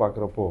ப்ரிவ்யூ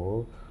பார்க்குறப்போ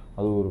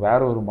அது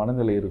வேறு ஒரு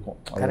மனநிலை இருக்கும்.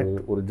 அது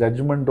ஒரு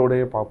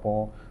ஜட்ஜ்மெண்ட்டோடையே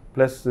பார்ப்போம்.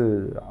 ப்ளஸ்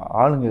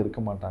ஆளுங்க இருக்க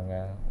மாட்டாங்க,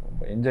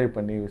 என்ஜாய்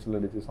பண்ணி விசில்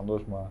அடித்து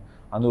சந்தோஷமாக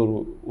அந்த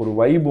ஒரு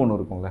வைப் ஒன்று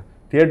இருக்கும்ல,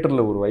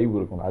 தியேட்டரில் ஒரு வைப்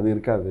இருக்கும், அது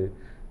இருக்காது.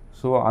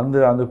 ஸோ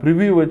அந்த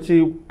ப்ரிவ்யூ வச்சு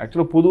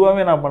ஆக்சுவலாக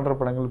பொதுவாகவே நான் பண்ணுற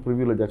படங்கள்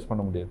ப்ரிவ்யூவில் ஜட்ஜ்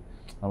பண்ண முடியாது.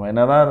 நம்ம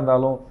என்ன தான்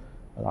இருந்தாலும்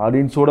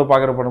ஆடியன்ஸோடு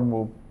பார்க்குற படம்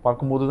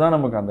பார்க்கும்போது தான்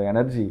நமக்கு அந்த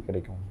எனர்ஜி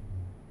கிடைக்கும்.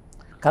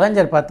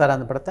 கலைஞர் பார்த்தார்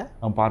அந்த படத்தை?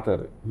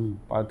 பார்த்தாரு.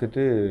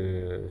 பார்த்துட்டு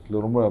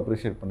ரொம்ப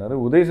அப்ரிஷியேட் பண்ணார்.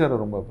 உதய் சாரை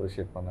ரொம்ப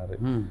அப்ரிஷியேட் பண்ணார்.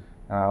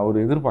 அவர்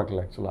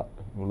எதிர்பார்க்கல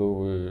ஆக்சுவலாக இவ்வளோ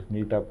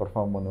நீட்டாக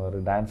பர்ஃபார்ம் பண்ணுவார்,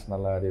 டான்ஸ்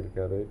நல்லா ஆடி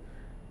இருக்கார்,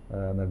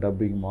 அந்த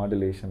டப்பிங்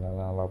மாடுலேஷன்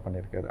எல்லாம் நல்லா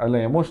பண்ணியிருக்காரு.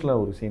 அதில்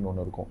எமோஷ்னலாக ஒரு சீன்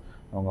ஒன்று இருக்கும்,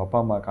 அவங்க அப்பா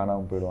அம்மா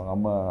காணாமல்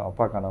போயிடுவாங்க,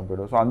 அப்பா காணாமல்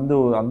போயிடுவாங்க. ஸோ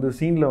அந்த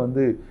சீனில்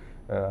வந்து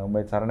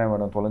சரணா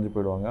மேடம் தொலைஞ்சு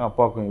போயிடுவாங்க,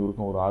 அப்பாவுக்கும்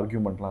இவருக்கும் ஒரு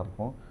ஆர்கியூமெண்ட்லாம்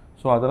இருக்கும்.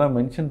 ஸோ அதெல்லாம்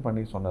மென்ஷன்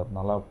பண்ணி சொன்னார்,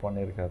 நல்லா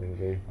பண்ணியிருக்காரு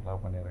இதே, நல்லா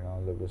பண்ணியிருக்காங்க,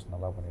 ஆல் தி பெஸ்ட்,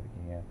 நல்லா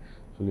பண்ணியிருக்கீங்க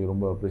சொல்லி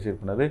ரொம்ப அப்ரிஷியேட்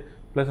பண்ணார்.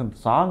 ப்ளஸ் அந்த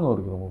சாங்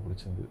அவருக்கு ரொம்ப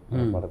பிடிச்சிருந்து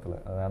படத்தில்.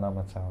 வேணாம்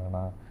மச்சான்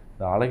வேணாம்,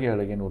 இந்த அழகே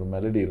அழகேன்னு ஒரு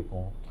மெலடி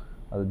இருக்கும்,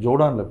 அது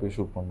ஜோர்டானில் போய்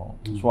ஷூட் பண்ணோம்.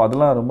 ஸோ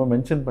அதெல்லாம் ரொம்ப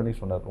மென்ஷன் பண்ணி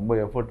சொன்னார், ரொம்ப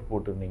எஃபர்ட்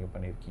போட்டு நீங்கள்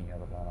பண்ணியிருக்கீங்க,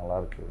 அதெல்லாம்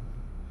நல்லாயிருக்கு.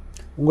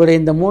 உங்களுடைய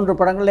இந்த 3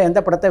 படங்களில்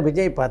எந்த படத்தை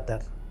விஜய்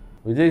பார்த்தார்?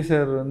 விஜய்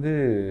சார் வந்து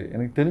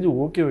எனக்கு தெரிஞ்சு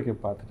ஓகே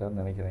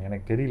பார்த்துட்டாருன்னு நினைக்கிறேன்,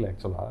 எனக்கு தெரியல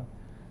ஆக்சுவலாக.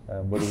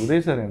 பட்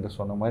உதய் சார் என்கிட்ட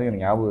சொன்ன மாதிரி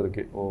எனக்கு ஞாபகம்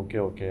இருக்குது,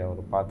 ஓகே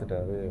அவர்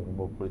பார்த்துட்டாரு,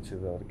 ரொம்ப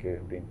பிடிச்சது அவருக்கு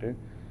அப்படின்ட்டு.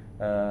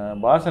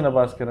 பாசன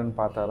பாஸ்கரன்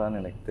பார்த்தாரான்னு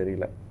எனக்கு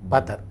தெரியல.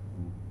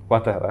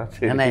 பார்த்தாரா?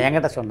 சரி,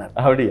 என்கிட்ட சொன்னார்.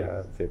 அப்படியா?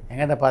 சரி,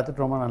 என்கிட்ட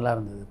பார்த்துட்டு ரொம்ப நல்லா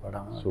இருந்தது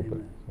படம்,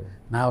 சூப்பர்.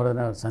 நான்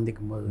அவரை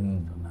சந்திக்கும் போது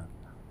சொன்னார்.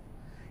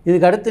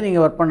 இதுக்கு அடுத்து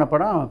நீங்கள் ஒர்க் பண்ண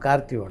படம்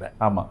கார்த்தியோட?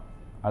 ஆமாம்,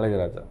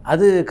 அழகுராஜா.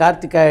 அது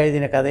கார்த்திகா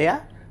எழுதின கதையா?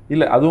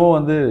 இல்லை, அதுவும்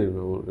வந்து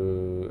ஒரு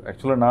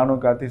ஆக்சுவலாக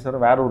நானும் கார்த்தி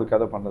சார் வேற ஒரு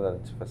கதை பண்ணதாக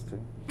இருந்துச்சு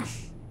ஃபஸ்ட்டு.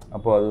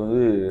 அப்போது அது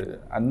வந்து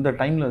அந்த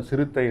டைமில்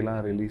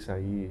சிறுத்தைலாம் ரிலீஸ்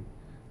ஆகி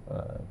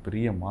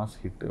பெரிய மாஸ்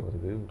ஹிட்டு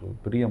வருது, ஒரு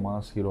பெரிய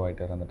மாஸ் ஹீரோ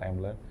ஆகிட்டார் அந்த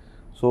டைமில்.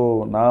 ஸோ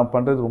நான்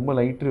பண்ணுறது ரொம்ப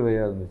லைட்ரு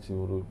வேயாக இருந்துச்சு.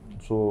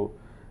 ஸோ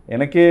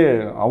எனக்கே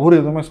அவர்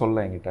எதுவுமே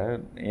சொல்ல என்கிட்ட,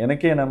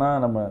 எனக்கே என்னென்னா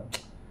நம்ம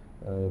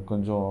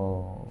கொஞ்சம்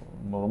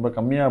ரொம்ப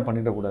கம்மியாக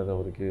பண்ணிடக்கூடாது,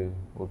 அவருக்கு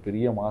ஒரு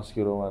பெரிய மாஸ்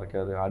ஹீரோவாக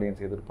இருக்கார்,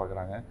 ஆடியன்ஸ்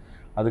எதிர்பார்க்குறாங்க.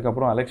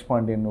 அதுக்கப்புறம் அலெக்ஸ்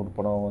பாண்டியன் ஒரு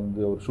படம்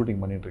வந்து அவர்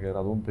ஷூட்டிங் பண்ணிகிட்ருக்காரு,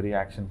 அதுவும் பெரிய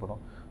ஆக்ஷன்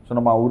படம். ஸோ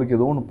நம்ம அவருக்கு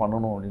ஏதோ ஒன்று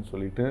பண்ணணும் அப்படின்னு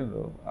சொல்லிட்டு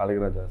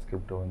அழகுராஜா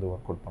ஸ்கிரிப்டை வந்து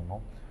ஒர்க் அவுட்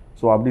பண்ணோம்.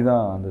 ஸோ அப்படி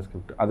தான் அந்த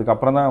ஸ்கிரிப்ட்,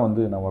 அதுக்கப்புறம் தான்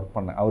வந்து நான் ஒர்க்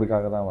பண்ணேன்,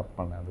 அவருக்காக தான் ஒர்க்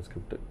பண்ணேன். அந்த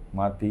ஸ்கிரிப்ட்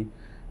மாற்றி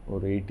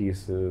ஒரு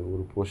 80s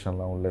ஒரு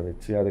போர்ஷன்லாம் உள்ளே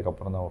வச்சு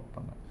அதுக்கப்புறம் தான் ஒர்க்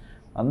பண்ணேன்.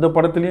 அந்த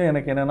படத்துலேயும்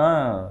எனக்கு என்னென்னா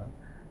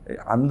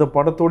அந்த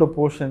படத்தோட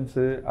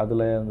போர்ஷன்ஸு,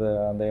 அதில்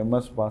அந்த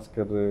எம்எஸ்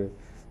பாஸ்கர்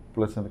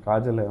ப்ளஸ் அந்த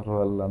காஜல்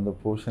அகர்வால் அந்த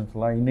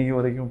போர்ஷன்ஸ்லாம் இன்றைக்கி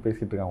வரைக்கும்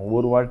பேசிகிட்டு இருக்காங்க.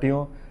 ஒவ்வொரு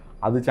வாட்டியும்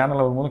அது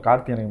சேனலில் வரும்போது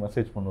கார்த்தி எனக்கு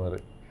மெசேஜ் பண்ணுவார்,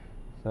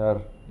 சார்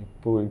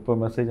இப்போ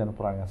மெசேஜ்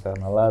அனுப்புகிறாங்க சார்,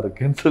 நல்லா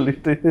இருக்குன்னு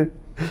சொல்லிட்டு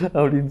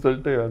அப்படின்னு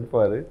சொல்லிட்டு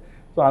அனுப்புவார்.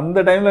 ஸோ அந்த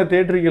டைமில்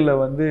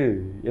தியேட்டர்களில் வந்து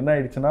என்ன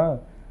ஆயிடுச்சுன்னா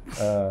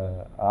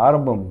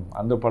ஆரம்பம்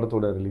அந்த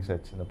படத்தோட ரிலீஸ்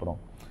ஆச்சு இந்த படம்.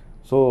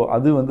 ஸோ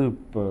அது வந்து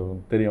இப்போ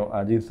தெரியும்,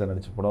 அஜித் சார்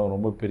நடித்த படம்,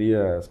 ரொம்ப பெரிய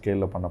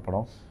ஸ்கேலில் பண்ண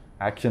படம்,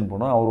 ஆக்ஷன்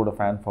படம், அவரோட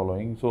ஃபேன்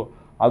ஃபாலோயிங். ஸோ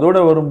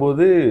அதோடு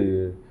வரும்போது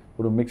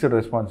ஒரு மிக்சட்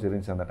ரெஸ்பான்ஸ்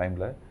இருந்துச்சு அந்த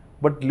டைமில்.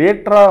 பட்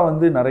லேட்டராக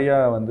வந்து நிறையா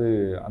வந்து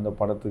அந்த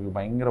படத்துக்கு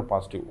பயங்கர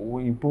பாசிட்டிவ்.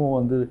 இப்போவும்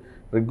வந்து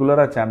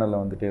ரெகுலராக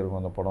சேனலில் வந்துகிட்டே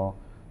இருக்கும் அந்த படம்,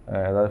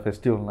 ஏதாவது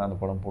ஃபெஸ்டிவல்னால் அந்த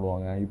படம்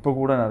போடுவாங்க. இப்போ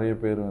கூட நிறைய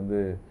பேர் வந்து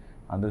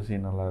அந்த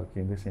சீன் நல்லா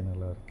இருக்குது, இந்த சீன்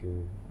நல்லா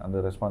இருக்குது, அந்த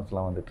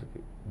ரெஸ்பான்ஸ்லாம்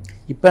வந்துட்டுருக்கு.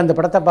 இப்போ அந்த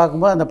படத்தை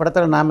பார்க்கும்போது அந்த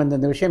படத்தில் நாம்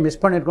இந்த விஷயம்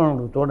மிஸ் பண்ணியிருக்கோம்னு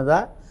உங்களுக்கு தோணுதா,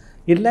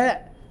 இல்லை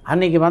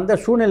அன்றைக்கி வந்த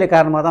சூழ்நிலை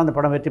காரணமாக தான் அந்த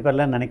படம் வெற்றி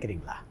பெறலன்னு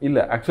நினைக்கிறீங்களா?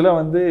 இல்லை, ஆக்சுவலாக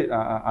வந்து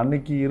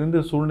அன்றைக்கி இருந்த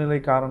சூழ்நிலை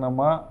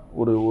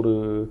காரணமாக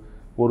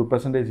ஒரு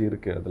பெர்சன்டேஜ்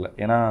இருக்குது அதில்.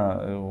 ஏன்னா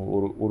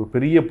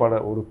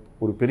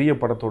ஒரு பெரிய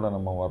படத்தோடு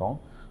நம்ம வரோம்.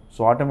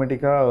 ஸோ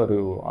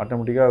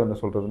ஆட்டோமேட்டிக்காக என்ன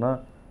சொல்கிறதுனா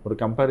ஒரு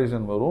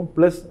கம்பேரிசன் வரும்,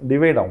 ப்ளஸ்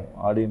டிவைட் ஆகும்,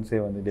 ஆடியன்ஸே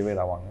வந்து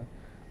டிவைட் ஆவாங்க.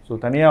 ஸோ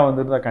தனியாக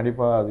வந்துருந்தால்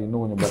கண்டிப்பாக அது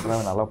இன்னும் கொஞ்சம்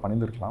பெட்டராக நல்லா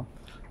பண்ணியிருக்கலாம்.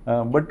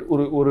 பட்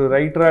ஒரு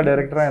ரைட்டராக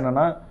டைரக்டராக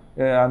என்னென்னா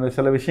அந்த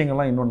சில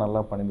விஷயங்கள்லாம் இன்னும்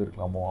நல்லா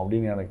பண்ணியிருக்கலாமோ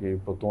அப்படின்னு எனக்கு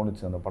இப்போ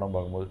தோணுச்சு அந்த படம்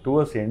பார்க்கும்போது.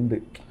 டுவர்ஸ் எண்டு,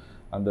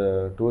 அந்த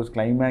டுவர்ஸ்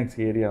கிளைமேக்ஸ்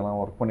ஏரியாலாம்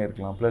ஒர்க்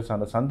பண்ணியிருக்கலாம். ப்ளஸ்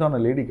அந்த சந்தான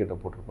லேடி கேட்ட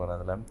போட்டிருப்பார்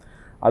அதில்,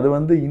 அது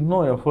வந்து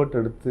இன்னும் எஃபர்ட்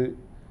எடுத்து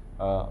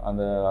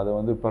அதை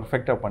வந்து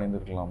பர்ஃபெக்டாக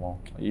பண்ணியிருக்கலாமோ.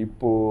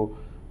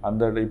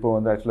 இப்போ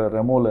வந்து ஆக்சுவலாக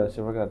ரெமோவில்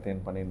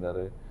சிவகார்த்தியன்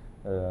பண்ணியிருந்தார்,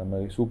 அது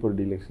மாதிரி சூப்பர்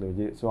டீலக்ஸில்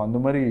விஜய். ஸோ அந்த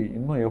மாதிரி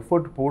இன்னும்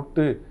எஃபர்ட்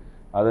போட்டு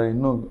அதை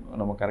இன்னும்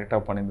நம்ம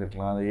கரெக்டாக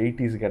பண்ணியிருந்துருக்கலாம். அந்த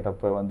 80s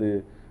கேட்டப்போ வந்து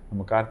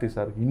நம்ம கார்த்தி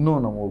சாருக்கு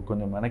இன்னும் நம்ம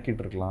கொஞ்சம்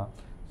மெனக்கிட்டு இருக்கலாம்.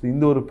 ஸோ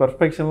இந்த ஒரு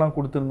பெர்ஃபெக்ஷன்லாம்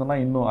கொடுத்துருந்தோன்னா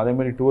இன்னும்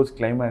அதேமாதிரி டுவர்ட்ஸ்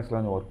கிளைமேக்ஸ்லாம்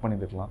கொஞ்சம் ஒர்க்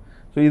பண்ணியிருக்கலாம்.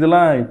 ஸோ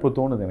இதெல்லாம் இப்போ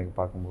தோணுது எனக்கு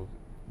பார்க்கும்போது.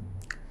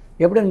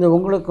 எப்படி இருந்தது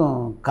உங்களுக்கும்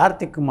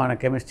கார்த்திக்குமான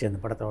கெமிஸ்ட்ரி அந்த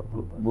படத்தை ஒர்க்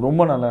பண்ணும்போது?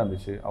 ரொம்ப நல்லா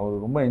இருந்துச்சு. அவர்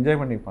ரொம்ப என்ஜாய்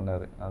பண்ணி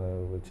பண்ணார். அது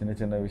சின்ன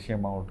சின்ன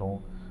விஷயமாகட்டும்,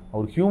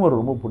 அவர் ஹியூமர்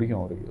ரொம்ப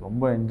பிடிக்கும் அவருக்கு.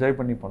 ரொம்ப என்ஜாய்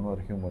பண்ணி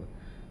பண்ணுவார் ஹியூமர்.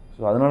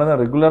 ஸோ அதனால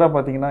தான் ரெகுலராக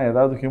பார்த்தீங்கன்னா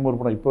ஏதாவது ஹியூமர்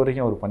படம் இப்போ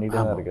வரைக்கும் அவர் பண்ணிகிட்டே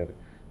தான் இருக்கார்.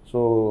 ஸோ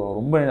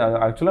ரொம்ப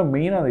ஆக்சுவலாக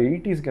மெயினாக அந்த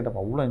 80s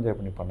கேட்டப்போ அவ்வளோ என்ஜாய்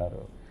பண்ணி பண்ணார்.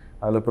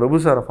 அதில் பிரபு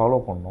சாரை ஃபாலோ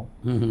பண்ணோம்.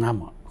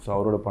 ஆமாம். ஸோ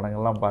அவரோட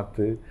படங்கள்லாம்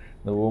பார்த்து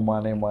இந்த ஓ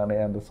மானே மானே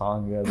அந்த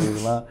சாங்கு அது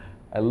இதெல்லாம்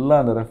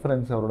எல்லாம் அந்த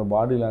ரெஃபரன்ஸ், அவரோட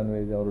பாடி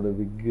லாங்குவேஜ், அவரோட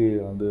விக்கு,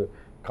 அந்த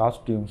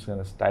காஸ்டியூம்ஸ்,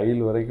 அந்த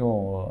ஸ்டைல் வரைக்கும்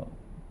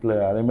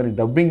அதேமாதிரி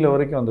டப்பிங்கில்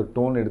வரைக்கும் அந்த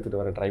டோன்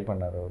எடுத்துகிட்டு வர ட்ரை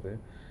பண்ணார். அவர்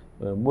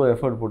ரொம்ப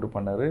எஃபர்ட் போட்டு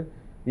பண்ணார்.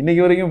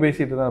 இன்றைக்கி வரைக்கும்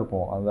பேசிகிட்டு தான்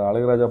இருப்போம். அந்த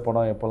அழகுராஜா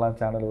படம் எப்போல்லாம்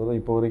சேனல் வருதோ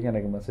இப்போ வரைக்கும்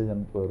எனக்கு மெசேஜ்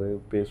அனுப்புவார்,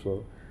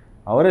 பேசுவார்.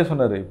 அவரே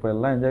சொன்னார், இப்போ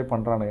எல்லாம் என்ஜாய்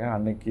பண்ணுறானுங்க,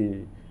 அன்றைக்கி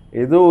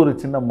ஏதோ ஒரு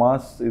சின்ன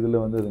மாஸ்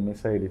இதில் வந்து அது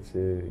மிஸ்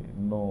ஆகிடுச்சு,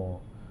 இன்னும்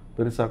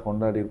பெருசாக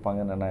கொண்டாடி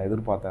இருப்பாங்கன்னு நான்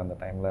எதிர்பார்த்தேன் அந்த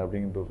டைமில்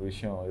அப்படிங்கிற ஒரு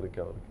விஷயம்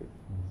இருக்குது அவருக்கு.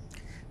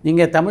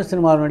 நீங்கள் தமிழ்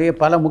சினிமாவினுடைய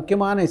பல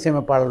முக்கியமான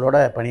இசையமைப்பாளர்களோட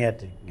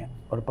பணியாற்றிருக்கீங்க.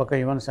 ஒரு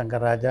பக்கம் யுவன்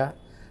சங்கர் ராஜா,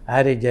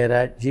 ஹாரி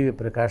ஜெயராஜ், ஜிவி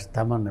பிரகாஷ்,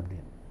 தமன்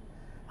அப்படின்னு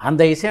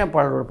அந்த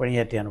இசையமைப்பாளரோட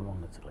பணியாற்றிய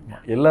அனுபவம்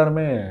சொல்லுங்கள்.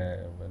 எல்லாருமே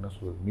என்ன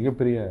சொல்கிறது,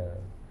 மிகப்பெரிய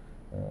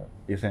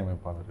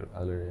இசையமைப்பாளர்கள்.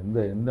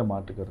 அதில் எந்த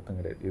மாற்று கருத்தும்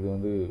கிடையாது. இது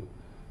வந்து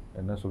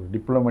என்ன சொல்கிறது,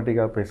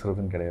 டிப்ளமேட்டிக்காக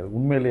பேசுகிறதுன்னு கிடையாது.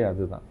 உண்மையிலேயே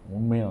அதுதான்,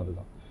 உண்மையும்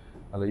அதுதான்.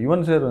 அதில்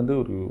யுவன் சார் வந்து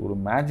ஒரு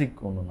மேஜிக்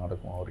ஒன்று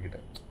நடக்கும் அவர்கிட்ட.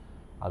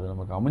 அது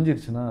நமக்கு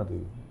அமைஞ்சிருச்சுன்னா அது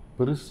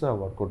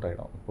பெருசாக ஒர்க் அவுட்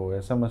ஆகிடும். இப்போது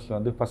எஸ்எம்எஸில்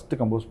வந்து ஃபஸ்ட்டு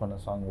கம்போஸ் பண்ண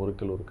சாங் ஒரு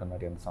கல் ஒரு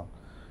கண்ணாடி அந்த சாங்.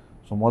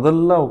 ஸோ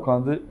முதல்ல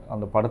உட்காந்து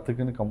அந்த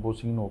படத்துக்குன்னு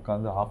கம்போஸிங்னு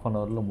உட்காந்து 1/2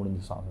 hourல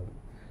முடிஞ்ச சாங் அது.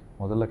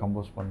 முதல்ல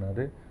கம்போஸ்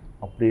பண்ணார்,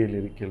 அப்படியே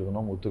லிரிக்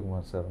எழுதணும்,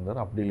 முத்துக்குமார் சார் இருந்தார்,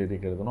 அப்படியே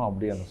லிரிக் எழுதணும்,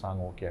 அப்படியே அந்த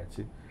சாங் ஓகே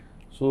ஆச்சு.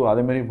 ஸோ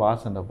அதேமாரி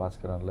பாஸ் அண்ட்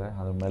பாஸ்கரன்ல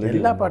அந்த மெலடி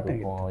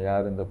இருக்கும்,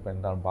 யார் இந்த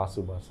பெண் தான்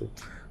பாசு.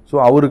 ஸோ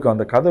அவருக்கு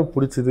அந்த கதை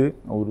பிடிச்சிது.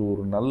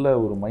 ஒரு நல்ல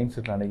ஒரு மைண்ட்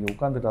செட்டில் அன்றைக்கி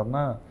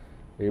உட்காந்துட்டாருன்னா,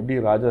 எப்படி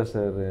ராஜா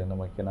சார்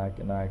நமக்கு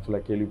நான்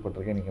ஆக்சுவலாக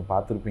கேள்விப்பட்டிருக்கேன், நீங்கள்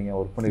பார்த்துருப்பீங்க,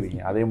 ஒர்க்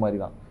பண்ணியிருக்கீங்க, அதே மாதிரி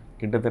தான்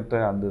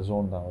கிட்டத்தட்ட அந்த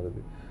ஜோன் தான்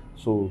வருது.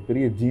 ஸோ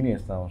பெரிய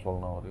ஜீனியஸ் தான் அவன்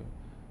சொல்லணும் அவர்.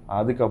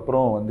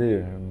 அதுக்கப்புறம் வந்து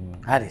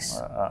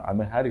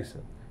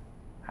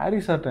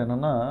ஹாரிஸ் சார்ட்ட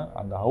என்னென்னா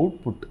அந்த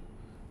அவுட்புட்,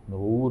 அந்த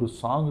ஒவ்வொரு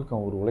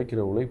சாங்குக்கும் அவர்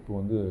உழைக்கிற உழைப்பு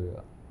வந்து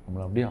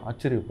நம்மளை அப்படியே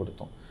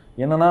ஆச்சரியப்படுத்தும்.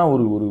 என்னென்னா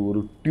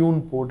ஒரு டியூன்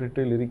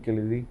போட்டுட்டு லிரிக்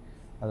எழுதி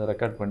அதை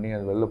ரெக்கார்ட் பண்ணி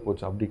அது வெளில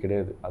போச்சு அப்படி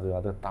கிடையாது.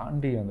 அதை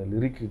தாண்டி அந்த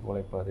லிரிக்கு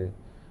உழைப்பார்,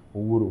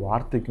 ஒவ்வொரு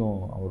வார்த்தைக்கும்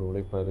அவர்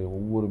உழைப்பார்,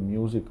 ஒவ்வொரு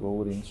மியூசிக்,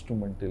 ஒவ்வொரு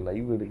இன்ஸ்ட்ருமெண்ட்டு,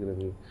 லைவ்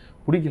எடுக்கிறது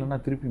பிடிக்கலன்னா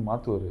திருப்பி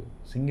மாற்றுவார்,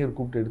 சிங்கர்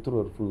கூப்பிட்டு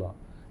எடுத்துருவார், ஃபுல்லாக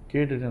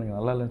கேட்டுட்டு எனக்கு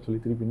நல்லா இல்லைன்னு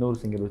சொல்லி திருப்பி இன்னொரு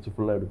சிங்கர் வச்சு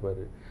ஃபுல்லாக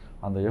எடுப்பார்.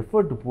 அந்த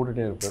எஃபர்ட்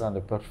போட்டுகிட்டே இருப்பார்.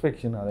 அந்த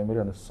பெர்ஃபெக்ஷன்,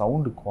 அதேமாதிரி அந்த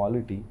சவுண்டு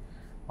குவாலிட்டி,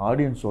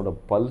 ஆடியன்ஸோட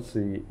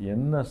பல்ஸு,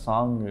 என்ன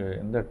சாங்கு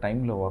எந்த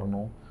டைமில்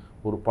வரணும்,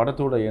 ஒரு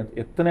படத்தோட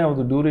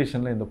எத்தனையாவது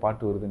டியூரேஷனில் இந்த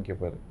பாட்டு வருதுன்னு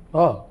கேட்பார்.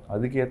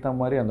 அதுக்கு ஏற்ற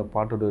மாதிரி அந்த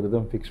பாட்டோட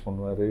ரிதம் ஃபிக்ஸ்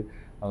பண்ணுவார்,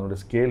 அதனோட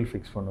ஸ்கேல்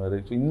ஃபிக்ஸ் பண்ணுவார்.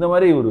 ஸோ இந்த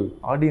மாதிரி ஒரு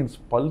ஆடியன்ஸ்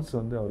பல்ஸ்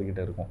வந்து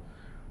அவர்கிட்ட இருக்கும்.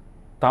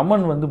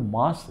 தமன் வந்து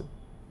மாசு,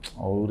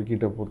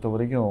 அவர்கிட்ட பொறுத்த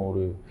வரைக்கும்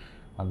ஒரு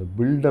அந்த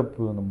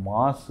பில்டப்பு, அந்த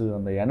மாசு,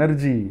 அந்த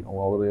எனர்ஜி,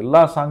 அவர்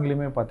எல்லா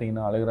சாங்லேயுமே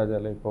பார்த்தீங்கன்னா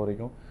அழகுராஜாவில் இப்போ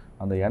வரைக்கும்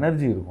அந்த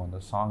எனர்ஜி இருக்கும் அந்த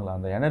சாங்கில்.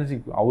 அந்த எனர்ஜி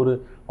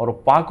அவரை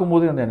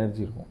பார்க்கும்போதே அந்த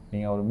எனர்ஜி இருக்கும்.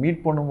 நீங்கள் அவர்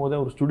மீட் பண்ணும்போதே,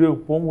 ஒரு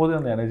ஸ்டுடியோவுக்கு போகும்போதே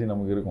அந்த எனர்ஜி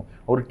நமக்கு இருக்கும்.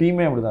 அவர்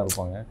டீமே அப்படி தான்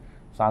இருப்பாங்க.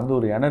 ஸோ அந்த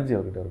ஒரு எனர்ஜி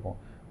அவர்கிட்ட இருக்கும்.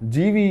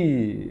 ஜிவி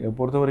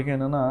பொறுத்த வரைக்கும்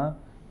என்னென்னா,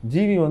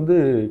 ஜிவி வந்து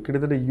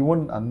கிட்டத்தட்ட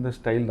யுவன் அந்த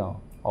ஸ்டைல் தான்.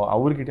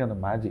 அவர்கிட்டே அந்த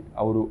மேஜிக்.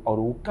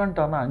 அவர்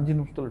உட்காந்துட்டார்னா 5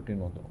 நிமிஷத்தில்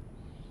டீன் வந்துடும்.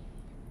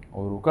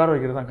 அவர் உட்கார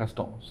வைக்கிறது தான்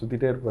கஷ்டம்.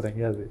 சுற்றிட்டே இருப்பார்,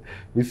 எங்கேயாவது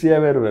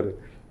பிஸியாகவே இருப்பார்.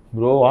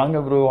 ப்ரோ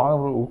வாங்க ப்ரோ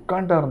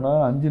உட்காந்துட்டாருன்னா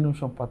 5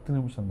 நிமிஷம் 10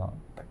 நிமிஷம் தான்.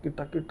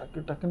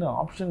 டக்குன்னு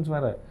ஆப்ஷன்ஸ்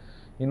வேறு.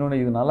 இன்னொன்று,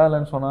 இது நல்லா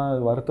இல்லைன்னு சொன்னால்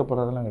அது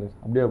வருத்தப்படுறதெல்லாம் கிடையாது.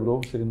 அப்படியே ப்ரோ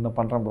சரி இன்னும்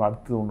பண்ணுறேன் ப்ரோ,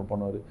 அடுத்தது ஒன்று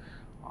பண்ணுவார்.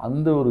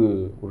 அந்த ஒரு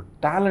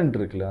டேலண்ட்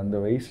இருக்குல்ல அந்த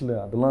வயசில்,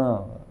 அதெல்லாம்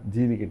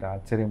ஜிவி கிட்ட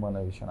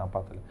ஆச்சரியமான விஷயம் நான்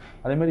பார்த்தல.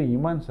 அதேமாதிரி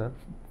இமான் சார்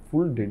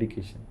ஃபுல்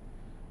டெடிக்கேஷன்.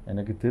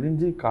 எனக்கு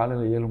தெரிஞ்சு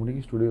காலையில் 7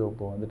 மணிக்கு ஸ்டுடியோ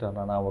இப்போ வந்துட்டார்.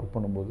 நான் ஒர்க்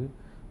பண்ணும்போது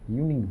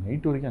ஈவினிங்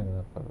நைட் வரைக்கும் அங்கே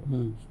தான் இருப்பார்,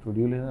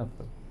 ஸ்டுடியோலேயே தான்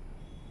இருப்பார்.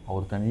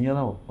 அவர் தனியாக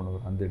தான் ஒர்க்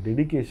பண்ணுவார். அந்த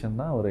டெடிக்கேஷன்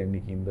தான் அவரை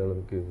இன்றைக்கி இந்த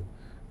அளவுக்கு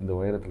இந்த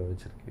உயரத்தில்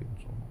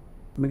வச்சுருக்குன்னு சொல்லணும்.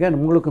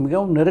 உங்களுக்கு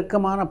மிகவும்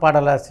நெருக்கமான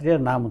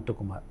பாடலாசிரியர் நா.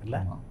 முத்துக்குமார் இல்லை?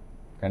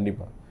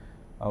 கண்டிப்பாக.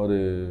 அவர்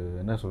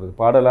என்ன சொல்கிறது,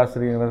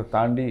 பாடலாசிரியரை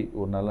தாண்டி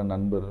ஒரு நல்ல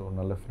நண்பர், ஒரு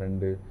நல்ல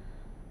ஃப்ரெண்டு,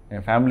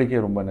 என் ஃபேமிலிக்கே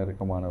ரொம்ப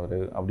நெருக்கமானவர்,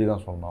 அப்படி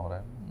தான் சொல்லணும் அவரை.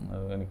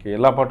 எனக்கு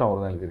எல்லா பாட்டும்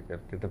அவர் தான்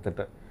எழுதியிருக்கார்.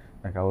 கிட்டத்தட்ட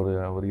எனக்கு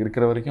அவர்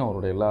இருக்கிற வரைக்கும்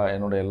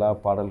என்னோட எல்லா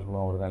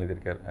பாடல்களும் அவர் தான்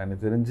எழுதியிருக்கார்.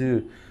 எனக்கு தெரிஞ்சு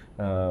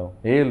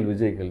ஏஎல்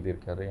விஜய்க்கு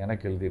எழுதியிருக்காரு,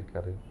 எனக்கு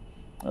எழுதியிருக்காரு,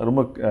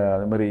 ரொம்ப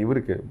அது மாதிரி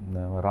இவருக்கு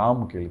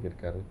ராமுக்கு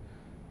எழுதியிருக்காரு.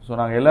 ஸோ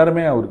நாங்கள்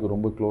எல்லாருமே அவருக்கு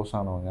ரொம்ப க்ளோஸ்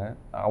ஆனவங்க.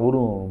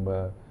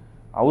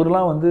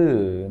 அவர்லாம் வந்து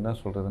என்ன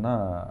சொல்கிறதுனா,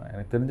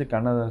 எனக்கு தெரிஞ்ச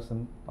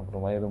கண்ணதாசன்,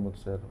 அப்புறம்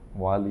வைரமுத்து சார்,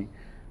 வாலி,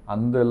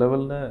 அந்த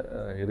லெவலில்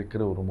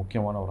இருக்கிற ஒரு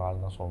முக்கியமான ஒரு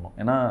ஆள் தான் சொல்லணும்.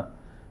 ஏன்னா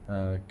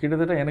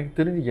கிட்டத்தட்ட எனக்கு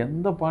தெரிஞ்சு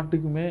எந்த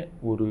பாட்டுக்குமே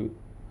ஒரு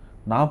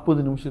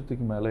 40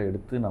 நிமிஷத்துக்கு மேலே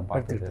எடுத்து நான்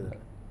பார்த்துட்டு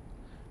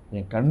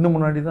என் கண்ணு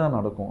முன்னாடி தான்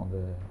நடக்கும்.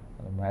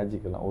 அந்த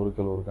மேஜிக் எல்லாம்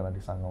ஒரு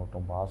கண்ணாடி சாங்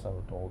ஆகட்டும், பாஸ்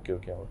ஆகட்டும், ஓகே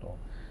ஓகே ஆகட்டும்,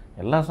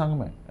 எல்லா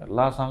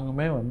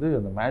சாங்குமே வந்து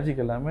அந்த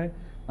மேஜிக் எல்லாமே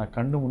நான்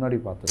கண்டு முன்னாடி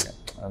பார்த்துருக்கேன்.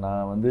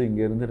 நான் வந்து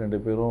இங்கேருந்து 2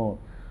 பேரும்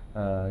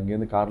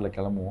இங்கேருந்து காரில்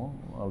கிளம்புவோம்,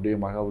 அப்படியே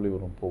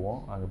மகாபலிபுரம் போவோம்,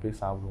 அங்கே போய்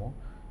சாப்பிடுவோம்,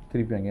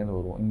 திருப்பி அங்கேருந்து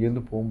வருவோம்.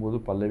 இங்கேருந்து போகும்போது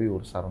பல்லவி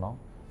ஒரு சரணம்,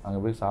 அங்கே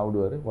போய்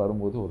சாப்பிடுவார்,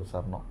 வரும்போது ஒரு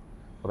சரணம்,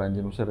 ஒரு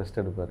 5 நிமிஷம்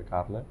ரெஸ்ட் எடுப்பார்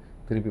காரில்,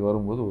 திருப்பி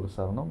வரும்போது ஒரு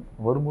சரணம்,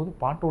 வரும்போது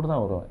பாட்டோடு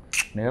தான் வருவேன்.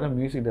 நேராக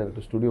மியூசிக்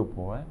டைரக்டர் ஸ்டுடியோ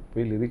போவேன்,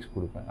 போய் லிரிக்ஸ்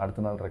கொடுப்பேன்,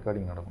 அடுத்த நாள்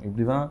ரெக்கார்டிங் நடக்கும்.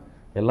 இப்படி தான்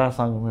எல்லா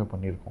சாங்குமே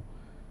பண்ணியிருக்கோம்.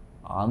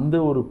 அந்த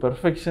ஒரு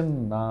பெர்ஃபெக்ஷன்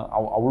நான்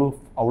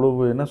அவ்வளோ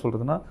என்ன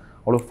சொல்கிறதுனா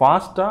அவ்வளோ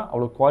ஃபாஸ்ட்டாக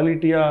அவ்வளோ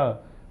குவாலிட்டியாக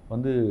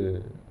வந்து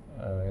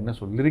என்ன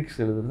லிரிக்ஸ்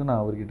எழுதுறது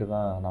நான் அவர்கிட்ட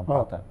தான் நான்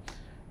பார்த்தேன்.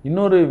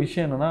 இன்னொரு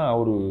விஷயம் என்னென்னா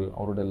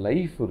அவரோட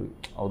லைஃப்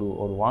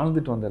அவர்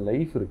வாழ்ந்துட்டு வந்த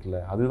லைஃப் இருக்குல்ல,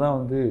 அதுதான்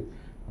வந்து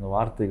அந்த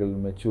வார்த்தைகள்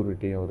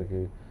மெச்சூரிட்டி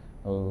அவருக்கு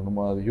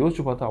நம்ம அதை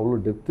யோசித்து பார்த்தா அவ்வளோ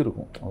டெப்த்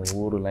இருக்கும்.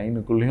 ஒவ்வொரு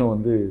லைனுக்குள்ளேயும்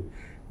வந்து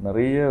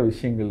நிறைய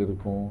விஷயங்கள்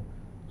இருக்கும்.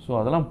 ஸோ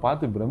அதெல்லாம்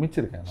பார்த்து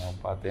பிரமிச்சிருக்கேன்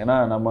நான் பார்த்து. ஏன்னா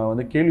நம்ம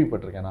வந்து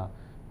கேள்விப்பட்டிருக்கேன், நான்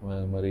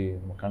இது மாதிரி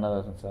நம்ம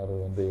கண்ணதாசன் சார்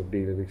வந்து எப்படி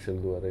லிரிக்ஸ்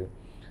எழுதுவார்,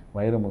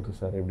 வைரமுத்து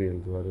சார் எப்படி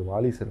எழுதுவார்,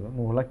 வாலி சார்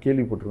நம்மளாம்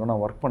கேள்விப்பட்டிருக்கோம்,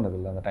 நான் ஒர்க்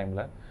பண்ணதில்லை அந்த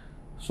டைமில்.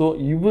 ஸோ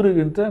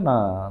இவருக்கிட்ட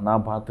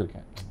நான்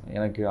பார்த்துருக்கேன்.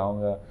 எனக்கு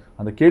அவங்க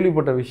அந்த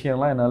கேள்விப்பட்ட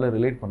விஷயம்லாம் என்னால்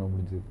ரிலேட் பண்ண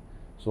முடிஞ்சுது.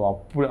 ஸோ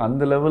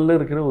அந்த லெவலில்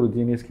இருக்கிற ஒரு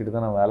ஜீனியஸ் கிட்ட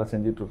தான் நான் வேலை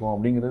செஞ்சிட்ருக்கோம்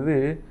அப்படிங்கிறது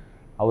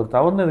அவர்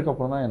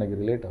தவறுனதுக்கப்புறம் தான் எனக்கு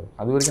ரிலேட் ஆகும்.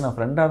 அது வரைக்கும் நான்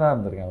ஃப்ரெண்டாக தான்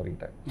இருந்திருக்கேன்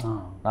அவர்கிட்ட.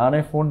 நானே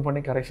ஃபோன்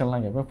பண்ணி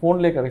கரெக்ஷன்லாம் கேட்பேன்,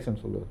 ஃபோன்லேயே கரெக்ஷன்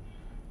சொல்லுவார்.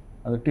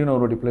 அந்த டியூனை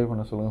ஒரு வாட்டி ப்ளே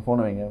பண்ண சொல்லுங்கள்,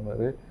 ஃபோனை வைங்க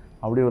மாதிரி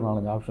அப்படியே ஒரு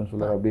 4-5 ஆப்ஷன்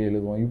சொல்லுவார், அப்படியே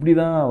எழுதுவோம். இப்படி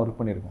தான் ஒர்க்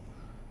பண்ணியிருக்கோம்.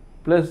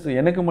 ப்ளஸ்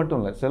எனக்கு மட்டும்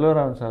இல்லை,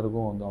 செல்வராமன்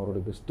சாருக்கும் வந்து அவரோட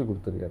பெஸ்ட்டு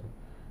கொடுத்துருக்காரு.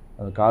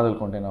 அது காதல்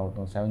கொண்டேன்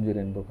ஆகட்டும், 7G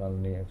ரெயின்போ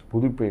காலனி,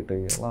 புதுப்பேட்டை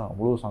எல்லாம்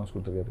அவ்வளோ சாங்ஸ்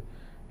கொடுத்துருக்காரு.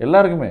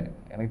 எல்லாருக்குமே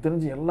எனக்கு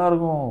தெரிஞ்சு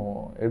எல்லாருக்கும்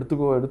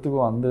எடுத்துக்கோ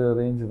அந்த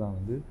ரேஞ்சு தான்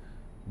வந்து.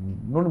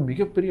 இன்னொன்று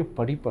மிகப்பெரிய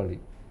படிப்பாளி.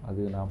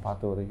 அது நான்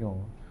பார்த்த வரைக்கும்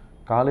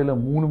காலையில்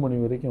 3 மணி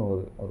வரைக்கும்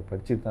அவர்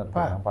படிச்சுட்டு தான்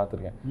இருப்பார். நான்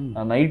பார்த்துருக்கேன்.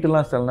 நான்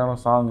நைட்டெல்லாம் சில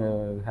நேரம் சாங்கு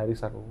ஹாரி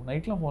சார்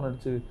நைட்லாம் ஃபோன்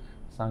அடித்து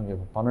சாங்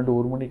கேட்பேன்.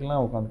 12-1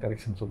 மணிக்கெல்லாம் உட்காந்து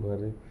கரெக்ஷன்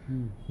சொல்லுவார்,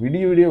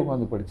 விடிய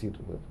உட்காந்து படிச்சுக்கிட்டு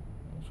இருப்பார்.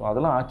 ஸோ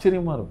அதெல்லாம்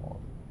ஆச்சரியமாக இருக்கும்.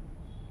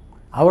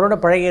 அவரோட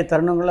பழகிய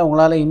தருணங்களில்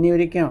உங்களால் இன்னி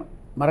வரைக்கும்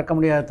மறக்க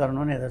முடியாத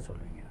தருணம்னு எதை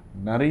சொல்லுவீங்க?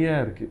 நிறைய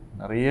இருக்குது,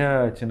 நிறைய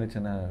சின்ன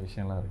சின்ன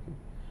விஷயம்லாம் இருக்குது.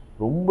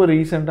 ரொம்ப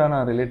ரீசெண்டாக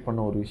நான் ரிலேட் பண்ண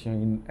ஒரு விஷயம்,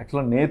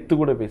 ஆக்சுவலாக நேற்று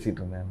கூட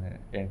பேசிகிட்டு இருந்தேன்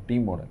என்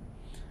டீமோட.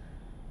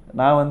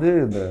 நான் வந்து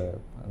இந்த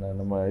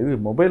நம்ம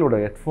மொபைலோட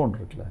ஹெட்ஃபோன்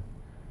இருக்குல்ல,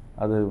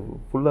 அது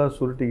ஃபுல்லாக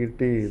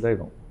சுருட்டிக்கிட்டு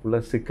இதாகிடும்,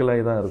 ஃபுல்லாக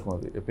சிக்கலாகி தான் இருக்கும்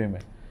அது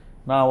எப்பயுமே.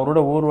 நான் அவரோட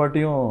ஒவ்வொரு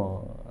வாட்டியும்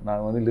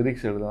நான் வந்து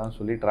லிரிக்ஸ் எழுதலாம்னு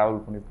சொல்லி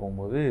ட்ராவல் பண்ணி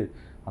போகும்போது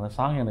அந்த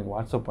சாங் எனக்கு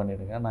வாட்ஸ்அப்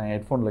பண்ணிவிடுங்க, நான்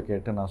ஹெட்ஃபோனில்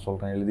கேட்டு நான்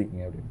சொல்கிறேன்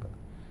எழுதிக்கிங்க அப்படின்ட்டு.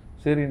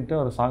 சரின்ட்டு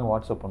ஒரு சாங்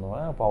வாட்ஸ்அப்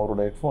பண்ணுவேன். அப்போ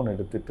அவரோட ஹெட்ஃபோன்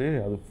எடுத்துகிட்டு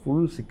அது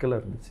ஃபுல்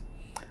சிக்கலாக இருந்துச்சு.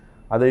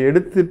 அதை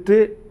எடுத்துகிட்டு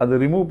அதை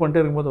ரிமூவ்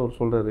பண்ணிட்டே இருக்கும்போது அவர்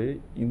சொல்கிறாரு,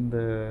 இந்த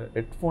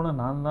ஹெட்ஃபோனை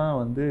நான் தான்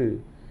வந்து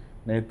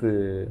நேற்று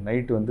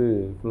நைட்டு வந்து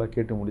ஃபுல்லாக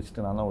கேட்டு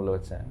முடிச்சுட்டு நான் தான் உள்ளே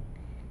வச்சேன்,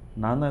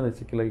 நான் தான் இதை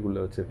சிக்கலாகி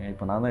உள்ளே வச்சுருக்கேன்,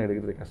 இப்போ நான் தான்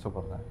எடுக்கிறதுக்கு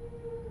கஷ்டப்படுறேன்,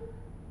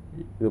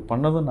 இது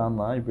பண்ணதும் நான்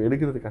தான், இப்போ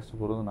எடுக்கிறதுக்கு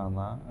கஷ்டப்படுறதும் நான்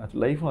தான்,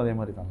 லைஃப்பும் அதே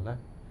மாதிரி தான்ல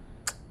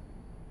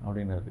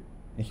அப்படின்னாரு.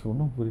 நீங்கள்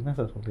ஒன்றும் புரியுதா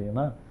சார்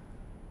சொல்கிறீங்கன்னா,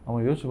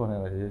 அவன் யோசிச்சு பாருங்க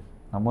ராஜேஷ்,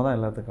 நம்ம தான்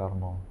எல்லாத்துக்கும்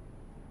காரணம்,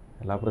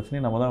 எல்லா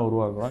பிரச்சனையும் நம்ம தான்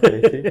உருவாக்குறோம்,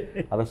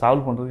 அதை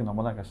சால்வ் பண்ணுறதுக்கு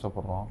நம்ம தான்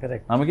கஷ்டப்படுறோம்,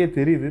 நமக்கே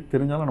தெரியுது,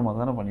 தெரிஞ்சாலும் நம்ம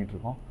தானே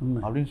பண்ணிகிட்ருக்கோம்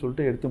அப்படின்னு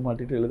சொல்லிட்டு எடுத்து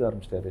மாட்டிட்டு எழுத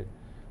ஆரம்பிச்சிட்டாரு.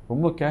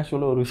 ரொம்ப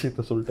கேஷுவலாக ஒரு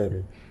விஷயத்த சொல்லிட்டாரு.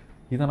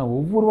 இதை நான்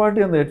ஒவ்வொரு வாட்டி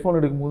அந்த ஹெட்ஃபோன்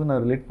எடுக்கும்போது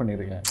நான் ரிலேட்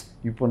பண்ணியிருக்கேன்.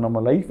 இப்போ நம்ம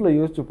லைஃப்பில்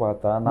யோசிச்சு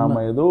பார்த்தா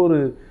நம்ம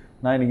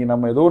இன்றைக்கி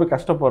நம்ம ஏதோ ஒரு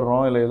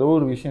கஷ்டப்படுறோம், இல்லை ஏதோ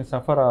ஒரு விஷயம்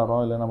சஃபர்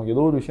ஆகிறோம், இல்லை நமக்கு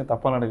ஏதோ ஒரு விஷயம்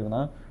தப்பாக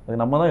நடக்குதுன்னா அது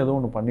நம்ம தான் ஏதோ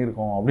ஒன்று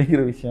பண்ணியிருக்கோம்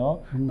அப்படிங்கிற விஷயம்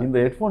இந்த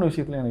ஹெட்ஃபோன்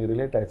விஷயத்தில் எனக்கு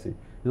ரிலேட் ஆச்சு.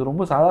 இது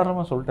ரொம்ப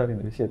சாதாரணமாக சொல்லிட்டார்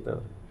இந்த விஷயத்தை.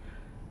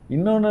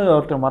 இன்னொன்று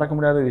அவர்கிட்ட மறக்க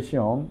முடியாத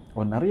விஷயம்,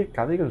 அவர் நிறைய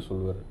கதைகள்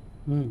சொல்லுவார்.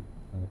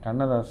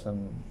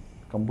 கண்ணதாசன்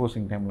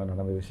கம்போசிங் டைமில்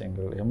நடந்த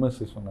விஷயங்கள்,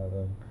 எம்எஸ்சி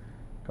சொன்னார்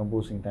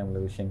கம்போசிங்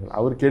டைமில் விஷயங்கள்,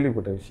 அவர்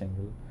கேள்விப்பட்ட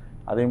விஷயங்கள்,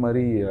 அதே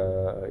மாதிரி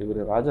இவர்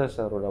ராஜா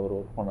சாரோட அவர்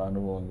ஒர்க் பண்ண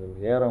அனுபவங்கள்,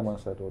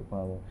 ரஹ்மான் சார் ஒர்க்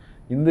பண்ண அனுபவம்,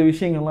 இந்த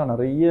விஷயங்கள்லாம்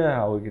நிறைய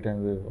அவர்கிட்ட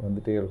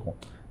வந்துகிட்டே இருக்கும்.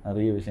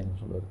 நிறைய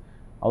விஷயங்கள் சொல்லுவார்.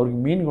 அவருக்கு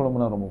மீன்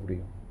குழம்புனா ரொம்ப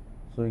பிடிக்கும்.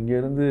 ஸோ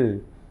இங்கேருந்து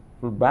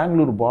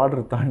பெங்களூர்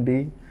பார்டர் தாண்டி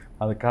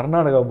அந்த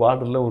கர்நாடகா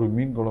பார்டரில் ஒரு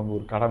மீன் குழம்பு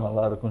ஒரு கடை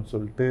நல்லா இருக்குன்னு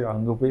சொல்லிட்டு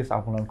அங்கே போய்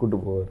சாப்பிட்லான்னு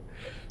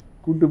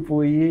கூப்பிட்டு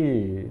போய்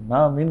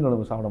நான் மீன்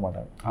குழம்பு சாப்பிட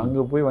மாட்டேன்.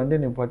 அங்கே போய் வண்டியை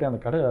நிப்பாட்டி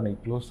அந்த கடை அன்றைக்கி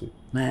க்ளோஸு.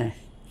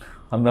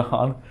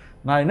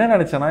 நான் என்ன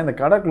நினச்சேன்னா, இந்த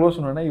கடை க்ளோஸ்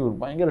பண்ணோன்னா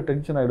இவர் பயங்கர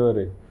டென்ஷன்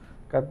ஆகிடுவார்,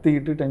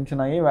 கத்திக்கிட்டு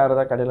டென்ஷன் ஆகி வேறு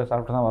ஏதாவது கடையில்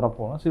சாப்பிட்டு தான்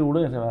வரப்போனோம். சரி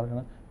விடுங்க சார் வேறு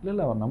கடை.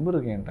 இல்லை அவர் நம்பர்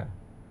இருக்கு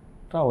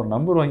என்கிட்ட, அவர்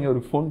நம்பர் வாங்கி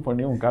அவருக்கு ஃபோன்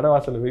பண்ணி உங்கள் கடை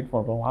வாசலில் வெயிட்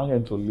பண்ணுறோம்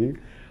வாங்கன்னு சொல்லி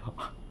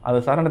அந்த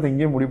சரணத்தை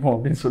இங்கேயே முடிப்போம்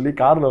அப்படின்னு சொல்லி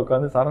காரில்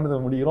உட்காந்து சரணத்தை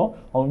முடிக்கிறோம்.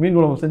 அவங்க மீன்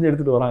குழம்பு செஞ்சு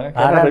எடுத்துகிட்டு வராங்க.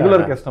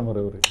 ரெகுலர் கஸ்டமர்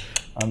அவர்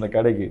அந்த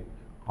கடைக்கு.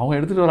 அவங்க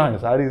எடுத்துகிட்டு வராங்க,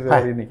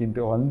 சாரி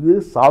இன்னைக்குன்ட்டு வந்து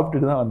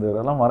சாப்பிட்டுட்டு தான் வந்தது.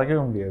 அதெல்லாம்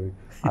மறக்கவே முடியாது.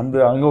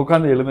 அங்கே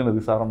உட்காந்து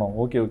எழுதுனது சரணம்,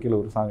 ஓகேல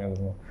ஒரு சாங்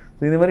எழுதணும்.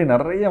 ஸோ இது மாதிரி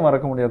நிறைய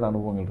மறக்க முடியாத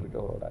அனுபவங்கள்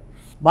இருக்குது அவரோட.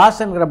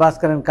 பாஸ்கர்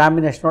பாஸ்கரன்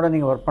காம்பினேஷனோட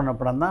நீங்கள் ஒர்க் பண்ண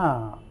படம் தான்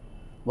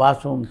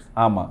வாசும்.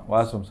 ஆமாம்,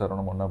 வாசும் சார்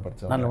ஒன்றா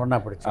படித்தோம். நல்ல ஒன்றா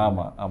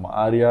படித்தோம். ஆமாம்.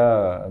 ஆரியா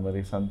அது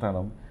மாதிரி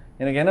சந்தானம்.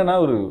 எனக்கு என்னென்னா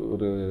ஒரு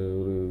ஒரு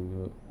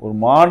ஒரு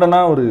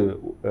மாடர்னாக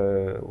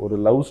ஒரு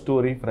லவ்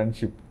ஸ்டோரி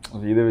ஃப்ரெண்ட்ஷிப்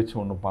இதை வச்சு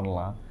ஒன்று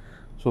பண்ணலாம்.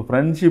 ஸோ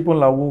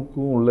ஃப்ரெண்ட்ஷிப்பும்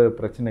லவ்வுக்கும் உள்ள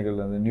பிரச்சனைகள்,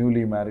 அந்த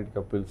நியூலி மேரிட்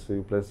கப்பிள்ஸு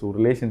ப்ளஸ் ஒரு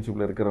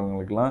ரிலேஷன்ஷிப்பில்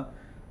இருக்கிறவங்களுக்குலாம்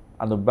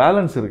அந்த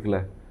பேலன்ஸ் இருக்குல்ல.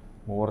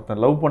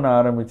 ஒருத்தன் லவ் பண்ண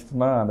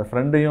ஆரம்பிச்சிட்டுனா அந்த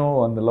ஃப்ரெண்டையும்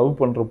அந்த லவ்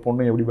பண்ணுற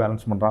பொண்ணையும் எப்படி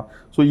பேலன்ஸ் பண்ணுறான்.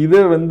 ஸோ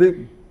இதை வந்து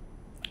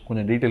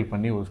கொஞ்சம் டீட்டெயில்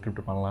பண்ணி ஒரு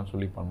ஸ்கிரிப்ட் பண்ணலான்னு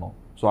சொல்லி பண்ணோம்.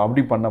 ஸோ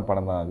அப்படி பண்ண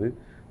படம் தான் அது.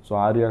 ஸோ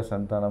ஆர்யா,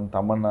 சந்தானம்,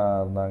 தமன்னா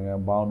இருந்தாங்க,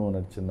 பானு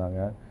நடிச்சிருந்தாங்க,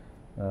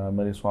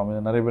 அதுமாதிரி சுவாமி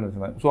நிறைய பேர்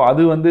நடிச்சிருந்தாங்க. ஸோ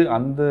அது வந்து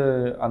அந்த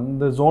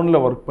அந்த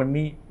ஜோனில் ஒர்க்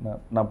பண்ணி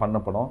நான் பண்ண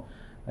படம்.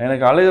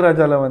 எனக்கு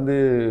அழகுராஜாவில் வந்து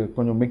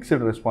கொஞ்சம்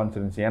மிக்சட் ரெஸ்பான்ஸ்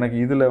இருந்துச்சு. எனக்கு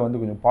இதில் வந்து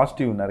கொஞ்சம்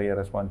பாசிட்டிவ் நிறைய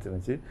ரெஸ்பான்ஸ்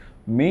இருந்துச்சு.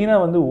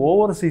 மெயினாக வந்து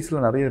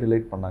ஓவர்சீஸில் நிறைய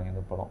ரிலேட் பண்ணாங்க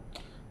இந்த படம்.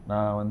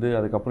 நான் வந்து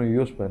அதுக்கப்புறம்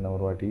யூஎஸ் போயிருந்தேன்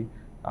ஒரு வாட்டி.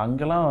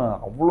 அங்கெல்லாம்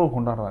அவ்வளோ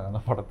கொண்டாடுறாங்க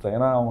அந்த படத்தை.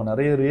 ஏன்னா அவங்க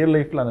நிறைய ரியல்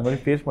லைஃப்பில் அந்த மாதிரி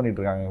ஃபேஸ்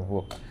பண்ணிகிட்ருக்காங்க.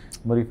 இப்போது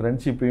இந்த மாதிரி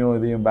ஃப்ரெண்ட்ஷிப்பையும்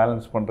இதையும்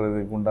பேலன்ஸ்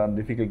பண்ணுறதுக்கு உண்டான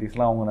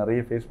டிஃபிகல்ட்டிஸ்லாம் அவங்க நிறைய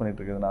ஃபேஸ்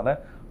பண்ணிகிட்டு இருக்கிறதுனால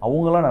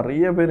அவங்களாம்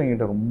நிறைய பேர்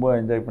எங்கிட்ட ரொம்ப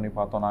என்ஜாய் பண்ணி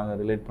பார்த்தோம், நாங்கள்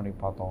ரிலேட் பண்ணி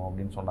பார்த்தோம்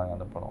அப்படின்னு சொன்னாங்க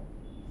அந்த படம்.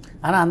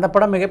 ஆனால் அந்த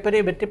படம் மிகப்பெரிய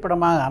வெற்றி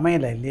படமாக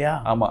அமையலை இல்லையா?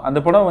 ஆமாம், அந்த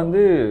படம்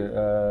வந்து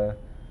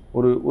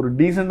ஒரு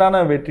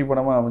டீசெண்டான வெற்றி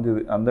படமாக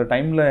அமைஞ்சது. அந்த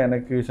டைமில்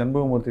எனக்கு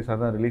சண்முகமூர்த்தி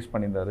சார் தான் ரிலீஸ்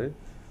பண்ணியிருந்தார்.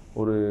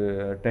 ஒரு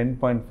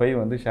 10.5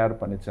 வந்து ஷேர்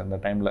பண்ணிச்சு அந்த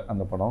டைமில்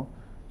அந்த படம்.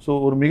 ஸோ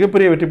ஒரு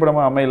மிகப்பெரிய வெற்றி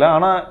படமாக அமையலை,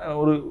 ஆனால்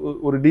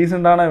ஒரு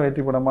டீசெண்டான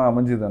வெற்றி படமாக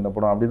அமைஞ்சுது அந்த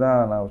படம், அப்படி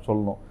தான் நான்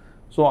சொல்லணும்.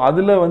 ஸோ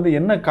அதில் வந்து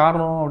என்ன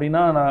காரணம்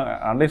அப்படின்னா, நான்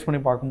அனலைஸ்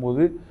பண்ணி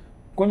பார்க்கும்போது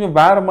கொஞ்சம்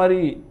வேறு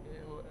மாதிரி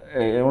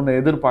ஒன்று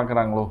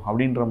எதிர்பார்க்குறாங்களோ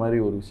அப்படின்ற மாதிரி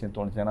ஒரு விஷயம்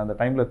தோணுச்சு. ஏன்னா அந்த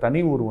டைமில் தனி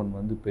ஒருவன்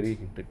வந்து பெரிய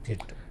ஹிட்டு.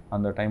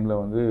 அந்த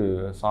டைமில் வந்து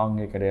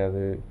சாங்கே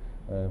கிடையாது,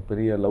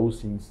 பெரிய லவ்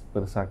சீன்ஸ்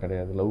பெருசாக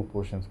கிடையாது, லவ்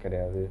போர்ஷன்ஸ்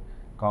கிடையாது,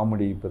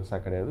 காமெடி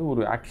பெருசாக கிடையாது,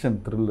 ஒரு ஆக்ஷன்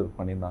த்ரில்லர்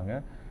பண்ணியிருந்தாங்க.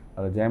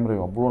 அது ஜெயம்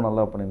ரவி அவ்வளோ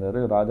நல்லா பண்ணியிருந்தார்,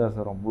 ராஜா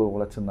சார் அவ்வளோ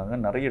உழைச்சிருந்தாங்க,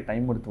 நிறைய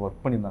டைம் எடுத்து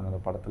ஒர்க் பண்ணியிருந்தாங்க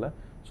அந்த படத்தில்.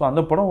 ஸோ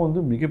அந்த படம்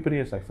வந்து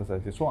மிகப்பெரிய சக்ஸஸ்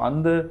ஆச்சு. ஸோ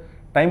அந்த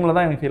டைமில்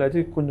தான் எனக்கு ஃபீல்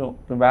ஆச்சு,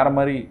 கொஞ்சம் வேறு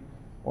மாதிரி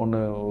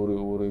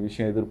ஒரு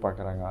விஷயம்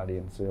எதிர்பார்க்குறாங்க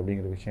ஆடியன்ஸு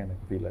அப்படிங்கிற விஷயம்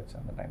எனக்கு ஃபீல் ஆச்சு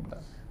அந்த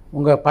டைமில்.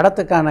 உங்கள்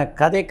படத்துக்கான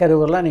கதை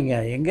கருவெல்லாம்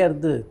நீங்கள்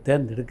எங்கேருந்து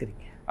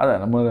தேர்ந்தெடுக்கிறீங்க?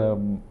 அதான் நம்ம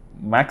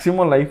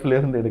மேக்ஸிமம்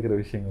லைஃப்லேருந்து எடுக்கிற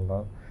விஷயங்கள்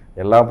தான்.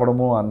 எல்லா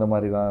படமும் அந்த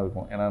மாதிரி தான்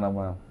இருக்கும். ஏன்னா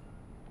நம்ம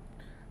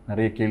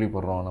நிறைய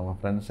கேள்விப்படுறோம், நம்ம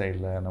ஃப்ரெண்ட்ஸ்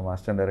சைடில், நம்ம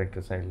அசிஸ்டன்ட்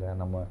டைரக்டர் சைடில்,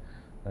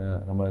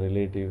 நம்ம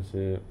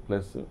relatives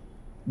plus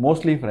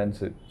mostly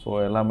friends. So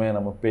எல்லாமே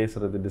நம்ம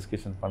பேசுகிறது,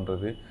 டிஸ்கஷன்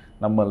பண்ணுறது,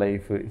 நம்ம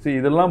லைஃபு. ஸோ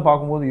இதெல்லாம்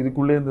பார்க்கும்போது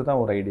இதுக்குள்ளேருந்து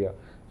தான் ஒரு ஐடியா.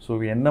 ஸோ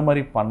என்ன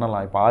மாதிரி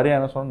பண்ணலாம். இப்போ ஆர்யா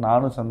என்ன சொன்னால்,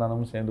 நானும்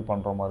சந்தானமும் சேர்ந்து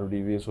பண்ணுறோம்,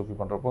 மறுபடியும் விஎஸ்ஓபி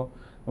பண்ணுறப்போ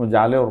நம்ம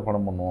ஜாலியாக ஒரு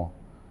படம் பண்ணுவோம்.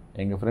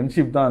 எங்கள்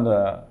ஃப்ரெண்ட்ஷிப் தான்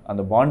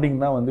அந்த பாண்டிங்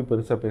தான் வந்து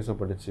பெருசாக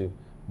பேசப்பட்டுச்சு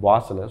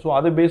பாஸில். ஸோ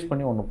அதை பேஸ்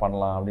பண்ணி ஒன்று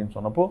பண்ணலாம் அப்படின்னு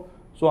சொன்னப்போ,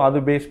 ஸோ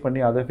அதை பேஸ்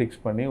பண்ணி அதை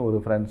ஃபிக்ஸ் பண்ணி ஒரு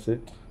ஃப்ரெண்ட்ஸு,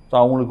 ஸோ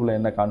அவங்களுக்குள்ள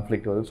என்ன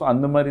கான்ஃப்ளிக்ட் வருது. ஸோ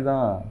அந்த மாதிரி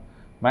தான்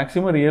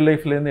மேக்ஸிமம் ரியல்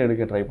லைஃப்லேருந்து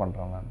எடுக்க ட்ரை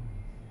பண்ணுறேன் நான்.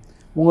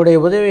 உங்களுடைய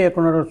உதவி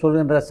இயக்குனர்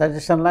சொல்கின்ற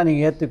சஜஷன்லாம்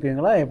நீங்கள்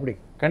ஏற்றுக்குவீங்களா எப்படி?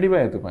 கண்டிப்பாக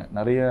ஏற்றுக்குவேன்.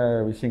 நிறைய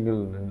விஷயங்கள்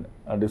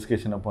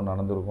டிஸ்கஷன் அப்போ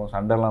நடந்திருக்கும்,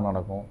 சண்டைலாம்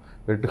நடக்கும்,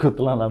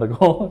 வெட்டுக்குத்துலாம்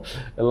நடக்கும்,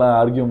 எல்லாம்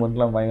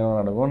ஆர்கியூமெண்ட்லாம் பயங்கரமாக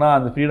நடக்கும். நான்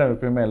அந்த ஃப்ரீடம்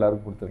எப்பயுமே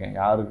எல்லாருக்கும் கொடுத்துருக்கேன்.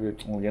 யாருக்கு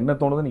உங்களுக்கு என்ன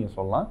தோணுதோ நீங்கள்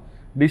சொல்லலாம்,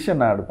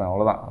 டிசிஷன் நான் எடுப்பேன்,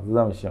 அவ்வளோதான்.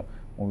 அதுதான் விஷயம்.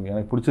 உங்களுக்கு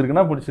எனக்கு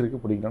பிடிச்சிருக்குன்னா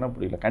பிடிச்சிருக்கு, பிடிக்கலன்னா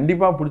பிடிக்கல.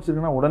 கண்டிப்பாக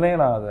பிடிச்சிருக்குன்னா உடனே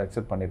நான் அதை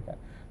அக்செப்ட்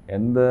பண்ணியிருக்கேன்.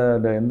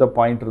 எந்த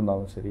பாயிண்ட்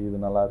இருந்தாலும் சரி, இது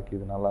நல்லா இருக்குது,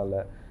 இது நல்லா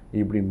இல்லை,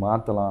 இப்படி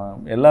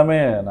மாற்றலாம், எல்லாமே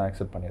நான்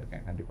அக்செப்ட்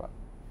பண்ணியிருக்கேன் கண்டிப்பாக.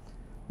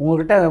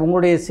 உங்கள்கிட்ட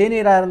உங்களுடைய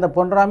சீனியராக இருந்த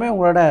பொன்ராமே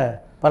உங்களோட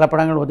பல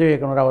படங்கள் உதவி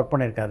இயக்குனராக ஒர்க்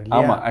பண்ணியிருக்காரு.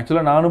 ஆமாம்,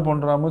 ஆக்சுவலாக நானும்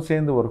பொன்ராமும்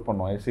சேர்ந்து ஒர்க்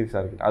பண்ணோம் எஸ்சி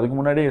சார்கிட்ட. அதுக்கு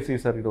முன்னாடியே எஸ்சி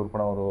சார்கிட்ட ஒரு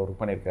படம் ஒர்க்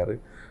பண்ணியிருக்காரு.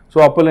 ஸோ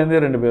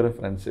அப்போலேருந்தே 2 பேரும்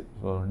ஃப்ரெண்ட்ஸு.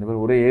 ஸோ 2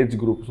 பேரும் ஒரே ஏஜ்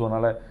குரூப். ஸோ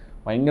அதனால்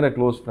பயங்கர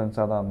க்ளோஸ்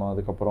ஃப்ரெண்ட்ஸாக தான் இருந்தோம்.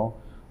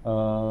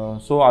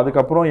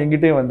 அதுக்கப்புறம்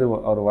எங்கிட்டே வந்து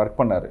அவர் ஒர்க்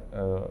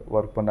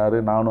பண்ணார்.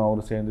 நானும்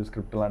அவர் சேர்ந்து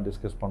ஸ்கிரிப்டெலாம்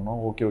டிஸ்கஸ் பண்ணோம்.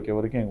 ஓகே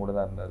வரைக்கும் என் கூட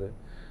தான் இருந்தார்.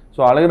 ஸோ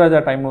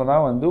அழகுராஜா டைமில்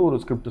தான் வந்து ஒரு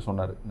ஸ்கிரிப்ட்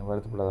சொன்னார், இந்த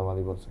வருத்தப்படாத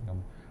வாலிபர்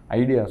சங்கம்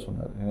ஐடியா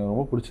சொன்னார். எனக்கு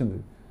ரொம்ப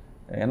பிடிச்சிருந்தது.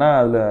 ஏன்னா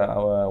அதில்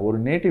ஒரு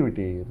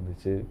நேட்டிவிட்டி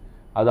இருந்துச்சு,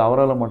 அது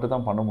அவரால் மட்டும்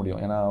தான் பண்ண முடியும்.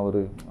 ஏன்னா அவர்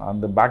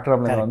அந்த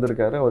பேக்ட்ராப்பில்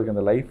வந்திருக்காரு, அவருக்கு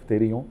அந்த லைஃப்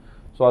தெரியும்.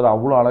 ஸோ அது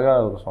அவ்வளோ அழகாக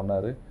அவர்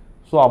சொன்னார்.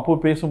 ஸோ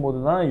அப்போது பேசும்போது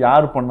தான்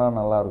யார் பண்ணால்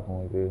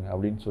நல்லாயிருக்கும் இது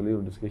அப்படின்னு சொல்லி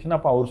ஒரு டிஸ்கஷன்.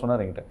 அப்போ அவர்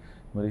சொன்னார் என்கிட்ட,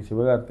 இந்த மாதிரி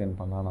சிவகார்த்தியன்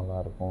பண்ணால்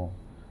நல்லாயிருக்கும்.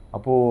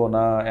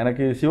 அப்போது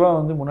எனக்கு சிவா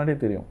வந்து முன்னாடியே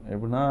தெரியும்.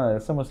 எப்படின்னா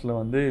எஸ்எம்எஸில்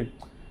வந்து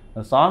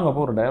சாங்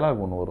அப்போ ஒரு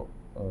டயலாக் ஒன்று வரும்.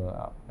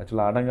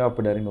 ஆக்சுவலாக அடங்கா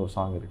பிடாரின்னு ஒரு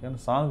சாங் இருக்குது.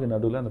 அந்த சாங்கு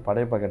நடுவில் அந்த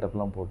படையப்பா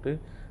கெட்டப்லாம் போட்டு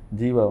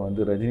ஜீவா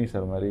வந்து ரஜினி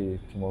சார் மாதிரி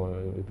சும்மா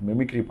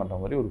மெமிக்ரி பண்ணுற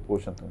மாதிரி ஒரு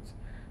போர்ஷன் இருந்துச்சு.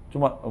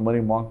 சும்மா ஒரு மாதிரி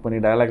மார்க் பண்ணி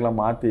டயலாக்லாம்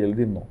மாற்றி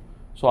எழுதியிருந்தோம்.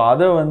 ஸோ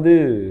அதை வந்து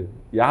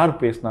யார்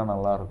பேசினா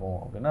நல்லாயிருக்கும்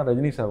அப்படின்னா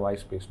ரஜினி சார்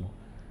வாய்ஸ் பேசணும்.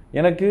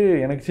 எனக்கு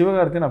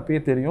சிவகார்த்தியன் அப்பயே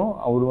தெரியும்.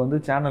 அவர் வந்து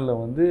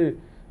சேனலில் வந்து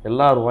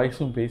எல்லார்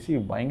வாய்ஸும் பேசி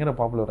பயங்கர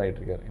பாப்புலர்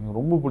ஆகிட்டுருக்காரு. எனக்கு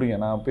ரொம்ப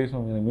பிடிக்கும். நான்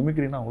பேசுவேன், எனக்கு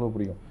மிமிக்ரினா அவ்வளோ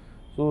பிடிக்கும்.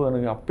 ஸோ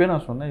எனக்கு அப்பயே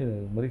நான் சொன்னேன், இது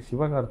மாதிரி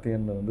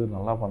சிவகார்த்தியன் வந்து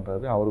நல்லா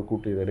பண்ணுறாரு, அவரை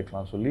கூப்பிட்டு இதை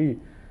எடுக்கலாம் சொல்லி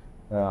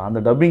அந்த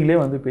டப்பிங்லேயே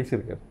வந்து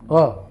பேசியிருக்காரு.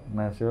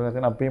 நான்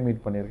சிவகார்த்தியன் அப்பயே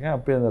மீட் பண்ணியிருக்கேன்.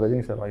 அப்பயே அந்த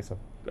ரஜினி சார் வாய்ஸ்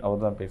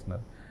அவர் தான்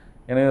பேசினார்.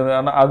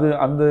 எனக்கு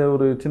அந்த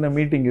ஒரு சின்ன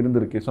மீட்டிங்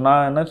இருந்திருக்கு. ஸோ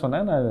நான் என்ன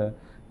சொன்னேன்,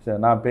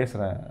 நான்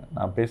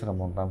பேசுகிறேன்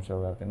மூன்றாம்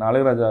சிவகார்த்தியன். நான்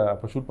அழகுராஜா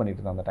அப்போ ஷூட் பண்ணிட்டு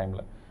இருந்தேன் அந்த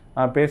டைமில்.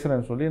 நான்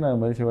பேசுகிறேன்னு சொல்லி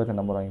நான் மாதிரி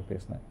சிவகார்த்தியன் நம்பர் வாங்கி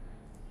பேசினேன்.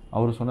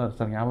 அவர் சொன்னார்,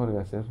 சார் ஞாபகம்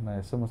இருக்கா சார், நான்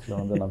எஸ்எம்எஸில்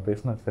வந்து நான்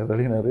பேசினேன் சார்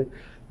அப்படின்னாரு.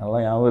 நல்லா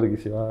ஞாபகம்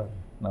இருக்குது சிவா,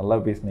 நல்லா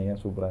பேசினீங்க,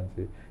 சூப்பராக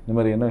இருந்துச்சு. இந்த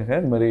மாதிரி என்ன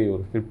சார், இந்த மாதிரி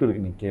ஒரு ஸ்கிரிப்ட்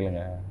இருக்குது, நீங்கள்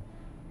கேளுங்க,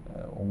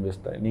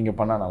 உங்கள் நீங்கள்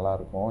பண்ணால்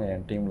நல்லாயிருக்கும்,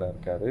 என் டீமில்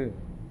இருக்கார்,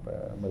 இப்போ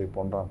இது மாதிரி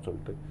பண்ணுறான்னு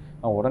சொல்லிட்டு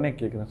நான் உடனே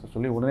கேட்குறேன் சார்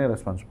சொல்லி உடனே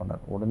ரெஸ்பான்ஸ்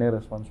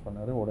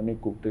பண்ணார். உடனே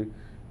கூப்பிட்டு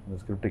இந்த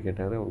ஸ்கிரிப்ட்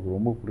கேட்டார். அவருக்கு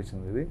ரொம்ப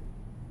பிடிச்சிருந்தது.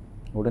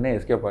 உடனே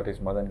எஸ்கேப்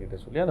ஆர்டிஸ்ட் மதன் கிட்டே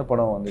சொல்லி அந்த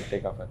படம் வந்து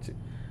டேக் ஆஃப் ஆச்சு.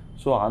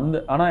 ஸோ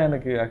ஆனால்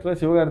எனக்கு ஆக்சுவலாக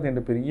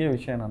சிவகார்த்திகேயன் பெரிய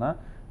விஷயம் என்னென்னா,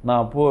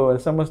 நான் அப்போது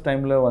எஸ்எம்எஸ்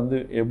டைமில் வந்து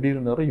எப்படி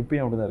இருந்தாரோ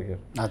இப்பயும் அப்படி தான்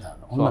இருக்கார்.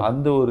 ஸோ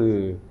அந்த ஒரு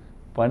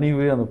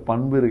பணிவு, அந்த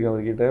பண்பு இருக்குது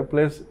அவர்கிட்ட.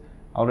 ப்ளஸ்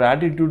அவரோட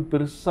ஆட்டிடியூட்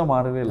பெருசாக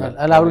மாறவே இல்லை.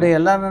 அதில் அவருடைய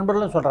எல்லா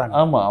நண்பர்களும் சொல்கிறாங்க.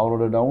 ஆமாம்,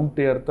 அவரோட டவுன்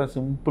டு எர்த்தாக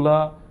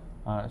சிம்பிளாக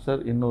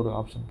சார் இன்னொரு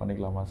ஆப்ஷன்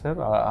பண்ணிக்கலாமா சார்,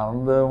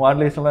 அந்த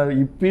மாடுலேஷன்லாம்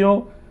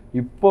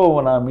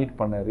இப்போது நான் மீட்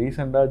பண்ணேன்.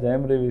 ரீசெண்டாக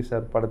ஜெயம் ரவி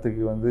சார்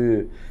படத்துக்கு வந்து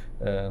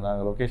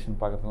நாங்கள் லொக்கேஷன்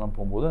பார்க்கறதுலாம்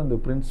போகும்போது அந்த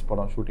பிரின்ஸ்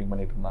படம் ஷூட்டிங்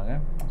பண்ணிகிட்டு இருந்தாங்க.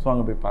 ஸோ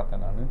அங்கே போய்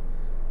பார்த்தேன் நான்.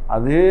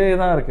 அதே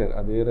தான் இருக்கார்,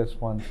 அதே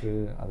ரெஸ்பான்ஸு,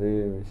 அதே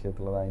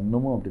விஷயத்தில் தான்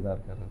இன்னமும் அப்படி தான்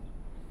இருக்கார்.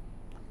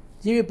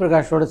 ஜிவி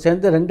பிரகாஷோட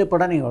சேர்ந்து 2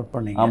 படம் நீங்கள் ஒர்க்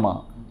பண்ணீங்க.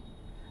 ஆமாம்.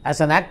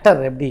 ஆஸ் அன் ஆக்டர்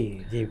எப்படி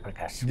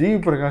ஜிவி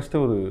பிரகாஷ்கிட்ட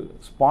ஒரு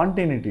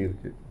ஸ்பான்டேனிட்டி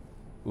இருக்குது.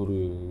 ஒரு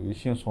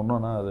விஷயம்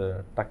சொன்னோன்னா அதை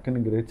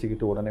டக்குன்னு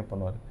கிரகிச்சிக்கிட்டு உடனே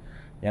பண்ணுவார்.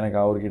 எனக்கு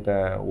அவர்கிட்ட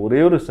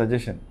ஒரே ஒரு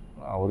சஜஷன்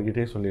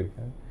அவர்கிட்டே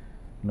சொல்லியிருக்கேன்,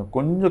 இன்னும்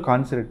கொஞ்சம்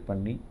கான்சன்ட்ரேட்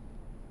பண்ணி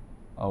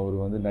அவர்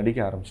வந்து நடிக்க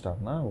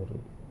ஆரம்பிச்சிட்டாருன்னா ஒரு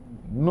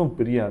இன்னும்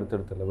பெரிய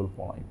அடுத்தடுத்த லெவல்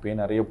போகலாம். இப்போயே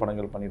நிறைய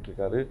படங்கள்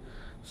பண்ணிகிட்ருக்காரு.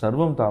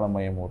 சர்வம்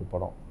தாளமயம் ஒரு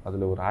படம்,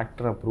 அதில் ஒரு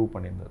ஆக்டராக ப்ரூவ்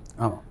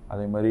பண்ணியிருந்தார்.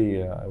 அதே மாதிரி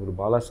ஒரு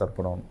பாலா சார்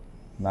படம்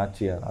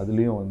நாச்சியார்,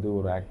 அதுலேயும் வந்து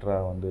ஒரு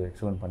ஆக்டராக வந்து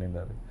எக்ஸலண்ட்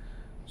பண்ணியிருந்தார்.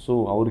 ஸோ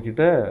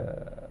அவர்கிட்ட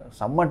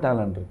செம்ம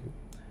டேலண்ட் இருக்குது.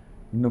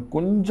 இன்னும்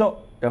கொஞ்சம்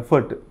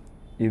எஃபர்ட்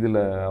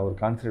இதில் அவர்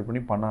கான்சன்ட்ரேட்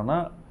பண்ணி பண்ணான்னா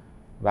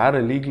வேறு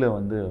லீக்கில்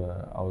வந்து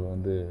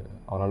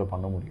அவரால்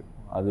பண்ண முடியும்.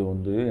 அது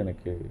வந்து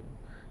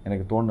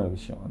எனக்கு தோணுன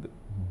விஷயம். அது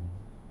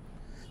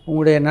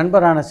உங்களுடைய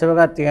நண்பரான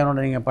சிவகார்த்திகேயனோட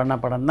நீங்கள் பண்ண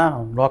படம் தான்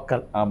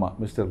லோக்கல். ஆமாம்,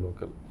 மிஸ்டர்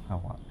லோக்கல்.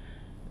 ஆமாம்,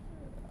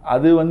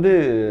 அது வந்து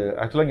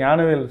ஆக்சுவலாக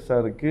ஞானவேல்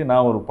சாருக்கு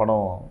நான் ஒரு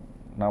படம்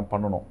நான்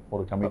பண்ணணும்,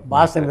 ஒரு கமிட்மெண்ட்.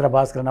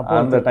 பாஸ்கரன்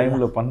அந்த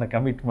டைமில் பண்ண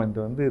கமிட்மெண்ட்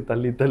வந்து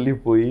தள்ளி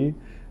போய்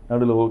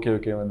நடுவில்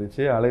ஓகே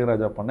வந்துச்சு.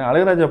 அழகராஜா பண்ணேன்.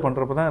 அழகராஜா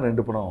பண்ணுறப்ப தான்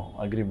 2 படம்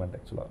அக்ரிமெண்ட்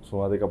ஆக்சுவலாக.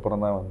 ஸோ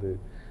அதுக்கப்புறம் தான் வந்து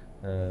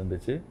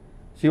இருந்துச்சு.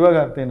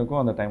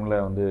 சிவகார்த்திகேயனுக்கும் அந்த டைமில்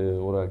வந்து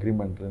ஒரு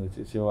அக்ரிமெண்ட்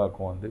இருந்துச்சு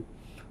சிவாவுக்கும் வந்து.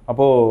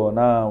 அப்போது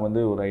நான்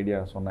வந்து ஒரு ஐடியா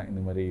சொன்னேன்,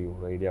 இந்த மாதிரி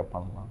ஒரு ஐடியா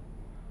பண்ணலாம்.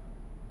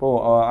 இப்போது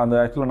அந்த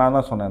ஆக்சுவலாக நான்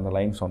தான் சொன்னேன், அந்த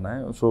லைன்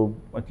சொன்னேன். ஸோ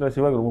ஆக்சுவலாக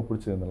சிவாவுக்கு ரொம்ப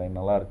பிடிச்சது அந்த லைன்,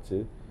 நல்லா இருந்துச்சு.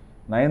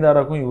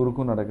 நயன்தாராக்கும்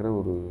இவருக்கும் நடக்கிற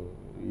ஒரு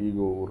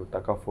ஈகோ, ஒரு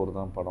டக் ஆஃப் ஃபோர்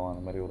தான் படம்,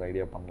 அந்த மாதிரி ஒரு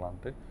ஐடியா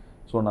பண்ணலான்ட்டு.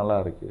 ஸோ நல்லா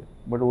இருக்குது.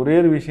 பட் ஒரே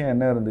ஒரு விஷயம்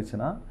என்ன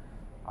இருந்துச்சுன்னா,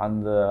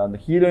 அந்த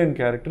ஹீரோயின்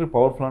கேரக்டர்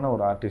பவர்ஃபுல்லான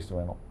ஒரு ஆர்டிஸ்ட்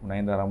வேணும்,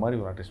 நயன்தாரா மாதிரி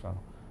ஒரு ஆர்டிஸ்ட்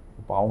வேணும்.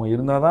 இப்போ அவங்க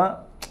இருந்தால் தான்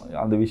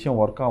அந்த விஷயம்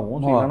ஒர்க்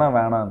ஆகும், இல்லைன்னா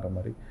வேணான்ற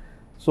மாதிரி.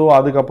 ஸோ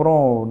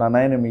அதுக்கப்புறம் நான்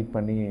நயனை மீட்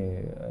பண்ணி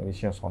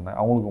விஷயம் சொன்னேன்.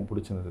 அவங்களுக்கும்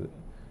பிடிச்சிருந்தது.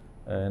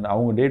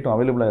 அவங்க டேட்டும்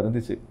அவைலபிளாக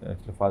இருந்துச்சு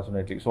ஆக்சுவலி,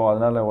 ஃபார்ச்சுனேட்லி. ஸோ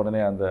அதனால்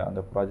உடனே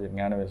அந்த ப்ராஜெக்ட்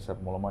ஞானவேல்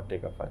சார் மூலமாக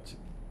டேக் ஆஃப் ஆச்சு.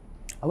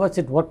 Was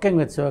it working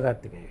with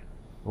Sivakarthikeyan?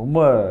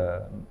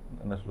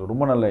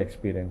 ரொம்ப நல்ல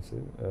எக்ஸ்பீரியன்ஸு.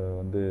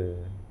 வந்து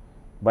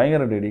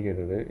பயங்கர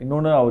டெடிக்கேட்டடு.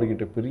 இன்னொன்று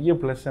அவர்கிட்ட பெரிய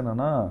ப்ளஸ்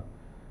என்னென்னா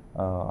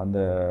அந்த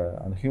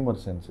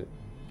ஹியூமர் சென்ஸு.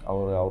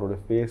 அவரோட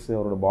ஃபேஸு,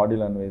 அவரோட பாடி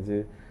லாங்குவேஜு,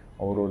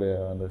 அவருடைய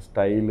அந்த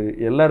ஸ்டைலு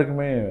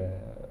எல்லாருக்குமே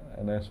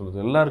என்ன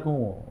சொல்கிறது,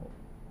 எல்லாருக்கும்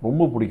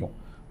ரொம்ப பிடிக்கும்.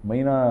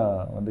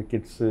 மெயினாக வந்து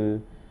கிட்ஸு,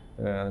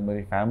 அது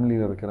மாதிரி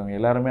ஃபேமிலியில் இருக்கிறவங்க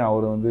எல்லாருமே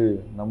அவரை வந்து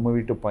நம்ம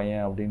வீட்டு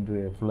பையன் அப்படின்ட்டு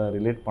ஃபுல்லாக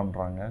ரிலேட்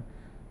பண்ணுறாங்க.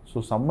 ஸோ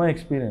செம்ம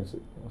எக்ஸ்பீரியன்ஸு,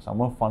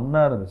 செம்ம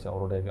ஃபன்னாக இருந்துச்சு.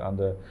 அவருடைய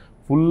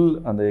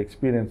அந்த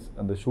எக்ஸ்பீரியன்ஸ்,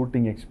 அந்த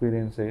ஷூட்டிங்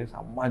எக்ஸ்பீரியன்ஸே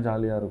செம்ம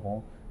ஜாலியாக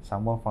இருக்கும்,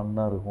 செம்ம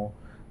ஃபன்னாக இருக்கும்.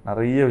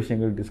 நிறைய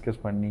விஷயங்கள்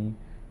டிஸ்கஸ் பண்ணி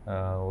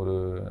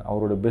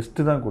அவரோட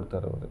பெஸ்ட்டு தான்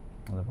கொடுத்தாரு அவர்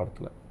அந்த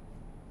படத்தில்.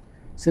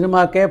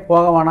 சினிமாக்கே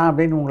போக வேணாம்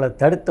அப்படின்னு உங்களை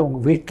தடுத்த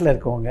உங்கள் வீட்டில்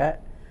இருக்கவங்க,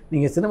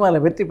 நீங்கள்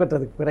சினிமாவில் வெற்றி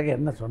பெற்றதுக்கு பிறகு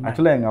என்ன சொன்னாங்க?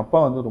 ஆக்சுவலாக எங்கள் அப்பா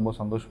வந்து ரொம்ப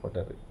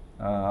சந்தோஷப்பட்டார்.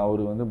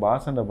 அவர் வந்து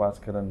பாசண்ட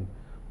பாஸ்கரன்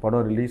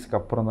படம் ரிலீஸ்க்கு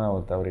அப்புறம் தான்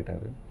அவர்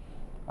தவறிட்டார்.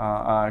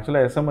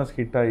 ஆக்சுவலாக எஸ்எம்எஸ்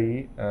ஹிட் ஆகி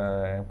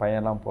என்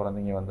பையன்லாம்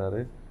பிறந்தீங்க வந்தார்.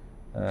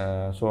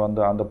 ஸோ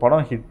அந்த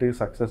படம் ஹிட்டு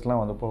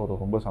சக்ஸஸ்லாம் வந்தப்போ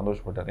அவர் ரொம்ப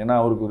சந்தோஷப்பட்டார். ஏன்னா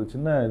அவருக்கு ஒரு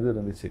சின்ன இது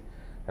இருந்துச்சு,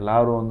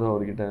 எல்லோரும் வந்து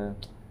அவர்கிட்ட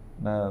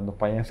இந்த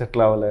பையன்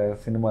செட்டில் ஆகலை,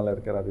 சினிமாவில்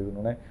இருக்கிற அது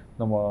இதுன்னு.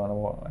 நம்ம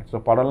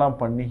ஆக்சுவலாக படம்லாம்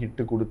பண்ணி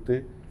ஹிட்டு கொடுத்து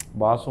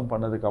பாஸும்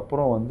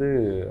பண்ணதுக்கப்புறம் வந்து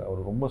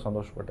அவர் ரொம்ப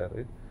சந்தோஷப்பட்டார்.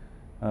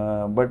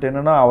 பட்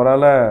என்னென்னா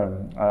அவரால்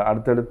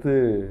அடுத்தடுத்து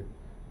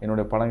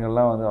என்னுடைய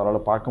படங்கள்லாம் வந்து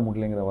அவரால் பார்க்க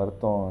முடியலைங்கிற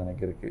வருத்தம்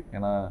எனக்கு இருக்குது.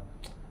 ஏன்னா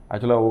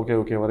ஆக்சுவலாக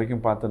ஓகே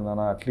வரைக்கும்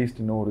பார்த்துருந்தானா,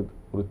 அட்லீஸ்ட் இன்னும் ஒரு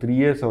 3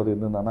 இயர்ஸ் அவர்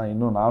இருந்திருந்தானா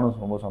இன்னும்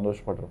நானும் ரொம்ப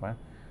சந்தோஷப்பட்டிருப்பேன்.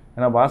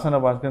 ஏன்னா பாசன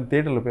பாஸ்கரன்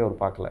தேட்டரில் போய்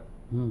அவர் பார்க்கல,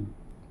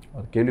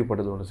 அவர்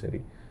கேள்விப்பட்டதோடு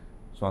சரி.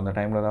 ஸோ அந்த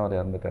டைமில் தான் அவர்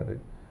இறந்துட்டார்.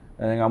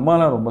 எங்கள்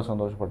அம்மாலாம் ரொம்ப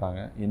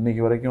சந்தோஷப்பட்டாங்க.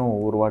 இன்றைக்கி வரைக்கும்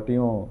ஒவ்வொரு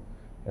வாட்டியும்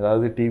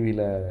ஏதாவது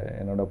டிவியில்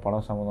என்னோடய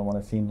படம் சம்மந்தமான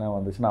சீன்லாம்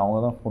வந்துச்சுன்னா அவங்க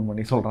தான் ஃபோன்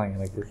பண்ணி சொல்கிறாங்க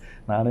எனக்கு,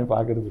 நானே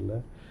பார்க்குறது இல்லை.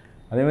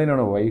 அதேமாதிரி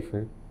என்னோடய ஒய்ஃபு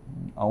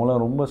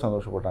அவங்களாம் ரொம்ப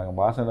சந்தோஷப்பட்டாங்க.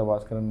 பாசன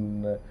பாஸ்கரன்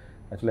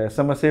ஆக்சுவலாக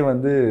எஸ்எம்எஸ்ஸே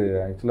வந்து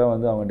ஆக்சுவலாக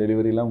வந்து அவங்க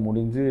டெலிவரிலாம்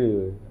முடிஞ்சு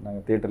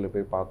நாங்கள் தேட்டரில்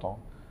போய் பார்த்தோம்.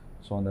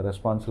 ஸோ அந்த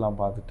ரெஸ்பான்ஸ்லாம்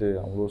பார்த்துட்டு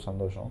அவ்வளோ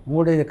சந்தோஷம்.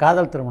 உங்களுடைய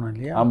காதல் திருமணம்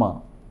இல்லையா? ஆமாம்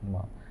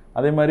ஆமாம்.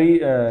 அதே மாதிரி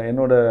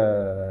என்னோட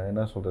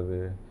என்ன சொல்கிறது,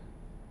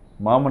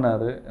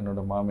 மாமனார்,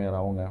 என்னோடய மாமியார்,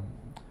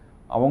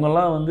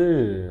 அவங்கெல்லாம் வந்து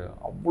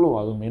அவ்வளோ,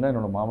 அது மெயினாக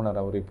என்னோடய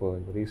மாமனார், அவர் இப்போ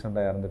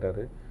ரீசெண்டாக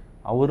இறந்துட்டார்.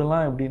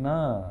 அவரெல்லாம் எப்படின்னா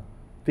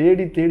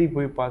தேடி தேடி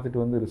போய்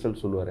பார்த்துட்டு வந்து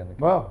ரிசல்ட் சொல்லுவார்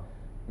எனக்கு.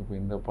 இப்போ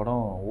இந்த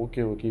படம்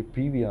ஓகே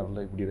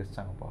பிவிஆரில் இப்படி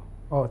ரசிச்சாங்கப்பா.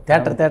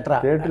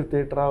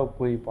 தேட்டராக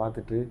போய்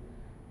பார்த்துட்டு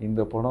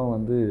இந்த படம்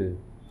வந்து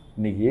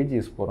இன்றைக்கி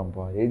ஏஜிஎஸ்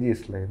போகிறோம்ப்பா,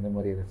 ஏஜிஎஸில் இந்த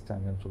மாதிரி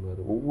ரசித்தாங்கன்னு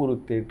சொல்லுவார். ஒவ்வொரு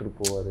தேட்டரு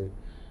போவார்,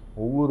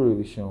 ஒவ்வொரு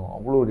விஷயம்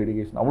அவ்வளோ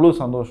டெடிகேஷன், அவ்வளோ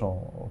சந்தோஷம்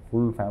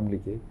ஃபுல்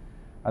ஃபேமிலிக்கு.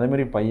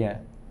 அதேமாதிரி பையன்,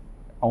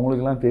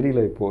 அவங்களுக்கெல்லாம்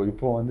தெரியல,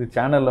 இப்போது வந்து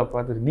சேனலில்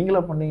பார்த்துட்டு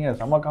நீங்களா பண்ணீங்க,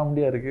 செம்ம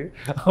காமெடியாக இருக்குது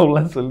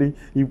அப்படிலாம் சொல்லி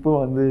இப்போ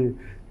வந்து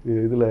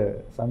இதில்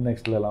சன்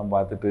நெக்ஸ்ட்லலாம்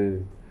பார்த்துட்டு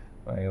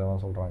பயங்கரமாக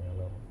சொல்கிறாங்க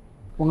எல்லோரும்.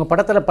 உங்கள்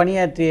படத்தில்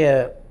பணியாற்றிய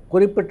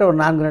குறிப்பிட்ட ஒரு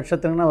 4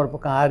 நட்சத்திரங்கன்னா ஒரு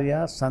பக்கம்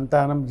ஆர்யா,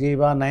 சந்தானம்,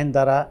 ஜீவா,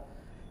 நயன்தாரா,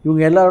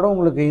 இவங்க எல்லாரோடும்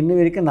உங்களுக்கு இன்னும்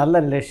வரைக்கும்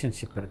நல்ல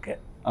ரிலேஷன்ஷிப்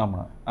இருக்குது.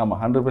 ஆமாம்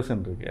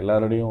 100% இருக்குது.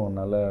 எல்லாரோடையும்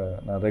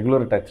நான்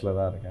ரெகுலர் டச்சில்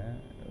தான் இருக்கேன்.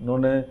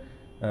 இன்னொன்று,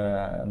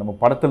 நம்ம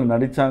படத்தில்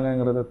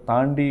நடித்தாங்கங்கிறத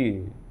தாண்டி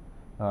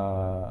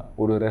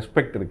ஒரு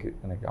ரெஸ்பெக்ட் இருக்குது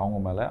எனக்கு அவங்க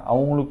மேலே,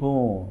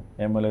 அவங்களுக்கும்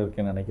என் மேலே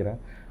இருக்குன்னு நினைக்கிறேன்.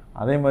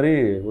 அதே மாதிரி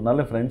ஒரு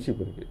நல்ல ஃப்ரெண்ட்ஷிப்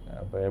இருக்குது.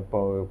 இப்போ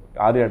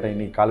ஆர்யாட்ட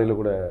இன்னைக்கு காலையில்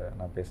கூட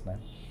நான்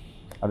பேசினேன்.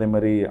 அதே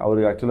மாதிரி அவர்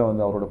ஆக்சுவலாக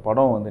வந்து அவரோட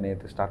படம் வந்து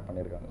நேற்று ஸ்டார்ட்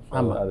பண்ணியிருக்காங்க.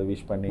 ஸோ அதை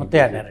விஷ் பண்ணி,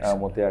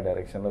 முத்தையா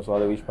டைரக்ஷனில், ஸோ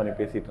அதை விஷ் பண்ணி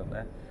பேசிகிட்டு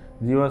இருந்தேன்.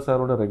 ஜீவா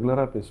சாரோட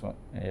ரெகுலராக பேசுவேன்.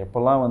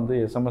 எப்போல்லாம் வந்து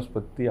எஸ்எம்எஸ்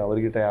பற்றி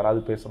அவர்கிட்ட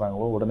யாராவது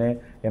பேசுகிறாங்களோ உடனே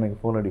எனக்கு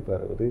ஃபோன்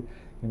அடிப்பார். அவர்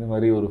இந்த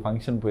மாதிரி ஒரு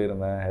ஃபங்க்ஷன்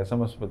போயிருந்தேன்,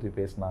 எஸ்எம்எஸ் பற்றி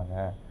பேசினாங்க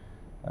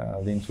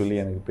அப்படின்னு சொல்லி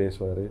எனக்கு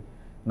பேசுவார்.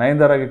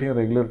 நயன்தாராகிட்டையும்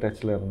ரெகுலர்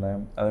டச்சில்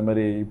இருந்தேன். அதே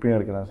மாதிரி இப்பயும்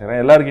இருக்கிறேன்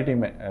சார்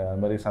எல்லாருக்கிட்டையுமே. அது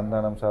மாதிரி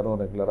சந்தானம்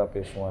சாரும் ரெகுலராக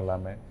பேசுவோம்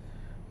எல்லாமே.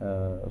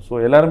 ஸோ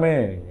எல்லாருமே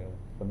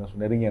கொஞ்சம்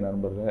நெருங்கிய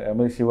நண்பர்கள். அது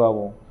மாதிரி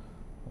சிவாவும்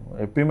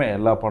எப்பயுமே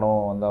எல்லா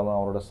படம் வந்தாலும்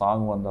அவரோட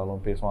சாங்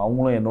வந்தாலும் பேசுவோம்.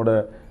 அவங்களும்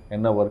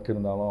என்ன ஒர்க்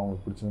இருந்தாலும்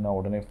அவங்களுக்கு பிடிச்சதுன்னா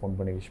உடனே ஃபோன்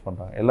பண்ணி விஷ்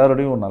பண்ணுறாங்க.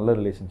 எல்லாரோடையும் ஒரு நல்ல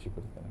ரிலேஷன்ஷிப்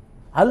இருக்குது.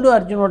 அல்லு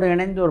அர்ஜுனோட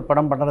இணைந்து ஒரு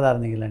படம் பண்ணுறதா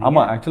இருந்தீங்களா?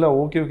 ஆமாம், ஆக்சுவலாக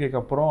ஓகேக்கு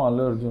அப்புறம்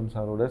அல்லு அர்ஜுன்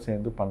சாரோட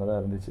சேர்ந்து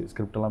பண்ணதாக இருந்துச்சு.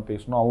 ஸ்கிரிப்டெல்லாம்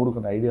பேசணும்,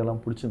 அவருக்கு அந்த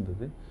ஐடியாலாம்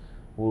பிடிச்சிருந்தது.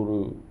 ஒரு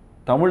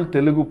தமிழ்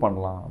தெலுங்கு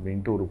பண்ணலாம்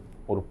அப்படின்ட்டு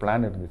ஒரு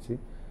பிளான் இருந்துச்சு.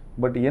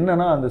 பட்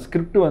என்னென்னா அந்த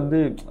ஸ்கிரிப்ட் வந்து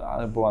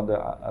இப்போது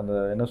அந்த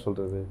என்ன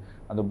சொல்கிறது,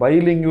 அந்த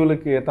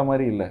பைலிங்குவலுக்கு ஏற்ற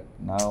மாதிரி இல்லை.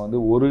 நான் வந்து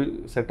ஒரு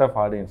செட் ஆஃப்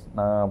ஆடியன்ஸ்,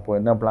 நான் இப்போ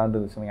என்ன பிளான்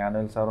இருந்துச்சுன்னா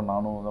ஆனல் சாரும்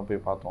நானும் தான்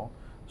போய் பார்த்தோம்.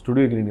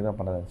 ஸ்டுடியோ கிளினிக் தான்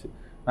பண்ண இருந்துச்சு.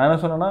 நான் என்ன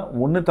சொன்னேன்னா,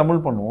 ஒன்று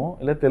தமிழ் பண்ணுவோம்,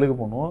 இல்லை தெலுங்கு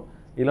பண்ணுவோம்,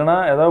 இல்லைனா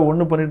ஏதாவது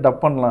ஒன்று பண்ணிட்டு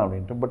டப் பண்ணலாம்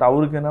அப்படின்ட்டு. பட்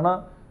அவருக்கு என்னென்னா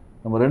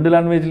நம்ம 2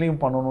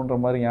 லாங்குவேஜ்லேயும் பண்ணணுன்ற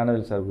மாதிரி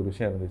ஞானவேல் சாருக்கு ஒரு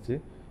விஷயம் இருந்துச்சு.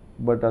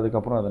 பட்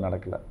அதுக்கப்புறம் அது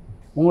நடக்கலை.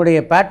 உங்களுடைய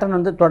பேட்டர்ன்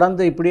வந்து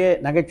தொடர்ந்து இப்படியே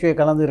நகைச்சுவை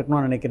கலந்து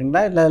இருக்கணும்னு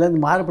நினைக்கிறீங்களா, இல்லை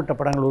அதுலேருந்து மாறுபட்ட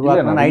படங்கள்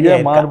உருவாக்கணும்னு ஐடியா?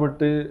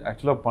 மாறுபட்டு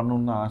ஆக்சுவலாக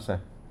பண்ணணுன்னு ஆசை.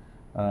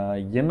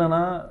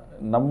 என்னென்னா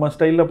நம்ம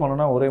ஸ்டைலில்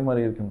பண்ணோன்னா ஒரே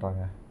மாதிரி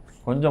இருக்குன்றாங்க,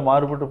 கொஞ்சம்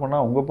மாறுபட்டு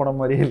பண்ணால் உங்கள் படம்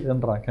மாதிரியே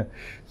இல்லைன்றாங்க.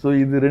 ஸோ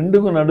இது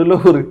ரெண்டுக்கும் நடுவில்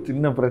ஒரு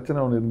சின்ன பிரச்சனை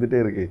ஒன்று இருந்துகிட்டே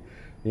இருக்குது.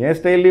 என்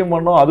ஸ்டைல்லையும்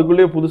பண்ணோம்,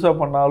 அதுக்குள்ளேயே புதுசாக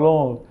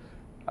பண்ணாலும்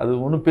அது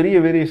ஒன்றும் பெரிய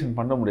வேரியேஷன்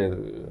பண்ண முடியாது.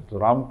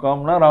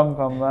 ராம்காம்னா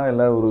ராம்காம் தான்,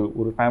 இல்லை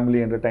ஒரு ஃபேமிலி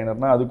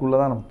என்டர்டைனர்னால் அதுக்குள்ளே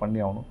தான் நம்ம பண்ணி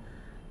ஆகணும்.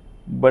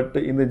 பட்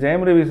இந்த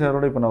ஜெயம் ரவி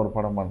சாரோட இப்போ நான் ஒரு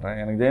படம் பண்ணுறேன்.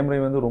 எனக்கு ஜெயம்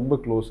ரவி வந்து ரொம்ப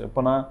க்ளோஸ்.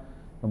 எப்போனா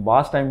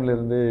பாஸ்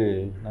டைம்லேருந்து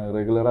நாங்கள்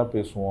ரெகுலராக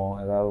பேசுவோம்,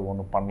 ஏதாவது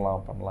ஒன்று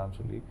பண்ணலான்னு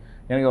சொல்லி.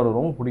 எனக்கு அவர்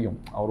ரொம்ப பிடிக்கும்,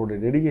 அவரோட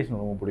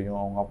டெடிகேஷன் ரொம்ப பிடிக்கும்.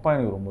 அவங்க அப்பா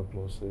எனக்கு ரொம்ப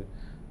க்ளோஸு.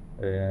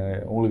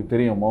 உங்களுக்கு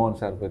தெரியும் மோகன்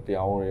சார் பற்றி,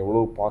 அவர்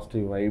எவ்வளோ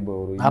பாசிட்டிவ் வைப்,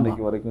 அவர்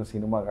இன்றைக்கு வரைக்கும்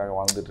சினிமாக்காக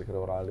வாழ்ந்துட்டுருக்கிற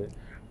ஒரு ஆள்.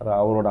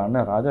 அவரோட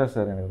அண்ணன் ராஜா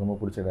சார் எனக்கு ரொம்ப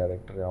பிடிச்ச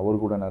டைரக்டர்.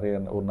 அவர் கூட நிறைய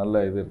ஒரு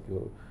நல்ல இது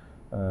இருக்குது,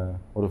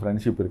 ஒரு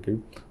ஃப்ரெண்ட்ஷிப் இருக்குது.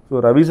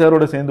 ஸோ ரவி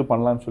சாரோட சேர்ந்து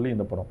பண்ணலான்னு சொல்லி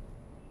இந்த படம்.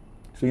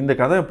 ஸோ இந்த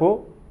கதை இப்போது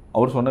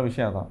அவர் சொன்ன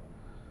விஷயம் தான்,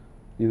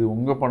 இது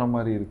உங்கள் படம்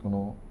மாதிரி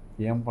இருக்கணும்,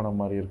 ஏன் படம்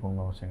மாதிரி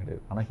இருக்கணும்னு அவசியம்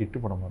கிடையாது, ஆனால் ஹிட்டு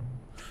படம் மாதிரி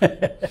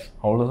இருக்கணும்,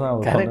 அவ்வளோதான்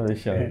அவர் சொன்ன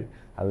விஷயம்.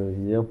 அது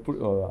எப்படி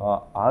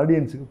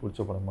ஆடியன்ஸுக்கு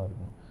பிடிச்ச படமாக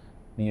இருக்கணும்.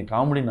 நீங்கள்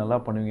காமெடி நல்லா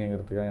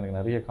பண்ணுவீங்கிறதுக்காக எனக்கு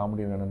நிறைய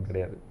காமெடி வேணும்னு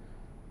கிடையாது,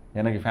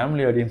 எனக்கு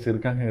ஃபேமிலி ஆடியன்ஸ்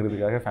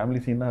இருக்காங்கிறதுக்காக ஃபேமிலி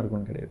சீன் தான்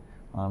இருக்குன்னு கிடையாது.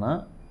 ஆனால்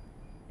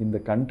இந்த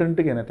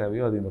கண்டென்ட்டுக்கு என்ன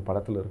தேவையோ அது இந்த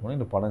படத்தில் இருக்கணும்,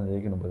 இந்த படம்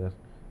ஜெயிக்கணும் பிரதர்,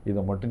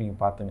 இதை மட்டும்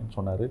நீங்கள் பார்த்துங்கன்னு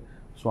சொன்னார்.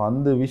 ஸோ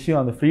அந்த விஷயம்,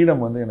 அந்த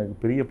ஃப்ரீடம் வந்து எனக்கு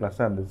பெரிய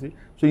ப்ளஸ்ஸாக இருந்துச்சு.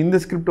 ஸோ இந்த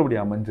ஸ்கிரிப்ட் அப்படி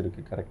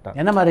அமைஞ்சிருக்கு கரெக்டாக.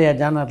 என்ன மாதிரியா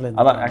ஜானரில்?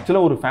 அதான்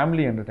ஆக்சுவலாக ஒரு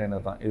ஃபேமிலி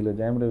என்டர்டெய்னர் தான். இதில்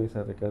ஜெயம் ரவி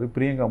சார் இருக்கார்,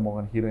 பிரியங்கா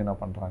மோகன் ஹீரோயினாக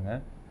பண்ணுறாங்க,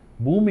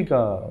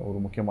 பூமிகா ஒரு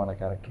முக்கியமான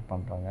கேரக்டர்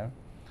பண்ணுறாங்க,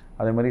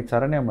 அதே மாதிரி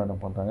சரண்யா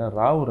மேடம் பண்ணுறாங்க,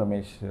 ராவ்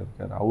ரமேஷ்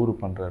இருக்கார், அவரு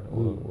பண்ணுறாரு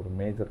ஒரு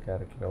மேஜர்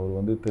கேரக்டர். அவர்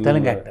வந்து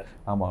தெலுங்கு,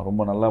 ஆமாம்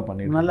ரொம்ப நல்லா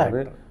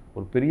பண்ணியிருக்காரு.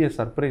 ஒரு பெரிய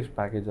சர்ப்ரைஸ்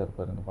பேக்கேஜாக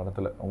இருப்பார் இந்த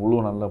படத்தில்,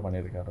 அவ்வளோ நல்லா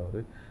பண்ணியிருக்காரு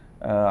அவர்.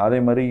 அதே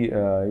மாதிரி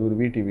இவர்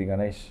விடிவி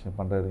கணேஷ்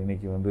பண்ணுறாரு,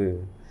 இன்றைக்கி வந்து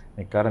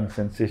கரண்ட்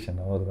சென்சேஷன்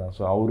அவர் தான்.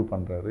 ஸோ அவரு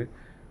பண்ணுறாரு.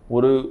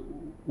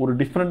 ஒரு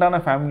டிஃப்ரெண்ட்டான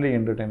ஃபேமிலி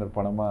என்டர்டெய்னர்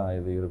படமாக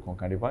இது இருக்கும்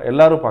கண்டிப்பாக,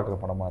 எல்லோரும் பார்க்குற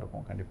படமாக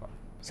இருக்கும் கண்டிப்பாக.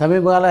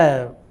 சமீபகால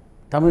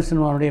தமிழ்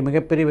சினிமாவுடைய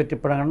மிகப்பெரிய வெற்றி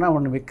படங்கள்னா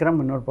ஒன்று விக்ரம்,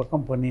 இன்னொரு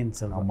பக்கம் பொன்னியின்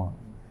செல்வன். ஆமாம்,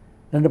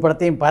 2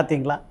 படத்தையும்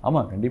பார்த்தீங்களா?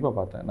 ஆமாம் கண்டிப்பாக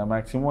பார்த்தேன். நான்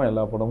மேக்ஸிமம்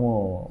எல்லா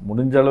படமும்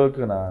முடிஞ்ச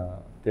அளவுக்கு நான்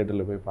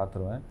தியேட்டரில் போய்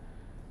பார்த்துருவேன்.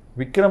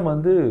 விக்ரம்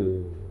வந்து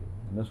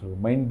என்ன சொல்கிறது,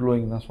 மைண்ட்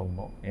ப்ளோயிங் தான்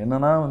சொல்லணும்.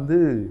 என்னென்னா வந்து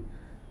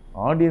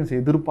ஆடியன்ஸ்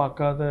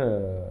எதிர்பார்க்காத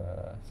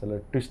சில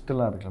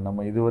ட்விஸ்டெல்லாம் இருக்குல்ல,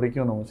 நம்ம இது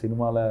வரைக்கும் நம்ம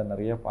சினிமாவில்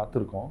நிறைய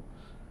பார்த்துருக்கோம்.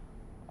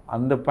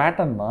 அந்த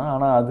பேட்டர்ன் தான்.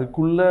 ஆனால்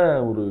அதுக்குள்ளே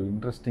ஒரு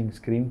இன்ட்ரெஸ்டிங்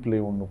ஸ்க்ரீன் ப்ளே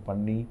ஒன்று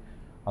பண்ணி,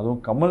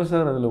 அதுவும் கமல்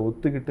சார் அதில்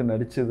ஒத்துக்கிட்டு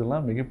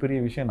நடித்ததெல்லாம் மிகப்பெரிய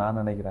விஷயம் நான்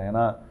நினைக்கிறேன்.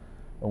 ஏன்னா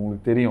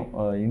உங்களுக்கு தெரியும்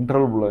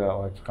இன்டர்வல்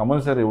பிளாக்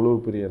கமல் சார் எவ்வளோ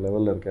பெரிய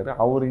லெவலில் இருக்கார்.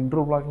 அவர்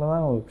இன்டர்வல் பிளாக்கில்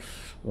தான்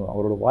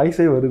அவரோட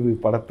வாய்ஸே வருது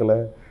படத்தில்.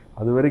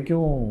 அது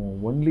வரைக்கும்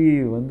ஒன்லி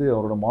வந்து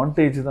அவரோட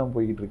மாண்டேஜ் தான்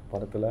போய்கிட்டு இருக்கு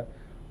படத்தில்.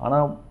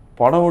 ஆனால்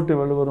படம் விட்டு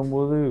வெளில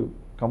வரும்போது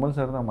கமல்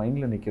சார் தான்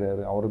மைண்டில்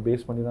நிற்கிறாரு. அவரை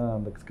பேஸ் பண்ணி தான்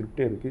அந்த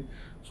ஸ்கிரிப்டே இருக்குது.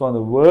 ஸோ அந்த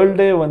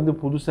வேர்ல்டே வந்து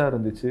புதுசாக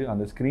இருந்துச்சு,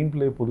 அந்த ஸ்க்ரீன்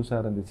ப்ளே புதுசாக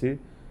இருந்துச்சு,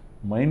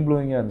 மைண்ட்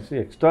ப்ளோயிங்காக இருந்துச்சு,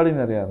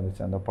 எக்ஸ்ட்ராடினரியாக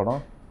இருந்துச்சு அந்த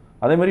படம்.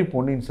 அதேமாதிரி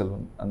பொன்னியின்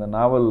செல்வன் அந்த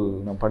நாவல்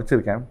நான்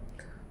படிச்சிருக்கேன்.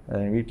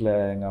 எங்கள் வீட்டில்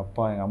எங்கள்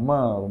அப்பா எங்கள் அம்மா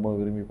ரொம்ப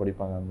விரும்பி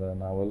படிப்பாங்க அந்த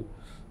நாவல்.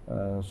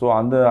 ஸோ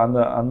அந்த அந்த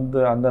அந்த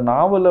அந்த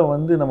நாவலை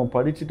வந்து நம்ம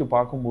படிச்சுட்டு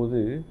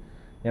பார்க்கும்போது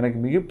எனக்கு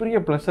மிகப்பெரிய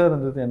ப்ளஸ்ஸாக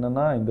இருந்தது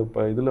என்னென்னா, இந்த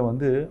இதில்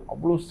வந்து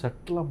அவ்வளோ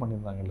செட்டிலாக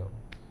பண்ணியிருந்தாங்க எல்லோரும்.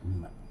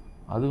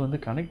 அது வந்து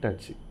கனெக்ட்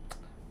ஆச்சு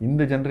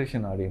இந்த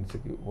ஜென்ரேஷன்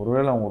ஆடியன்ஸுக்கு.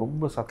 ஒருவேளை அவங்க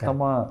ரொம்ப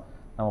சத்தமாக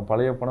நம்ம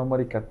பழைய படம்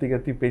மாதிரி கத்தி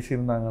கத்தி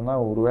பேசியிருந்தாங்கன்னா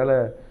ஒருவேளை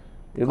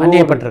ஏதோ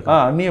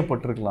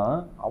அந்நியப்பட்டிருக்கலாம்.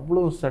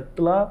 அவ்வளோ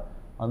செட்டிலாக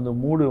அந்த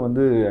மூடு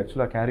வந்து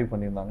ஆக்சுவலாக கேரி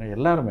பண்ணியிருந்தாங்க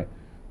எல்லாருமே.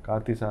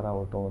 கார்த்தி சார்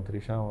ஆகட்டும்,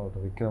 த்ரிஷா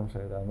ஆகட்டும், விக்ரம்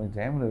சார், அது மாதிரி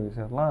ஜெயம் ரவி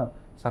சார்லாம்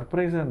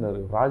சர்ப்ரைஸாக இருந்தார்,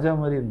 ராஜா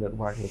மாதிரி இருந்தார்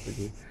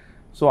பார்க்குறதுக்கு.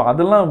 ஸோ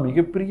அதெல்லாம்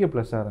மிகப்பெரிய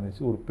ப்ளஸ்ஸாக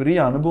இருந்துச்சு, ஒரு பெரிய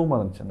அனுபவமாக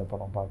இருந்துச்சு அந்த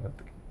படம்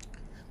பார்க்குறதுக்கு.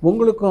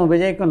 உங்களுக்கும்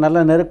விஜய்க்கும் நல்ல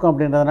நெருக்கம்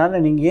அப்படின்றதுனால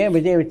நீங்கள் ஏன்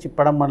விஜய் வச்சு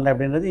படம் பண்ணல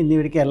அப்படின்றது இன்னி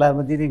வரைக்கும் எல்லார்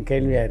மத்தியிலையும்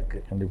கேள்வியாக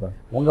இருக்குது.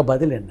 கண்டிப்பாக உங்கள்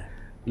பதில் என்ன?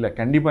 இல்லை,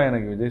 கண்டிப்பாக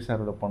எனக்கு விஜய்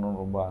சாரோட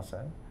பண்ணணும்னு ரொம்ப ஆசை.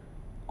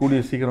 கூடிய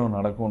சீக்கிரம்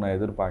நடக்கும் நான்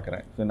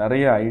எதிர்பார்க்குறேன். ஸோ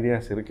நிறைய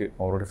ஐடியாஸ் இருக்குது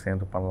அவரோட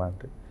சேர்ந்து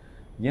பண்ணலான்ட்டு.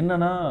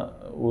 என்னென்னா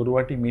ஒரு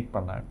வாட்டி மீட்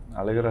பண்ணேன்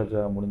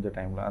அழகராஜா முடிஞ்ச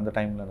டைமில், அந்த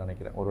டைமில்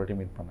நினைக்கிறேன் ஒரு வாட்டி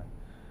மீட் பண்ணேன்.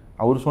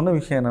 அவர் சொன்ன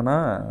விஷயம் என்னென்னா,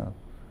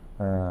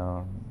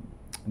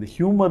 இந்த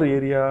ஹியூமர்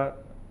ஏரியா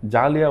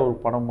ஜாலியாக ஒரு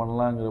படம்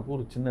பண்ணலாங்கிறப்போ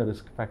ஒரு சின்ன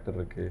ரிஸ்க் ஃபேக்டர்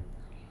இருக்குது.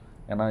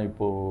 ஏன்னா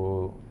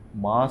இப்போது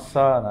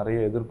மாஸாக நிறைய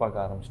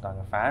எதிர்பார்க்க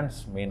ஆரம்பிச்சிட்டாங்க ஃபேன்ஸ்.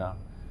 மெயினாக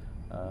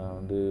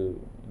வந்து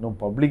இன்னும்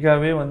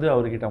பப்ளிக்காகவே வந்து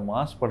அவர்கிட்ட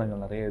மாஸ்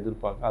படங்கள் நிறைய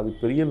எதிர்பார்க்க, அது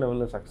பெரிய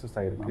லெவலில் சக்ஸஸ்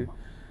ஆகிருக்கு.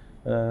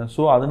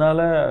 ஸோ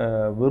அதனால்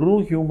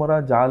வெறும்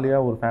ஹியூமராக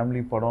ஜாலியாக ஒரு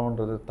ஃபேமிலி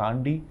படம்ன்றதை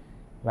தாண்டி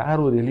வேறு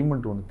ஒரு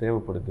எலிமெண்ட் ஒன்று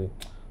தேவைப்படுது.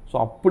 ஸோ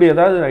அப்படி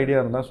ஏதாவது ஐடியா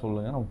இருந்தால்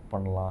சொல்லுங்கள், நம்ம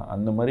பண்ணலாம்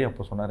அந்த மாதிரி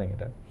அப்போ சொன்னார்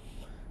என்கிட்ட.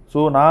 ஸோ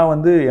நான்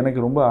வந்து எனக்கு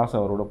ரொம்ப ஆசை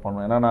அவரோட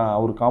பண்ணணும். ஏன்னா நான்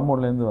அவர்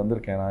காம்பவுண்ட்லேருந்து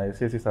வந்திருக்கேன். நான்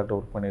எஸ்எஸ்சி சார்ட்ட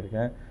ஒர்க்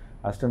பண்ணியிருக்கேன்.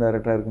 அசிஸ்டன்ட்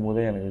டைரக்டராக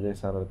இருக்கும்போதே எனக்கு விஜய்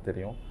சார்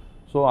தெரியும்.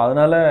 ஸோ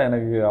அதனால்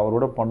எனக்கு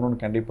அவரோட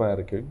பண்ணணுன்னு கண்டிப்பாக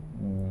இருக்குது.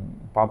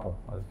 பார்ப்போம்,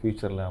 அது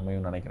ஃப்யூச்சரில்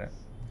அமையும் நினைக்கிறேன்.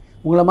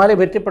 உங்களை மாதிரி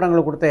வெற்றி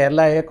படங்களை கொடுத்த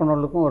எல்லா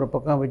இயக்குநர்களுக்கும் ஒரு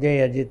பக்கம்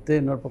விஜய், அஜித்,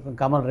 இன்னொரு பக்கம்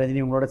கமல்,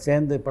 ரஜினி உங்களோட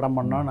சேர்ந்து படம்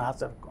பண்ணணும்னு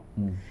ஆசை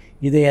இருக்கும்.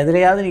 இது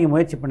எதுலையாவது நீங்கள்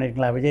முயற்சி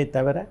பண்ணியிருக்கலாம் விஜய்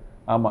தவிர?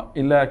 ஆமாம்,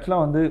 இல்லை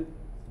ஆக்சுவலாக வந்து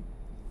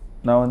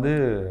நான் வந்து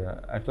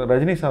ஆக்சுவலாக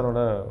ரஜினி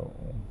சாரோட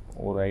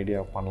ஒரு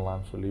ஐடியா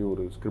பண்ணலான்னு சொல்லி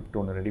ஒரு ஸ்கிரிப்ட்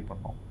ஒன்று ரெடி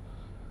பண்ணோம்.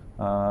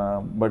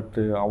 பட்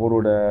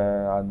அவரோட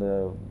அந்த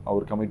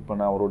அவர் கமிட்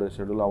பண்ண அவரோட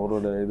ஷெடியூல்,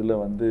 அவரோட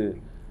இதில் வந்து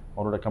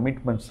அவரோட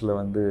கமிட்மெண்ட்ஸில்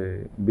வந்து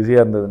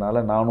பிஸியாக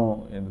இருந்ததுனால நானும்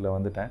இதில்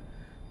வந்துட்டேன்.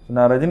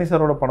 நான் ரஜினி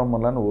சாரோட படம்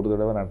பண்ணலான்னு ஒரு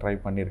தடவை நான் ட்ரை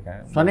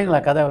பண்ணியிருக்கேன். சொன்னீங்களா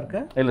கதை இருக்கு?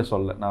 இல்லை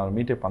சொல்ல, நான்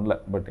மீட்டே பண்ணல.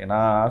 பட்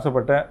நான்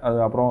ஆசைப்பட்டேன். அது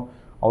அப்புறம்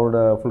அவரோட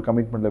ஃபுல்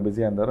கமிட்மெண்ட்டில்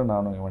பிஸியாக இருந்தார்,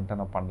 நானும் வந்துட்டு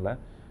நான் பண்ணல.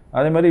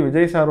 அதே மாதிரி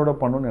விஜய் சாரோட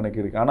பண்ணணுன்னு எனக்கு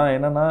இருக்குது. ஆனால்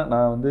என்னென்னா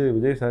நான் வந்து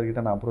விஜய்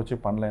சார்கிட்ட நான் அப்ரோச்சே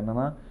பண்ணல.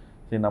 என்னென்னா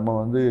சரி நம்ம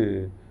வந்து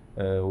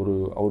ஒரு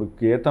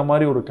அவருக்கு ஏற்ற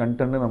மாதிரி ஒரு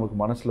கண்டென்ட் நமக்கு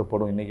மனசில்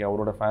படும். இன்றைக்கி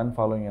அவரோட ஃபேன்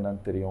ஃபாலோயிங்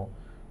என்னன்னு தெரியும்,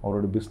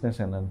 அவரோட பிஸ்னஸ்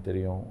என்னன்னு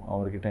தெரியும்,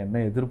 அவர்கிட்ட என்ன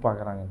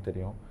எதிர்பார்க்குறாங்கன்னு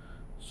தெரியும்.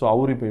 ஸோ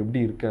அவர் இப்போ எப்படி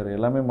இருக்கார்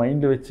எல்லாமே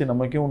மைண்டில் வச்சு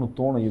நமக்கே ஒன்று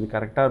தோணும், இது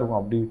கரெக்டாக இருக்கும்.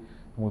 அப்படி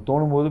நமக்கு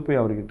தோணும்போது போய்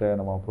அவர்கிட்ட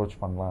நம்ம அப்ரோச்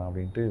பண்ணலாம்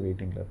அப்படின்ட்டு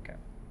வெயிட்டிங்கில்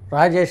இருக்கேன்.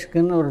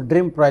 ராஜேஷ்க்குன்னு ஒரு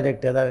ட்ரீம்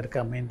ப்ராஜெக்ட் ஏதாவது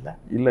இருக்கா மைண்டில்?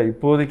 இல்லை,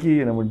 இப்போதைக்கு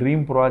நம்ம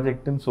ட்ரீம்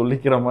ப்ராஜெக்ட்டுன்னு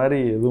சொல்லிக்கிற மாதிரி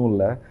எதுவும்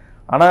இல்லை.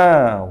 ஆனால்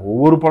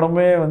ஒவ்வொரு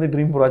படமே வந்து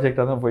ட்ரீம்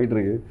ப்ராஜெக்டாக தான்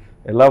போயிட்டுருக்கு.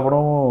 எல்லா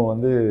படமும்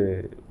வந்து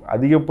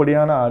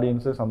அதிகப்படியான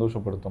ஆடியன்ஸை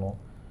சந்தோஷப்படுத்தணும்,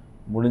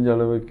 முடிஞ்ச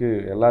அளவுக்கு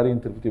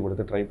எல்லாரையும்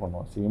திருப்திப்படுத்த ட்ரை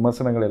பண்ணுவோம்.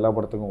 விமர்சனங்கள் எல்லா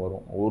படத்துக்கும்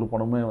வரும். ஒவ்வொரு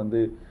படமே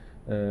வந்து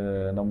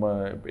நம்ம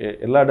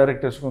எல்லா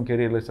டைரக்டர்ஸுக்கும்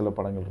கெரியரில் சில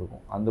படங்கள்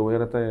இருக்கும். அந்த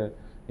உயரத்தை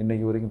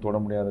இன்றைக்கி வரைக்கும் தொட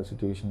முடியாத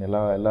சுச்சுவேஷன்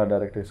எல்லா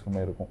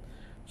டைரக்டர்ஸுக்குமே இருக்கும்.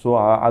 ஸோ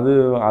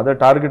அதை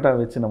டார்கெட்டாக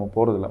வச்சு நம்ம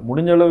போகிறதில்ல.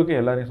 முடிஞ்ச அளவுக்கு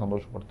எல்லாரையும்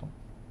சந்தோஷப்படுத்தணும்.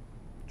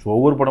 ஸோ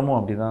ஒவ்வொரு படமும்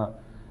அப்படி தான்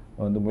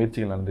வந்து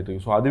முயற்சிகள் நடந்துட்டு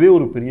இருக்கு. ஸோ அதுவே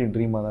ஒரு பெரிய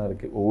ட்ரீமாக தான்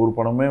இருக்குது. ஒவ்வொரு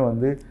படமே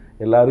வந்து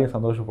எல்லாரையும்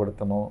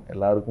சந்தோஷப்படுத்தணும்,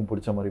 எல்லாருக்கும்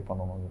பிடிச்ச மாதிரி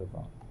பண்ணணுங்கிறது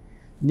தான்.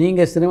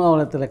 நீங்கள் சினிமா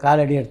உலகத்தில்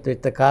காலடி எடுத்து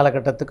வைத்த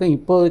காலகட்டத்துக்கும்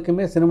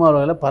இப்போதைக்குமே சினிமா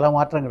உலகில் பல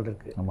மாற்றங்கள்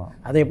இருக்குது. ஆமாம்,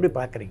 அதை எப்படி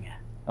பார்க்குறீங்க?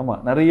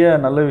 ஆமாம், நிறைய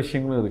நல்ல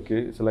விஷயங்களும்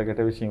இருக்குது, சில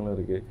கெட்ட விஷயங்களும்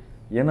இருக்குது.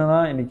 என்னென்னா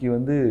இன்றைக்கி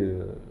வந்து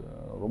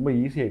ரொம்ப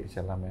ஈஸி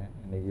ஆகிடுச்சு எல்லாமே.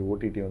 இன்றைக்கி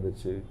ஓடிடி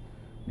வந்துருச்சு,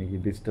 இன்றைக்கி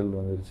டிஜிட்டல்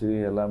வந்துருச்சு,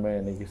 எல்லாமே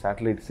இன்றைக்கி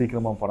சேட்டலைட்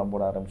சீக்கிரமாக படம்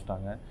போட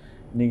ஆரம்பிச்சிட்டாங்க.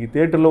 இன்றைக்கி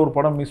தேட்டரில் ஒரு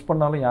படம் மிஸ்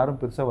பண்ணாலும் யாரும்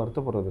பெருசாக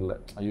வருத்தப்படுறதில்ல.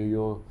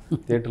 ஐயோ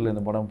தேட்டரில்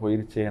இந்த படம்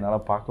போயிடுச்சே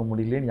என்னால் பார்க்க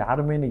முடியலேன்னு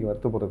யாருமே இன்றைக்கி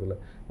வருத்தப்படுறதில்ல.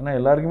 ஏன்னா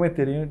எல்லாருக்குமே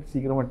தெரியும்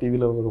சீக்கிரமாக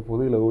டிவியில்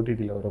வரப்போகுது இல்லை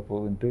ஓடிடியில்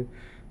வரப்போகுதுன்ட்டு.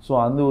 ஸோ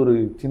அந்த ஒரு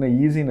சின்ன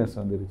ஈஸினஸ்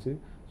வந்துருச்சு.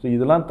 ஸோ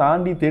இதெல்லாம்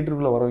தாண்டி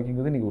தேட்டருக்குள்ளே வர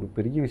வைக்கிறது இன்றைக்கி ஒரு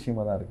பெரிய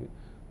விஷயமாக தான் இருக்குது.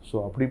 ஸோ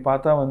அப்படி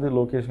பார்த்தா வந்து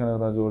லோகேஷ்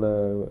கனகராஜோட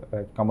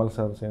கமல்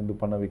சார் சேர்ந்து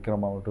பண்ண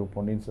விக்ரம் ஆகட்டும்,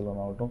 பொன்னியின்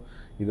செல்வன் ஆகட்டும்,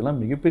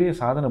 இதெல்லாம் மிகப்பெரிய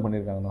சாதனை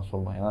பண்ணியிருக்காங்க நான்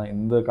சொல்லணும். ஏன்னா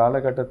இந்த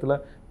காலகட்டத்தில்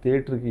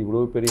தேட்டருக்கு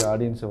இவ்வளோ பெரிய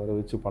ஆடியன்ஸை வர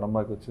வச்சு படம்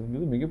பார்க்க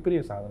வச்சுருங்கிறது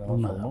மிகப்பெரிய சாதனை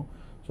தான் சொல்லணும்.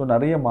 ஸோ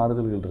நிறைய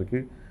மாறுதல்கள்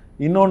இருக்குது.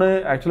 இன்னொன்று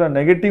ஆக்சுவலாக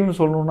நெகட்டிவ்னு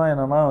சொல்லணுன்னா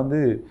என்னென்னா வந்து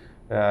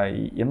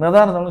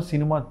என்னதான் இருந்தாலும்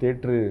சினிமா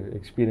தேட்ரு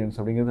எக்ஸ்பீரியன்ஸ்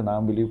அப்படிங்கிறது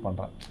நான் பிலீவ்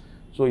பண்ணுறேன்.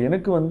 ஸோ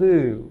எனக்கு வந்து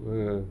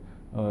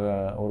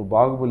ஒரு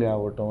பாகுபலி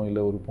ஆகட்டும்,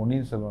 இல்லை ஒரு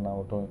பொன்னியின் செல்வன்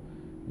ஆகட்டும்,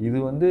 இது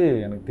வந்து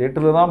எனக்கு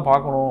தேட்டரில் தான்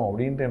பார்க்கணும்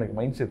அப்படின்ட்டு எனக்கு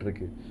மைண்ட் செட்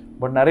இருக்குது.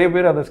 பட் நிறைய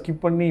பேர் அதை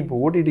ஸ்கிப் பண்ணி இப்போ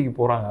ஓடிடிக்கு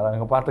போகிறாங்க. அதை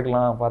அங்கே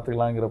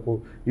பார்த்துக்கலாங்கிறப்போ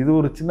இது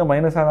ஒரு சின்ன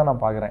மைனஸாக தான்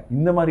நான் பார்க்குறேன்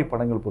இந்த மாதிரி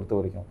படங்கள் பொறுத்த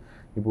வரைக்கும்.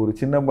 இப்போ ஒரு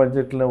சின்ன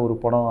பட்ஜெட்டில் ஒரு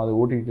படம் அது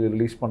ஓடிடியில்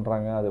ரிலீஸ்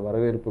பண்ணுறாங்க, அது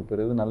வரவேற்பு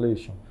பெறுது, நல்ல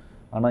விஷயம்.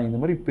 ஆனால் இந்த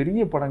மாதிரி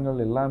பெரிய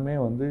படங்கள் எல்லாமே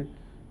வந்து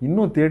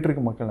இன்னும்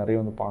தேட்டருக்கு மக்கள் நிறைய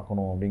வந்து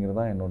பார்க்கணும் அப்படிங்கிறது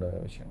தான் என்னோடய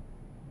விஷயம்.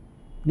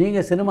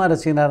 நீங்கள் சினிமா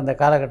ரசிகனாக இருந்த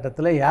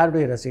காலகட்டத்தில்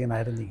யாருடைய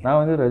ரசிகனாக இருந்தீங்க? நான்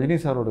வந்து ரஜினி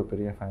சாரோட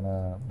பெரிய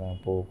ஃபேனாக இருந்தேன்.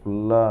 அப்போது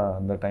ஃபுல்லாக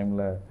அந்த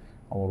டைமில்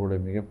அவரோட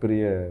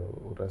மிகப்பெரிய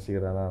ஒரு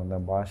ரசிகராக தான்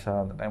இருந்தேன். பாஷா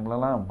அந்த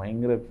டைம்லலாம்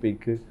பயங்கர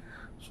பீக்கு.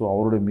 ஸோ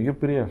அவருடைய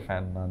மிகப்பெரிய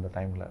ஃபேன் நான் அந்த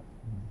டைமில்.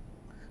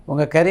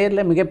 உங்கள்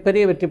கரியரில்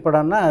மிகப்பெரிய வெற்றி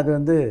படம்னா அது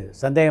வந்து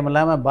சந்தேகம்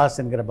இல்லாமல்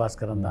பாஸ் என்கிற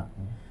பாஸ்கரன் தான்.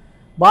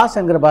 பாஸ்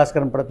என்கிற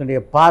பாஸ்கரன் படத்தினுடைய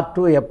பார்ட்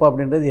 2 எப்போ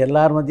அப்படின்றது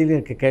எல்லார் மத்தியிலும்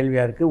இருக்க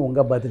கேள்வியாக இருக்குது.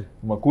 உங்கள் பதில்?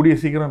 நம்ம கூடிய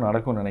சீக்கிரம்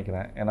நடக்கும்னு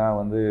நினைக்கிறேன். ஏன்னா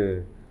வந்து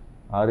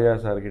ஆர்யா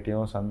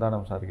சார்கிட்டையும்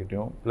சந்தானம்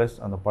சார்கிட்டையும் ப்ளஸ்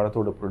அந்த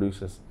படத்தோட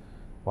ப்ரொடியூசர்ஸ்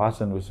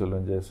வாசன்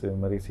விசுவலஞ்சர்ஸ், இது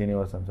மாதிரி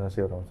சீனிவாசன் சார்,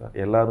 சிவராம் சார்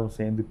எல்லாரும்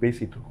சேர்ந்து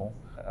பேசிகிட்டு இருக்கோம்.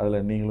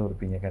 அதில் நீங்களும்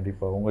இருப்பீங்க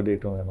கண்டிப்பாக, உங்கள்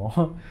டேட்டும் வேணும்.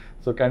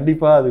 ஸோ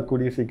கண்டிப்பாக அது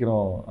கூடிய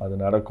சீக்கிரம் அது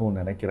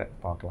நடக்கும்னு நினைக்கிறேன்.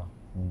 பார்க்கலாம்.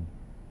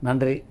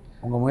 நன்றி.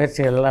 உங்கள்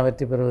முயற்சிகள் எல்லாம்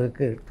வெற்றி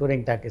பெறுவதற்கு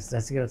டூரிங் டாக்கீஸ்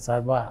ரசிகர்கள்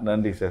சார்பாக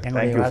நன்றி சார்.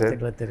 எங்களுடைய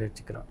வாழ்த்துக்களை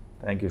தெரிவிச்சுக்கிறோம்.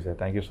 Thank you sir.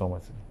 Thank you so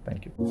much sir.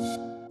 Thank you.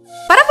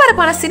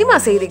 பரபரப்பான சினிமா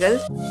செய்திகள்,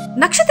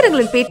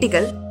 நட்சத்திரங்களின்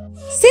பேட்டிகள்,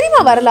 சினிமா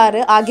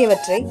வரலாறு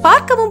ஆகியவற்றை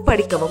பார்க்கவும்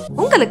படிக்கவும்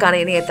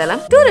உங்களுக்கான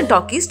இணையதளம்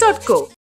talkies.co.